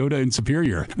Kerry Toyota in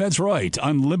Superior. That's right,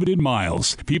 unlimited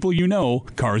miles. People you know,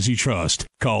 cars you trust.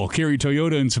 Call Kerry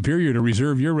Toyota in Superior to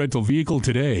reserve your rental vehicle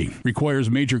today. Requires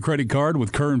major credit card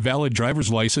with current valid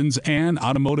driver's license and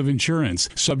automotive insurance.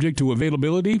 Subject to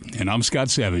availability. And I'm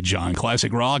Scott Savage on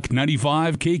Classic Rock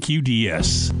 95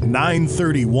 KQDS.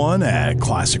 9:31 at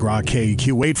Classic Rock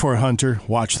KQ. Wait for it, Hunter.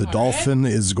 Watch the dolphin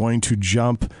is going to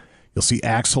jump. You'll see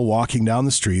Axl walking down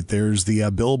the street. There's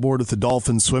the billboard with the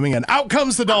dolphin swimming, and out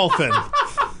comes the dolphin.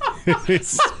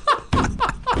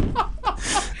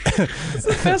 It's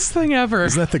the best thing ever.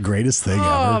 Isn't that the greatest thing ever?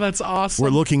 Oh, that's awesome.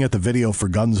 We're looking at the video for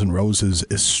Guns N' Roses'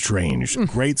 Estranged.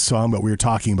 Great song, but we were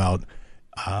talking about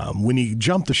when you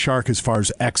jump the shark as far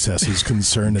as excess is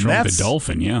concerned. And that's the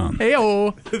dolphin, yeah.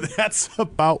 Hey-o. That's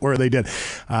about where they did.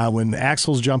 When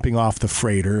Axl's jumping off the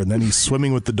freighter, and then he's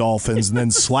swimming with the dolphins, and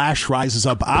then Slash rises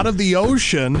up out of the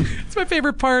ocean. It's my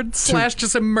favorite part. Slash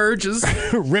just emerges.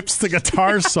 Rips the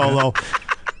guitar solo.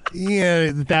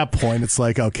 Yeah, at that point, it's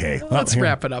like, okay. Let's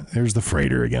wrap it up. There's the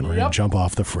freighter again. We're going to jump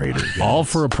off the freighter again. All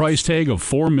for a price tag of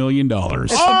 $4 million.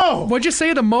 What'd you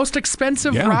say? The most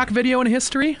expensive rock video in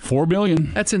history? $4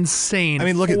 million. That's insane. I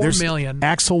mean, look at there's $4 million.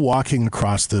 Axl walking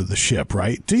across the ship,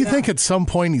 right? Do you think at some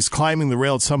point he's climbing the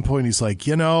rail? At some point he's like,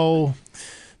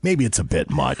 maybe it's a bit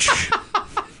much.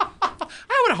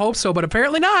 I would hope so, but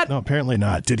apparently not. No, apparently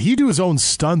not. Did he do his own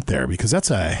stunt there? Because that's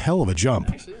a hell of a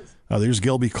jump. There's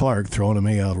Gilby Clark throwing him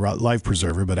a life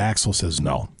preserver, but Axl says,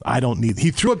 no, I don't need.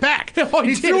 He threw it back. He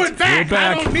threw it back.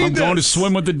 I don't need I'm going to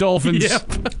swim with the dolphins.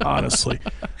 Yep. Honestly.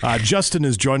 Justin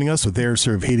is joining us with Air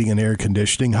Serv Heating and Air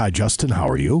Conditioning. Hi, Justin. How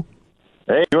are you?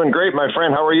 Hey, doing great, my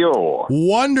friend. How are you?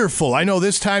 Wonderful. I know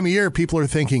this time of year people are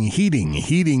thinking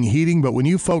heating, but when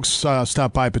you folks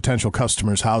stop by a potential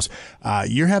customer's house,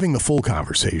 you're having the full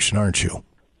conversation, aren't you?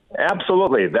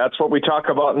 Absolutely. That's what we talk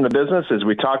about in the business, is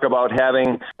we talk about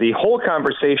having the whole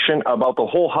conversation about the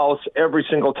whole house every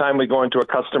single time we go into a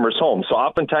customer's home. So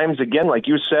oftentimes, again, like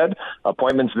you said,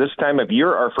 appointments this time of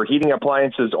year are for heating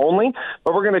appliances only,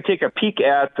 but we're going to take a peek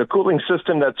at the cooling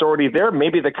system that's already there.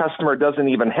 Maybe the customer doesn't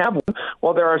even have one.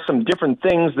 Well, there are some different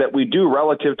things that we do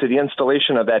relative to the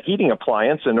installation of that heating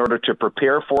appliance in order to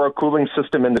prepare for a cooling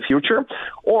system in the future.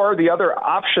 Or the other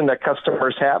option that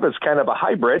customers have is kind of a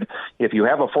hybrid. If you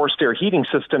have a forced air heating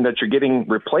system that you're getting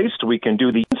replaced. We can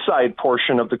do the inside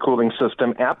portion of the cooling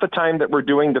system at the time that we're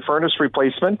doing the furnace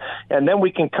replacement, and then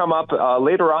we can come up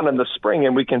later on in the spring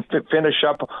and we can finish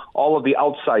up all of the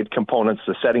outside components,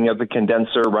 the setting of the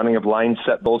condenser, running of line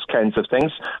set, those kinds of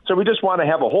things. So we just want to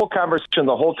have a whole conversation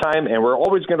the whole time, and we're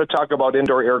always going to talk about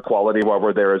indoor air quality while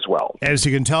we're there as well. As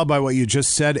you can tell by what you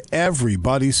just said,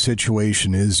 everybody's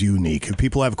situation is unique. If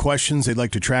people have questions, they'd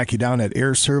like to track you down at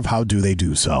AirServe, how do they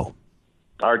do so?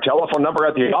 Our telephone number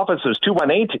at the office is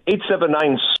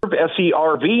 218-879-SERVE,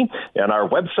 S-E-R-V, and our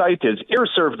website is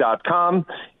airserve.com,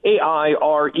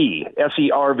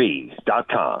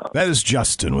 AIRESERV.com. That is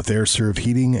Justin with AirServe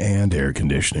Heating and Air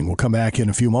Conditioning. We'll come back in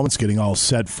a few moments, getting all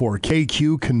set for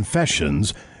KQ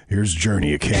Confessions. Here's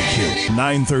Journey at KQ.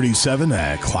 9:37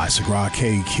 at Classic Rock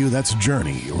KQ. That's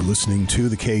Journey. You're listening to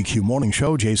the KQ Morning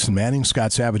Show. Jason Manning,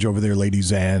 Scott Savage over there,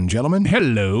 ladies and gentlemen.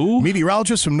 Hello.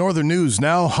 Meteorologist from Northern News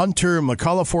now. Hunter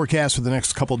McCullough, forecast for the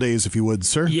next couple days, if you would,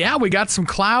 sir. Yeah, we got some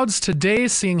clouds today,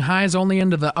 seeing highs only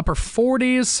into the upper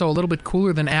 40s, so a little bit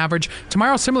cooler than average.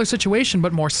 Tomorrow, similar situation,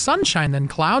 but more sunshine than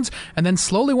clouds, and then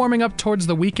slowly warming up towards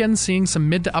the weekend, seeing some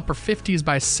mid to upper 50s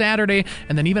by Saturday,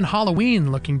 and then even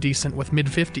Halloween looking decent with mid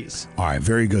 50s. All right,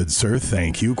 very good, sir.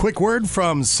 Thank you. Quick word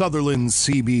from Sutherland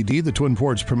CBD, the Twin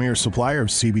Ports' premier supplier of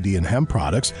CBD and hemp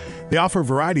products. They offer a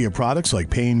variety of products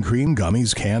like pain cream,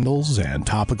 gummies, candles, and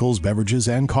topicals, beverages,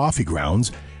 and coffee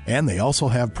grounds. And they also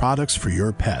have products for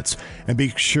your pets. And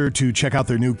be sure to check out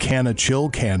their new Canna Chill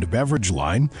canned beverage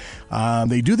line.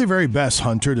 They do their very best,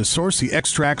 Hunter, to source the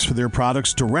extracts for their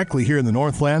products directly here in the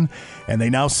Northland. And they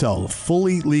now sell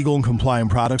fully legal and compliant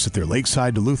products at their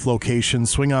Lakeside Duluth location.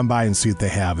 Swing on by and see what they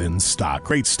have in stock.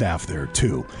 Great staff there,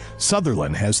 too.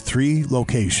 Sutherland has 3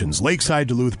 locations: Lakeside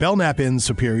Duluth, Belknap Inn,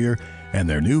 Superior, and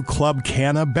their new Club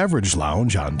Canna Beverage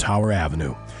Lounge on Tower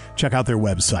Avenue. Check out their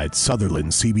website,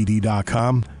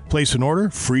 SutherlandCBD.com. Place an order,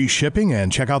 free shipping, and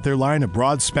check out their line of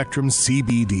broad-spectrum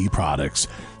CBD products.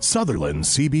 Sutherland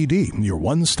CBD, your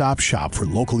one-stop shop for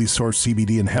locally sourced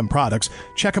CBD and hemp products.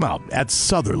 Check them out at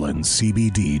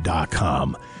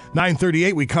SutherlandCBD.com.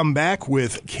 9:38, we come back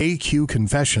with KQ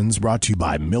Confessions, brought to you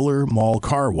by Miller Mall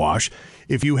Car Wash.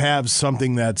 If you have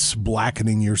something that's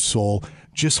blackening your soul,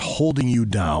 just holding you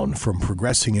down from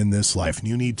progressing in this life, and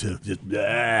you need to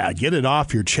get it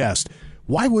off your chest,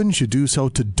 why wouldn't you do so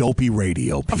to Dopey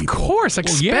Radio people? Of course,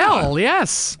 expel,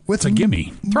 yes. With a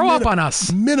gimme. Throw up on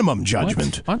us. Minimum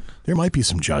judgment. What? There might be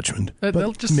some judgment,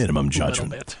 but just minimum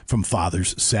judgment. From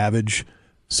fathers Savage,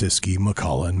 Siski,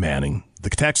 McCullough, and Manning. The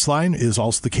text line is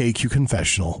also the KQ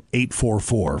Confessional,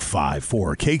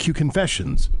 84454. KQ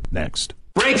Confessions, next.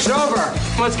 Break's over.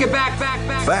 Let's get back.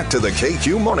 Back to the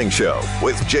KQ Morning Show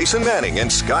with Jason Manning and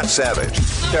Scott Savage.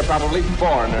 They're probably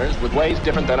foreigners with ways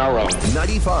different than our own.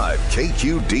 95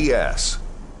 KQDS.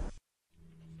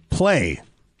 Play.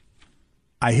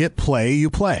 I hit play, you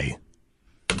play.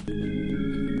 God.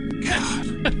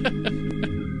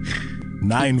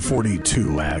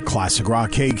 9:42 at Classic Rock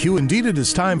KQ. Indeed, it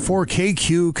is time for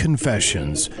KQ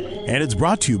Confessions. And it's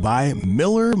brought to you by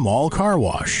Miller Mall Car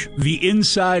Wash. The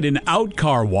inside and out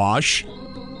car wash.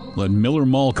 Let Miller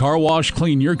Mall Car Wash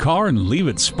clean your car and leave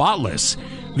it spotless.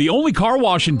 The only car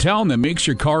wash in town that makes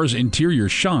your car's interior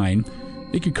shine,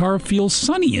 make your car feel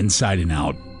sunny inside and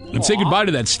out. And say goodbye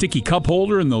to that sticky cup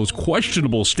holder and those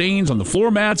questionable stains on the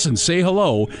floor mats, and say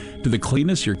hello to the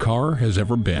cleanest your car has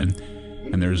ever been.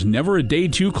 And there's never a day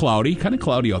too cloudy, kind of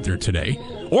cloudy out there today,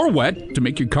 or wet to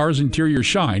make your car's interior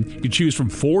shine. You choose from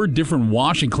 4 different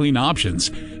wash and clean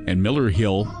options, and Miller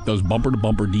Hill does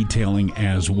bumper-to-bumper detailing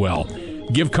as well.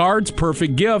 Gift cards,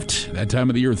 perfect gift. That time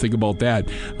of the year, think about that.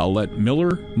 I'll let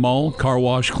Miller Mall Car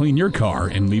Wash clean your car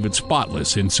and leave it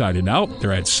spotless inside and out.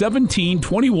 They're at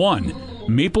 1721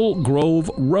 Maple Grove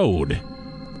Road.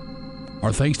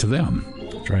 Our thanks to them.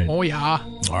 That's right. Oh, yeah.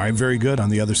 All right, very good. On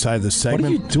the other side of this segment. What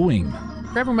are you doing?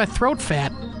 Grabbing my throat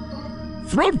fat.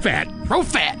 Throat fat. Throat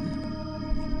fat.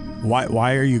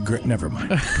 Why are you... Never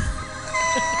mind.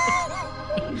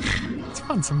 It's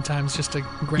fun sometimes just to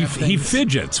grab things. He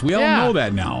fidgets. We all know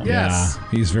that now. Yes. Yeah,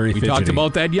 he's very fidgety. We talked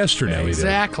about that yesterday.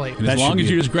 Exactly. And as long as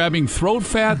you're just grabbing throat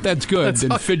fat, that's good.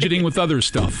 Then fidgeting with other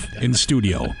stuff in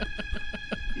studio.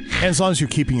 And as long as you're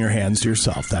keeping your hands to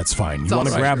yourself, that's fine. You want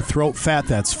to grab throat fat,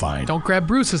 that's fine. Don't grab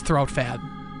Bruce's throat fat.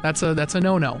 That's a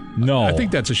no-no. No. I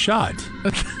think that's a shot.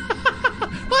 Well,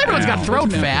 everyone's got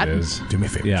throat fat. Do me a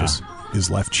favor. Yeah. Just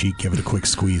his left cheek, give it a quick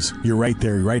squeeze. You're right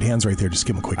there. Your right hand's right there. Just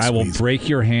give him a quick squeeze. I will break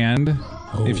your hand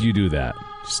if you do that.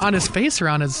 On his face or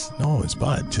on his... No, his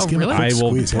butt. Just give really? him a quick I will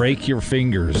squeeze. break your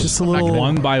fingers. Just a little...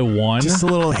 one by one. Just a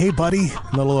little, hey, buddy.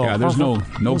 Yeah, there's no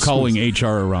calling HR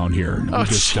around here. We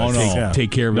just take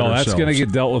care of it that's ourselves. going to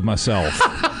get dealt with myself.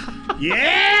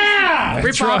 Yeah! Rip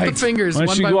That's off right. the fingers. Why don't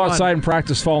one you by go one. outside and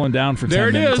practice falling down for 10 There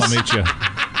it minutes? is. I'll meet you.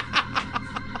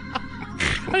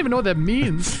 I don't even know what that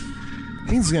means.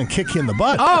 He's going to kick you in the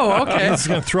butt. Oh, okay. He's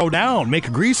going to throw down, make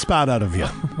a grease spot out of you.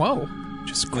 Whoa.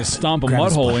 Just stomp a grab mud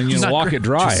his hole butt. in you He's and not walk it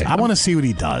dry. I want to see what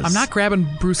he does. I'm not grabbing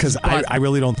Bruce's Because butt. I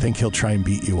really don't think he'll try and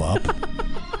beat you up.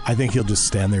 I think he'll just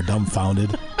stand there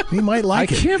dumbfounded. He might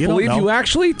like I it. can't You don't believe know. you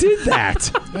actually did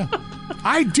that.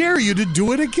 I dare you to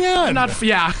do it again. I'm not.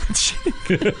 Yeah.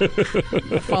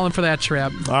 Falling for that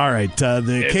trap. All right.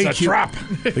 The It's KQ, a trap.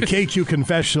 The KQ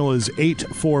confessional is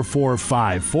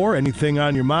 84454. Anything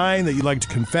on your mind that you'd like to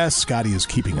confess? Scotty is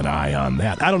keeping an eye on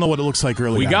that. I don't know what it looks like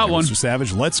early We on got here, one. Mr.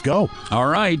 Savage. Let's go. All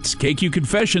right, KQ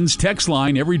Confessions text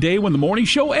line every day when the morning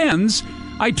show ends.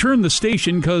 I turn the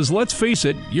station because, let's face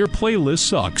it, your playlist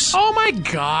sucks. Oh my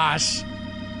gosh.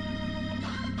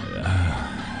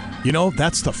 You know,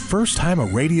 that's the first time a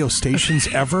radio station's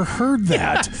ever heard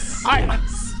that.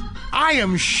 I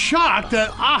am shocked that,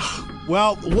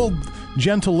 well,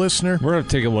 gentle listener, We're going to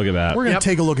take a look at that. we're going to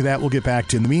take a look at that. We'll get back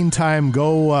to you. In the meantime,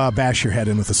 go bash your head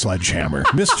in with a sledgehammer.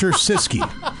 Mr. Siski.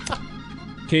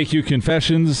 KQ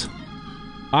Confessions.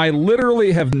 I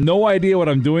literally have no idea what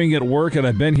I'm doing at work, and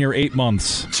I've been here 8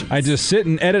 months. I just sit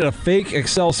and edit a fake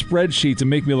Excel spreadsheet to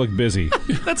make me look busy.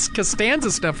 That's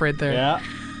Costanza stuff right there. Yeah.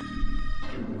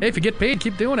 Hey, if you get paid,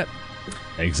 keep doing it.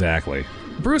 Exactly.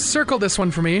 Bruce, circle this one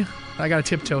for me. I got to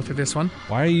tiptoe through this one.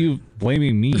 Why are you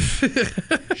blaming me?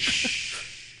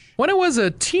 When I was a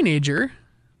teenager,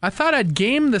 I thought I'd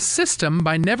game the system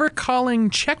by never calling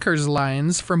checkers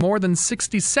lines for more than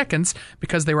 60 seconds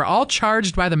because they were all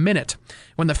charged by the minute.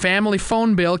 When the family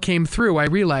phone bill came through, I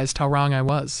realized how wrong I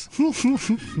was.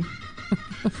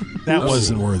 That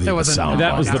wasn't worthy of a sound.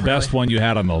 That was Not the best one you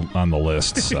had on the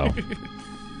list. So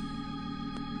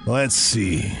Let's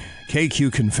see.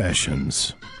 KQ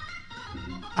Confessions.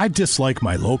 I dislike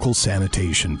my local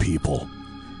sanitation people.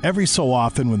 Every so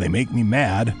often when they make me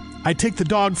mad, I take the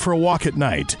dog for a walk at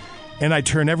night, and I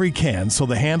turn every can so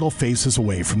the handle faces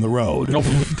away from the road.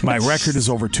 My record is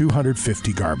over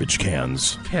 250 garbage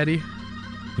cans. Petty.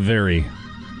 very.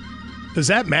 Does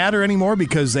that matter anymore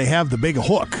because they have the big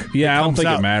hook? Yeah, that I don't comes think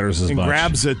it out matters as and much.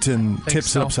 grabs it and tips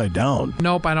so. it upside down.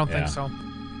 Nope, I don't think so.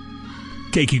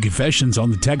 KQ Confessions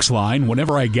on the text line.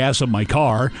 Whenever I gas up my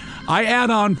car, I add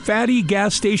on fatty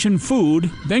gas station food,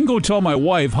 then go tell my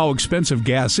wife how expensive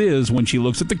gas is when she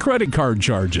looks at the credit card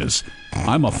charges.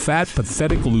 I'm a fat,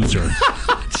 pathetic loser.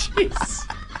 Jeez.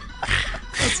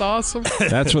 That's awesome.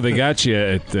 That's where they got you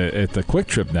at the Quick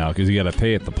Trip now, because you got to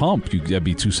pay at the pump. That'd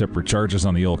be two separate charges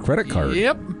on the old credit card.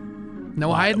 Yep.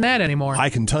 No hiding that anymore. I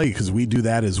can tell you because we do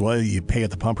that as well. You pay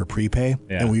at the pump or prepay,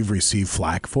 and we've received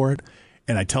flack for it.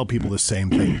 And I tell people the same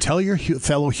thing. Tell your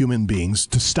fellow human beings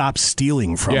to stop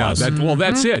stealing from us.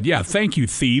 That's it. Yeah, thank you,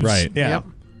 thieves. Right. Yeah.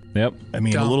 Yep. I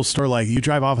mean, a little store like you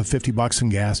drive off of $50 in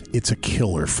gas, it's a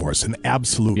killer for us, an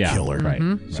absolute killer. Right.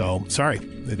 So, sorry.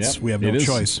 We have no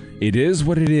choice. It is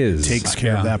what it is. Takes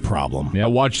care of that problem. I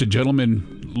watched a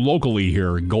gentleman locally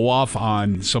here go off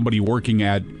on somebody working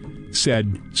at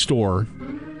said store,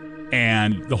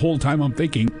 and the whole time I'm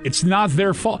thinking, it's not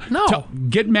their fault. No.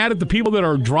 Get mad at the people that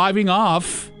are driving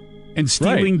off and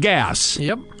stealing gas.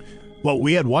 Yep. Well,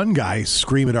 we had one guy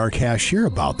scream at our cashier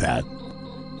about that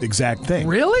exact thing.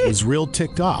 Really? He was real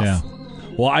ticked off. Yeah.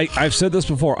 Well, I've said this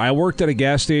before. I worked at a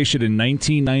gas station in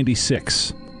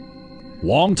 1996.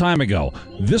 Long time ago.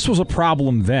 This was a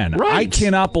problem then. Right. I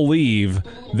cannot believe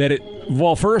that it...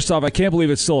 Well, first off, I can't believe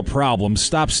it's still a problem.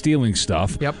 Stop stealing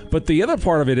stuff. Yep. But the other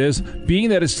part of it is, being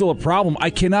that it's still a problem,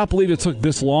 I cannot believe it took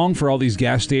this long for all these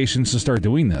gas stations to start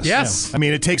doing this. Yes. I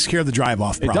mean, it takes care of the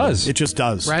drive-off problem. It does. It just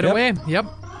does. Right away. Yep.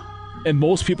 And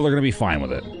most people are going to be fine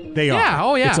with it. They are. Yeah.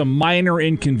 Oh, yeah. It's a minor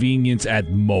inconvenience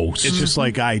at most. It's just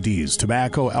like IDs.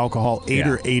 Tobacco, alcohol, 8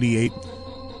 or 88.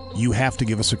 You have to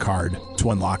give us a card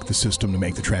to unlock the system to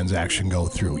make the transaction go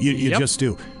through. You just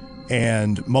do.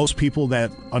 And most people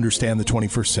that understand the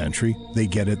 21st century, they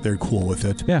get it. They're cool with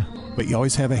it. Yeah. But you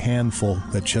always have a handful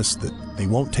that they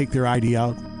won't take their ID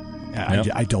out.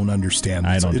 I don't understand.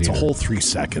 It's a whole 3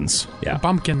 seconds. Yeah.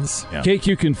 Bumpkins. Yeah.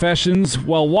 KQ Confessions.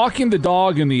 While walking the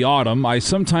dog in the autumn, I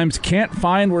sometimes can't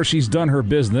find where she's done her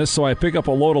business, so I pick up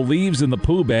a load of leaves in the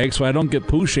poo bag so I don't get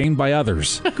poo shamed by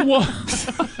others.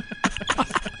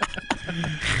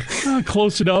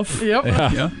 Close enough. Yep.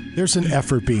 Yeah. There's an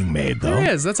effort being made, though. There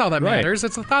is. That's all that Right. matters.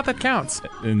 It's the thought that counts.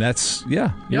 And that's,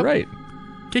 you're Yep. right.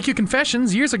 KQ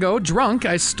Confessions. Years ago, drunk,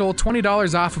 I stole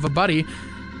 $20 off of a buddy.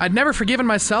 I'd never forgiven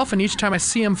myself, and each time I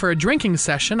see him for a drinking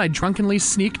session, I drunkenly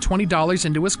sneak $20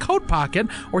 into his coat pocket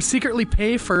or secretly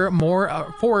pay for more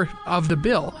of the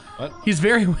bill. What? He's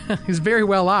very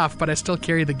well off, but I still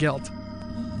carry the guilt.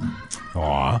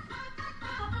 Aw.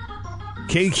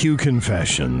 KQ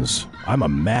Confessions. I'm a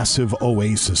massive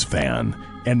Oasis fan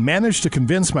and managed to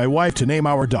convince my wife to name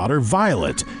our daughter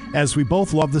Violet, as we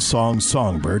both love the song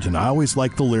Songbird, and I always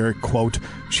like the lyric, quote,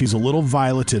 "She's a little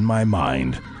violet in my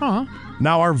mind." Aw.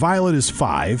 Now, our Violet is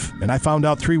 5, and I found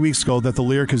out 3 weeks ago that the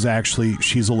lyric is actually,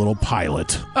 "She's a little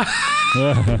pilot."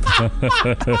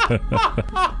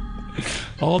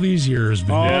 All these years,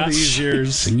 man. All these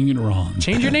years. Singing it wrong.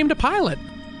 Change your name to Pilot.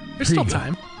 There's still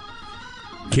time.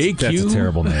 KQ. That's a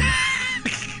terrible name.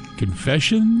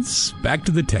 Confessions. Back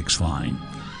to the text line.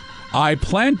 I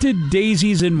planted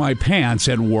daisies in my pants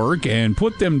at work and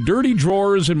put them dirty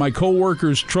drawers in my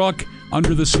coworker's truck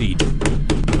under the seat.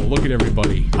 Well, look at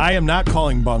everybody. I am not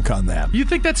calling bunk on that. You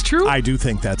think that's true? I do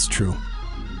think that's true.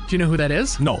 Do you know who that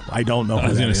is? No, I don't know who I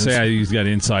was that going to is. say he's got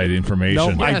inside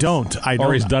information. No, I don't.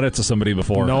 Or he's done it to somebody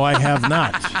before. No, I have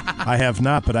not. I have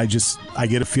not, but I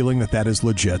get a feeling that is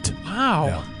legit. Wow.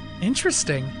 Yeah.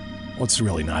 Interesting. Well, it's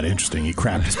really not interesting. He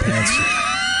crapped his pants.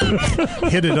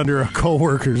 Hid it under a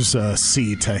coworker's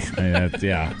seat.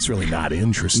 Yeah. It's really not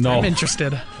interesting. No. I'm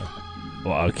interested.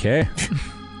 Well, okay.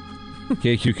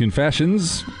 KQ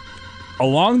Confessions.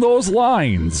 Along those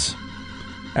lines,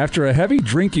 after a heavy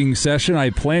drinking session, I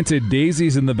planted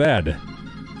daisies in the bed.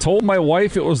 Told my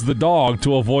wife it was the dog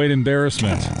to avoid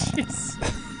embarrassment.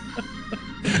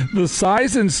 The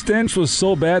size and stench was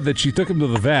so bad that she took him to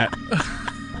the vet.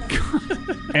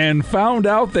 And found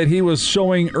out that he was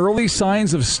showing early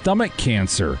signs of stomach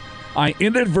cancer. I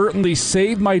inadvertently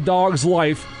saved my dog's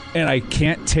life, and I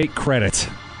can't take credit.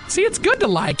 See, it's good to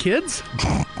lie, kids.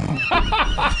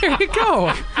 There you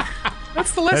go.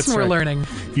 That's the lesson we're learning.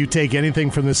 If you take anything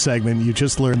from this segment, you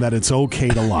just learn that it's okay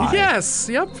to lie. Yes,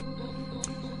 yep.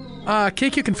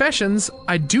 KQ Confessions,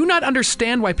 I do not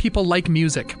understand why people like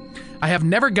music. I have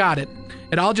never got it.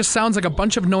 It all just sounds like a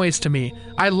bunch of noise to me.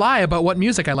 I lie about what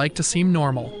music I like to seem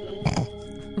normal.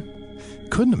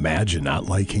 Couldn't imagine not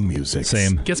liking music.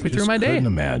 Same. Gets me through my day. Couldn't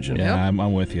imagine. Yeah,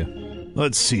 I'm with you.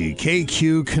 Let's see.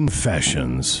 KQ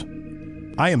Confessions.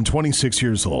 I am 26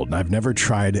 years old, and I've never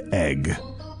tried egg.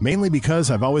 Mainly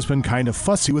because I've always been kind of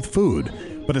fussy with food.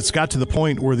 But it's got to the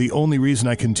point where the only reason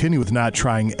I continue with not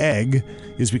trying egg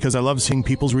is because I love seeing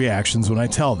people's reactions when I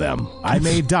tell them. I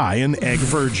may die an egg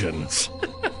virgin.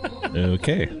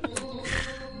 Okay.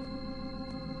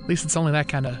 At least it's only that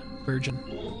kind of virgin.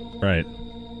 Right.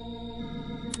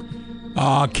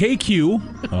 KQ.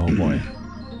 Oh, boy.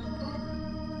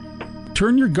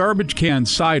 Turn your garbage can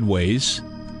sideways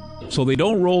so they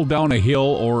don't roll down a hill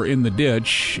or in the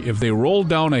ditch. If they roll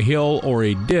down a hill or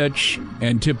a ditch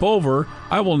and tip over,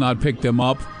 I will not pick them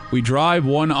up. We drive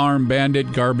one-arm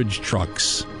bandit garbage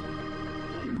trucks.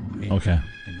 Okay.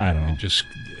 I don't know.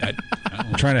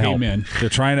 I'm trying to help. In. They're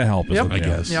trying to help, Yep. I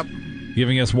guess. Yep.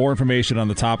 Giving us more information on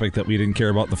the topic that we didn't care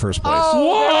about in the first place.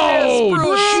 Oh,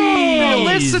 Whoa, there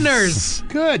it is, jeez. listeners.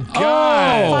 Good Oh,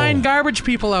 God. fine garbage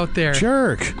people out there.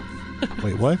 Jerk.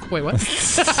 Wait, what? Wait, what?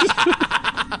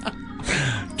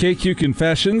 KQ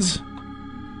Confessions.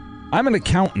 I'm an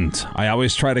accountant. I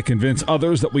always try to convince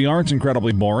others that we aren't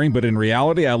incredibly boring, but in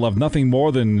reality, I love nothing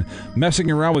more than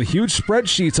messing around with huge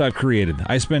spreadsheets I've created.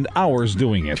 I spend hours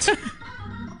doing it.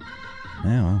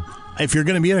 Yeah, well. If you're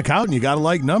going to be an accountant, you got to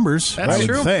like numbers. That's I would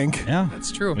true. think. Yeah.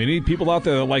 That's true. We need people out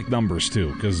there that like numbers,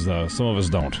 too, because some of us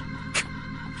don't.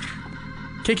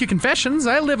 KQ Confessions,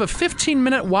 I live a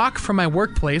 15-minute walk from my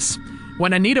workplace.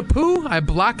 When I need a poo, I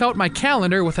block out my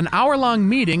calendar with an hour-long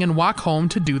meeting and walk home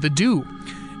to do the do.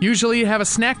 Usually have a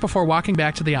snack before walking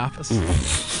back to the office.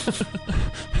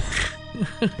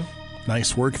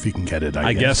 Nice work if you can get it,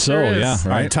 I guess so, There is. yeah. All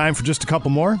Right. right, time for just a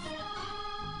couple more.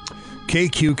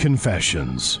 KQ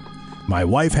Confessions. My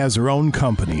wife has her own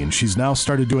company, and she's now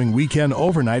started doing weekend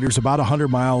overnighters about 100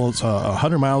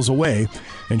 miles away,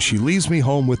 and she leaves me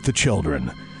home with the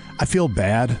children. I feel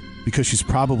bad because she's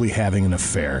probably having an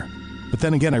affair. But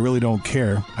then again, I really don't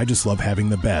care. I just love having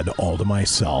the bed all to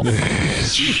myself.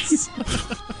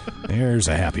 There's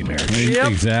a happy marriage. Yep.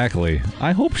 Exactly.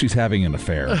 I hope she's having an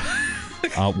affair.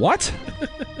 What?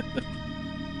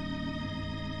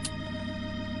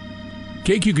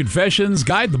 KQ Confessions.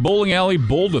 Guy at the bowling alley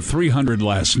bowled a 300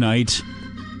 last night.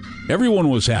 Everyone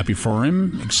was happy for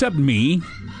him, except me.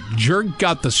 Jerk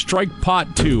got the strike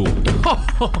pot, too.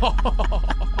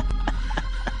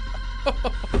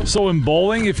 So in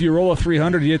bowling, if you roll a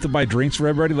 300, you have to buy drinks for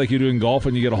everybody like you do in golf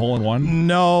when you get a hole-in-one?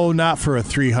 No, not for a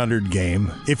 300 game.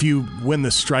 If you win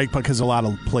the strike pot, because a lot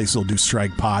of places will do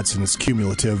strike pots and it's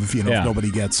cumulative, if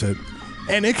nobody gets it.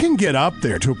 And it can get up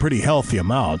there to a pretty healthy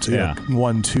amount. Yeah.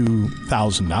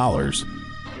 $1,000-$2,000.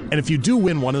 And if you do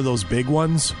win one of those big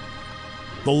ones,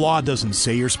 the law doesn't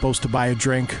say you're supposed to buy a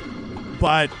drink,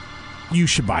 but you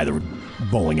should buy the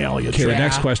bowling alley a drink. The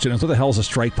next question is, what the hell is a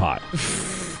strike pot?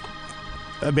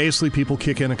 Basically, people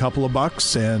kick in a couple of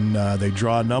bucks, and they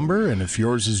draw a number, and if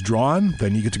yours is drawn,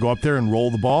 then you get to go up there and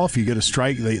roll the ball. If you get a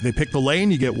strike, they pick the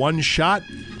lane, you get one shot.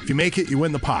 If you make it, you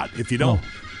win the pot. If you don't,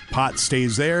 pot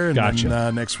stays there, and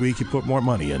then next week you put more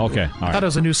money in. Okay, I thought it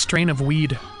was a new strain of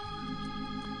weed.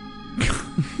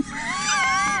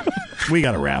 We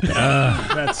got to wrap it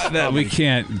up. We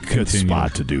can't continue. Good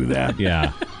spot to do that.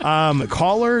 Yeah.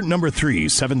 Caller number 3,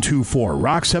 724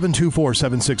 Rock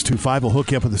 724-7625 will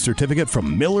hook you up with a certificate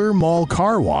from Miller Mall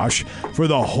Car Wash for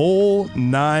the whole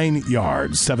 9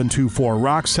 yards. 724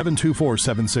 Rock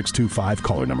 724-7625.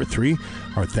 Caller number 3.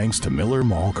 Our thanks to Miller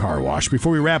Mall Car Wash.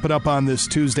 Before we wrap it up on this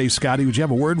Tuesday, Scotty, would you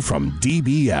have a word from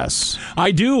DBS?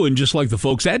 I do, and just like the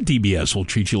folks at DBS will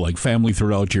treat you like family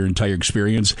throughout your entire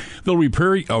experience, they'll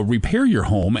repair your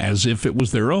home as if it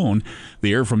was their own.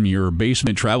 The air from your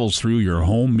basement travels through your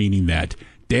home, meaning that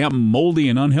damp, moldy,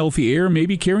 and unhealthy air may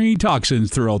be carrying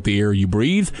toxins throughout the air you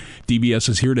breathe. DBS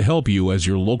is here to help you as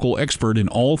your local expert in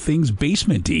all things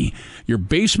basement-y. Your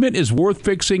basement is worth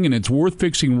fixing, and it's worth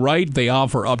fixing right. They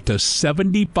offer up to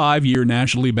 75-year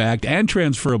nationally backed and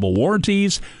transferable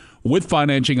warranties with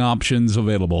financing options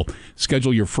available.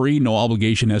 Schedule your free,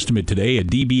 no-obligation estimate today at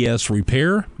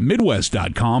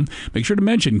dbsrepairmidwest.com. Make sure to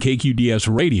mention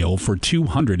KQDS Radio for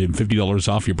 $250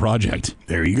 off your project.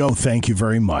 There you go. Thank you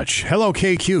very much. Hello,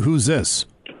 KQ. Who's this?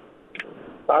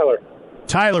 Tyler.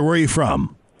 Tyler, where are you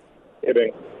from?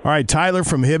 Hibbing. All right, Tyler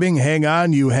from Hibbing. Hang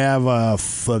on. You have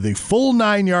the full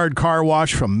 9-yard car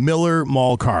wash from Miller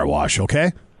Mall Car Wash,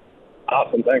 okay?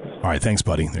 Awesome, thanks. All right, thanks,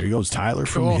 buddy. There goes Tyler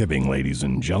from Hibbing, ladies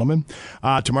and gentlemen.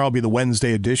 Tomorrow will be the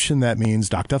Wednesday edition. That means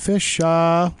Dr. Fish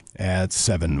at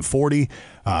 7:40.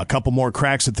 A couple more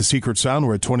cracks at the Secret Sound.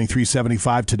 We're at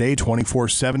 2375 today,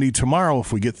 2470 tomorrow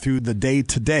if we get through the day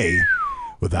today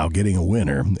without getting a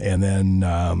winner. And then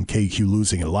KQ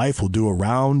Losing a Life will do a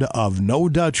round of No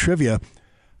Duh Trivia.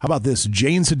 How about this?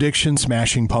 Jane's Addiction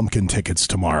Smashing Pumpkin tickets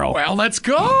tomorrow. Well, let's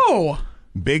go.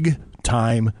 Big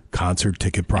time concert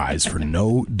ticket prize for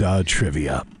No Duh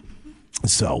Trivia.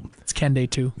 So it's Ken Day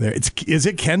too. Is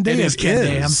it Ken Day? It is Ken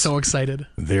Day. I'm so excited.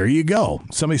 There you go.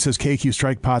 Somebody says KQ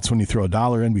strike pots when you throw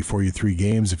 $1 in before you 3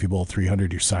 games. If you bowl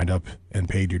 300, you're signed up and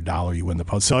paid your $1, you win the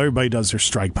pot. So everybody does their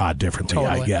strike pot differently,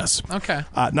 I guess. Okay.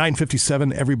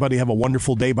 9:57. Everybody have a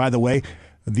wonderful day. By the way,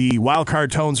 the wild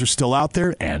card tones are still out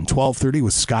there, and 12:30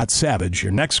 with Scott Savage.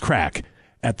 Your next crack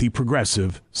at the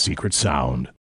Progressive Secret Sound.